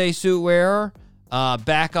birthday suit wearer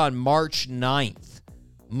back on March 9th.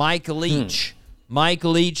 Mike Leach. Mike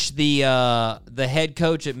Leach, the head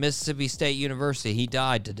coach at Mississippi State University, he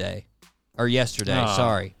died today. Or yesterday,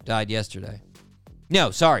 sorry. Died yesterday.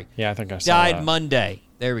 No, sorry. Yeah, I think I saw Died that. Monday.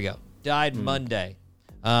 There we go. Died Monday.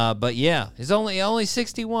 But yeah, he's only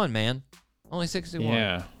 61, man. Only 61.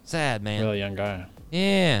 Yeah. Sad, man. Really young guy.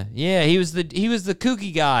 Yeah. He was the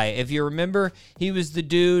kooky guy. If you remember, he was the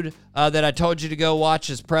dude that I told you to go watch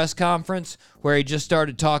his press conference where he just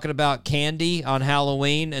started talking about candy on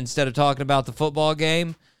Halloween instead of talking about the football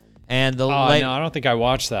game. And no, I don't think I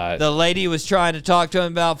watched that. The lady was trying to talk to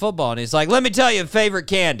him about football, and he's like, "Let me tell you favorite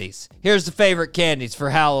candies. Here's the favorite candies for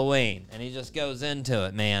Halloween." And he just goes into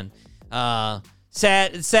it, man.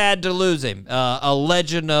 Sad to lose him. A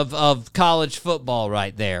legend of college football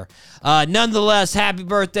right there. Nonetheless, happy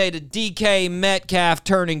birthday to DK Metcalf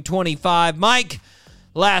turning 25. Mike,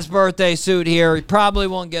 last birthday suit here. He probably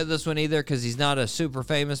won't get this one either because he's not a super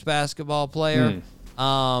famous basketball player.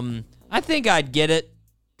 I think I'd get it,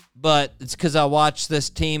 but it's because I watched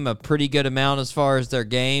this team a pretty good amount as far as their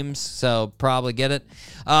games, so probably get it.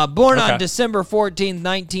 Born on December 14th,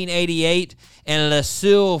 1988 in Les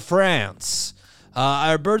Sceaux, France.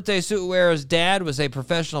 Our birthday suit wearer's dad was a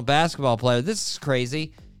professional basketball player. This is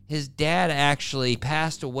crazy. His dad actually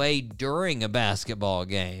passed away during a basketball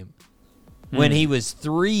game when he was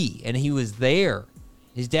 3, and he was there.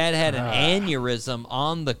 His dad had an aneurysm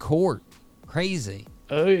on the court. Crazy.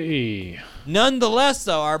 Hey. Nonetheless,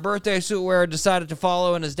 though, our birthday suit wearer decided to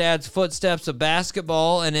follow in his dad's footsteps of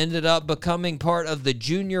basketball and ended up becoming part of the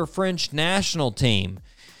junior French national team.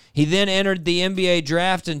 He then entered the NBA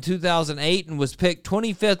draft in 2008 and was picked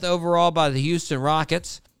 25th overall by the Houston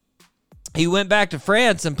Rockets. He went back to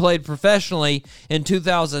France and played professionally in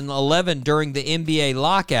 2011 during the NBA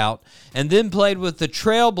lockout, and then played with the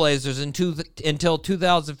Trailblazers until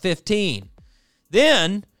 2015.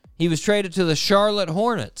 Then he was traded to the Charlotte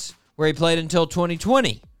Hornets, where he played until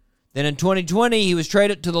 2020. Then in 2020, he was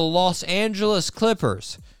traded to the Los Angeles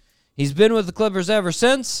Clippers. He's been with the Clippers ever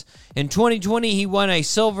since. In 2020, he won a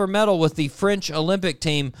silver medal with the French Olympic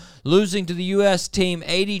team, losing to the U.S. team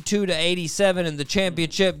 82-87 in the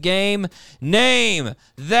championship game. Name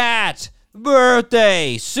that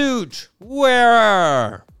birthday suit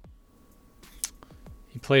wearer.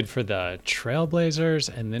 He played for the Trailblazers,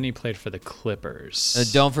 and then he played for the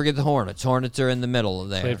Clippers. Don't forget the Hornets. Hornets are in the middle of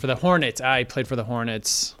there. Played for the Hornets. He played for the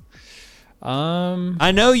Hornets.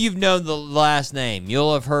 I know you've known the last name.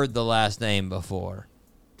 You'll have heard the last name before.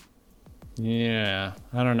 Yeah,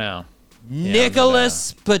 I don't know.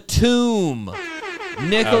 Nicholas Batum.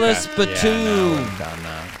 Nicholas Batum.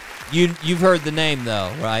 You've heard the name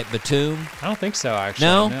though, right? Batum. I don't think so. Actually,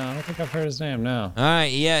 no, I don't think I've heard his name. No. All right,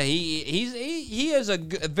 yeah, he is a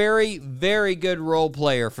very, very good role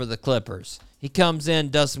player for the Clippers. He comes in,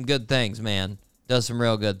 does some good things, man. Does some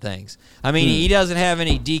real good things. I mean, he doesn't have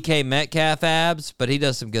any DK Metcalf abs, but he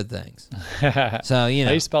does some good things. So, you know. How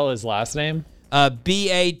do you spell his last name?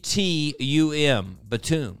 Batum.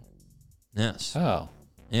 Batum. Yes. Oh.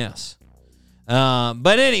 Yes.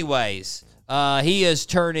 But anyways, he is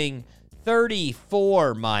turning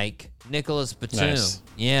 34, Mike. Nicholas Batum. Nice.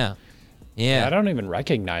 Yeah. I don't even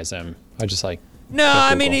recognize him. I just like. No,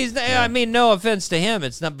 I mean I mean, no offense to him.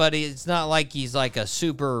 It's not like he's like a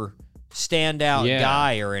super standout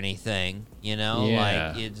guy or anything, you know,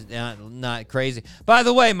 like it's not crazy. By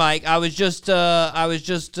the way, Mike, I was just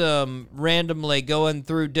randomly going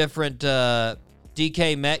through different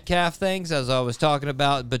DK Metcalf things as I was talking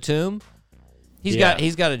about Batum. He's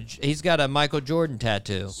got a Michael Jordan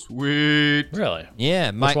tattoo. Sweet. Really? Yeah.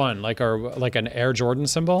 Which one? Like an Air Jordan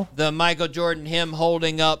symbol? The Michael Jordan, him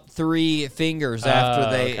holding up 3 fingers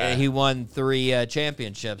after he won 3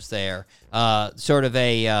 championships there. Sort of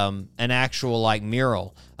an actual like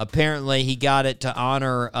mural. Apparently, he got it to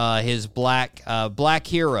honor his black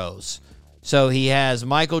heroes. So he has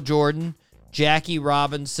Michael Jordan, Jackie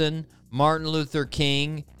Robinson, Martin Luther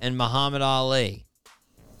King, and Muhammad Ali.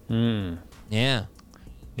 Yeah.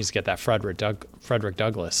 He's got that Frederick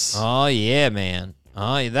Douglass. Oh, yeah, man.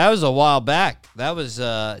 Oh, yeah, that was a while back. That was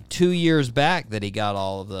 2 years back that he got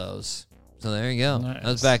all of those. So there you go. Nice.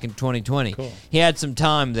 That was back in 2020. Cool. He had some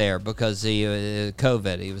time there because he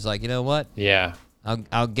COVID. He was like, you know what? Yeah.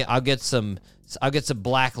 I'll get some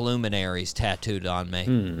black luminaries tattooed on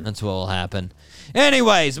me. That's what will happen.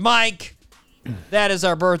 Anyways, Mike, That is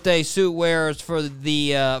our birthday suit wearers for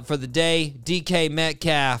the day. DK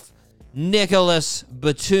Metcalf, Nicholas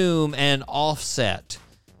Batum, and Offset.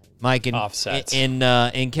 Mike, Offset.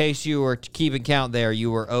 In case you were keeping count there,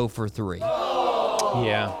 you were 0 for 3.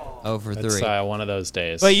 Yeah. 0 for 3. It's one of those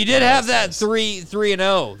days. But you did have that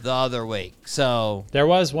 3-0 the other week. So there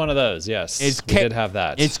was one of those, yes. We did have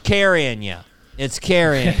that. It's carrying you. It's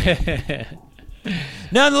carrying you.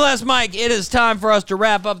 Nonetheless, Mike, it is time for us to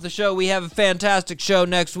wrap up the show. We have a fantastic show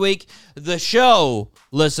next week. The show,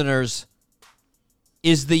 listeners,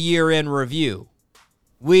 is the year-end review.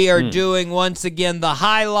 We are doing, once again, the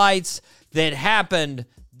highlights that happened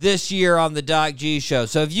this year on the Doc G Show.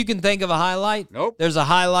 So if you can think of a highlight, there's a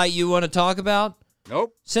highlight you want to talk about,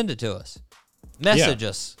 send it to us. Message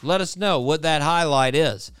us. Let us know what that highlight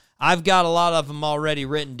is. I've got a lot of them already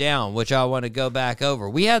written down, which I want to go back over.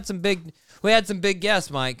 We had some big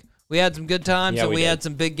guests, Mike. We had some good times, and we had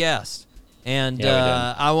some big guests. And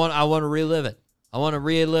I want to relive it. I want to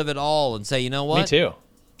relive it all and say, you know what? Me too.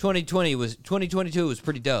 2022 was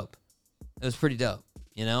pretty dope. It was pretty dope,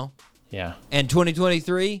 you know? Yeah. And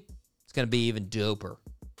 2023, it's going to be even doper.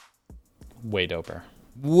 Way doper.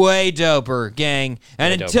 Way doper, gang.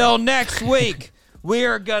 And until next week, we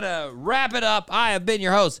are going to wrap it up. I have been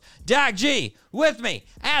your host, Doc G. With me,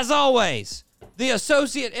 as always, the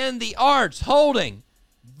associate in the arts holding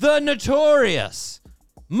the notorious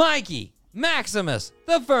Mikey Maximus,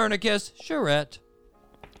 the Fernicus Charette.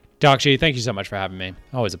 Doc G, thank you so much for having me.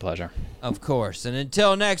 Always a pleasure. Of course. And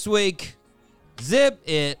until next week, zip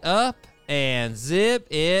it up and zip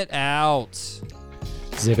it out.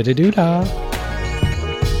 Zippity-doo-dah.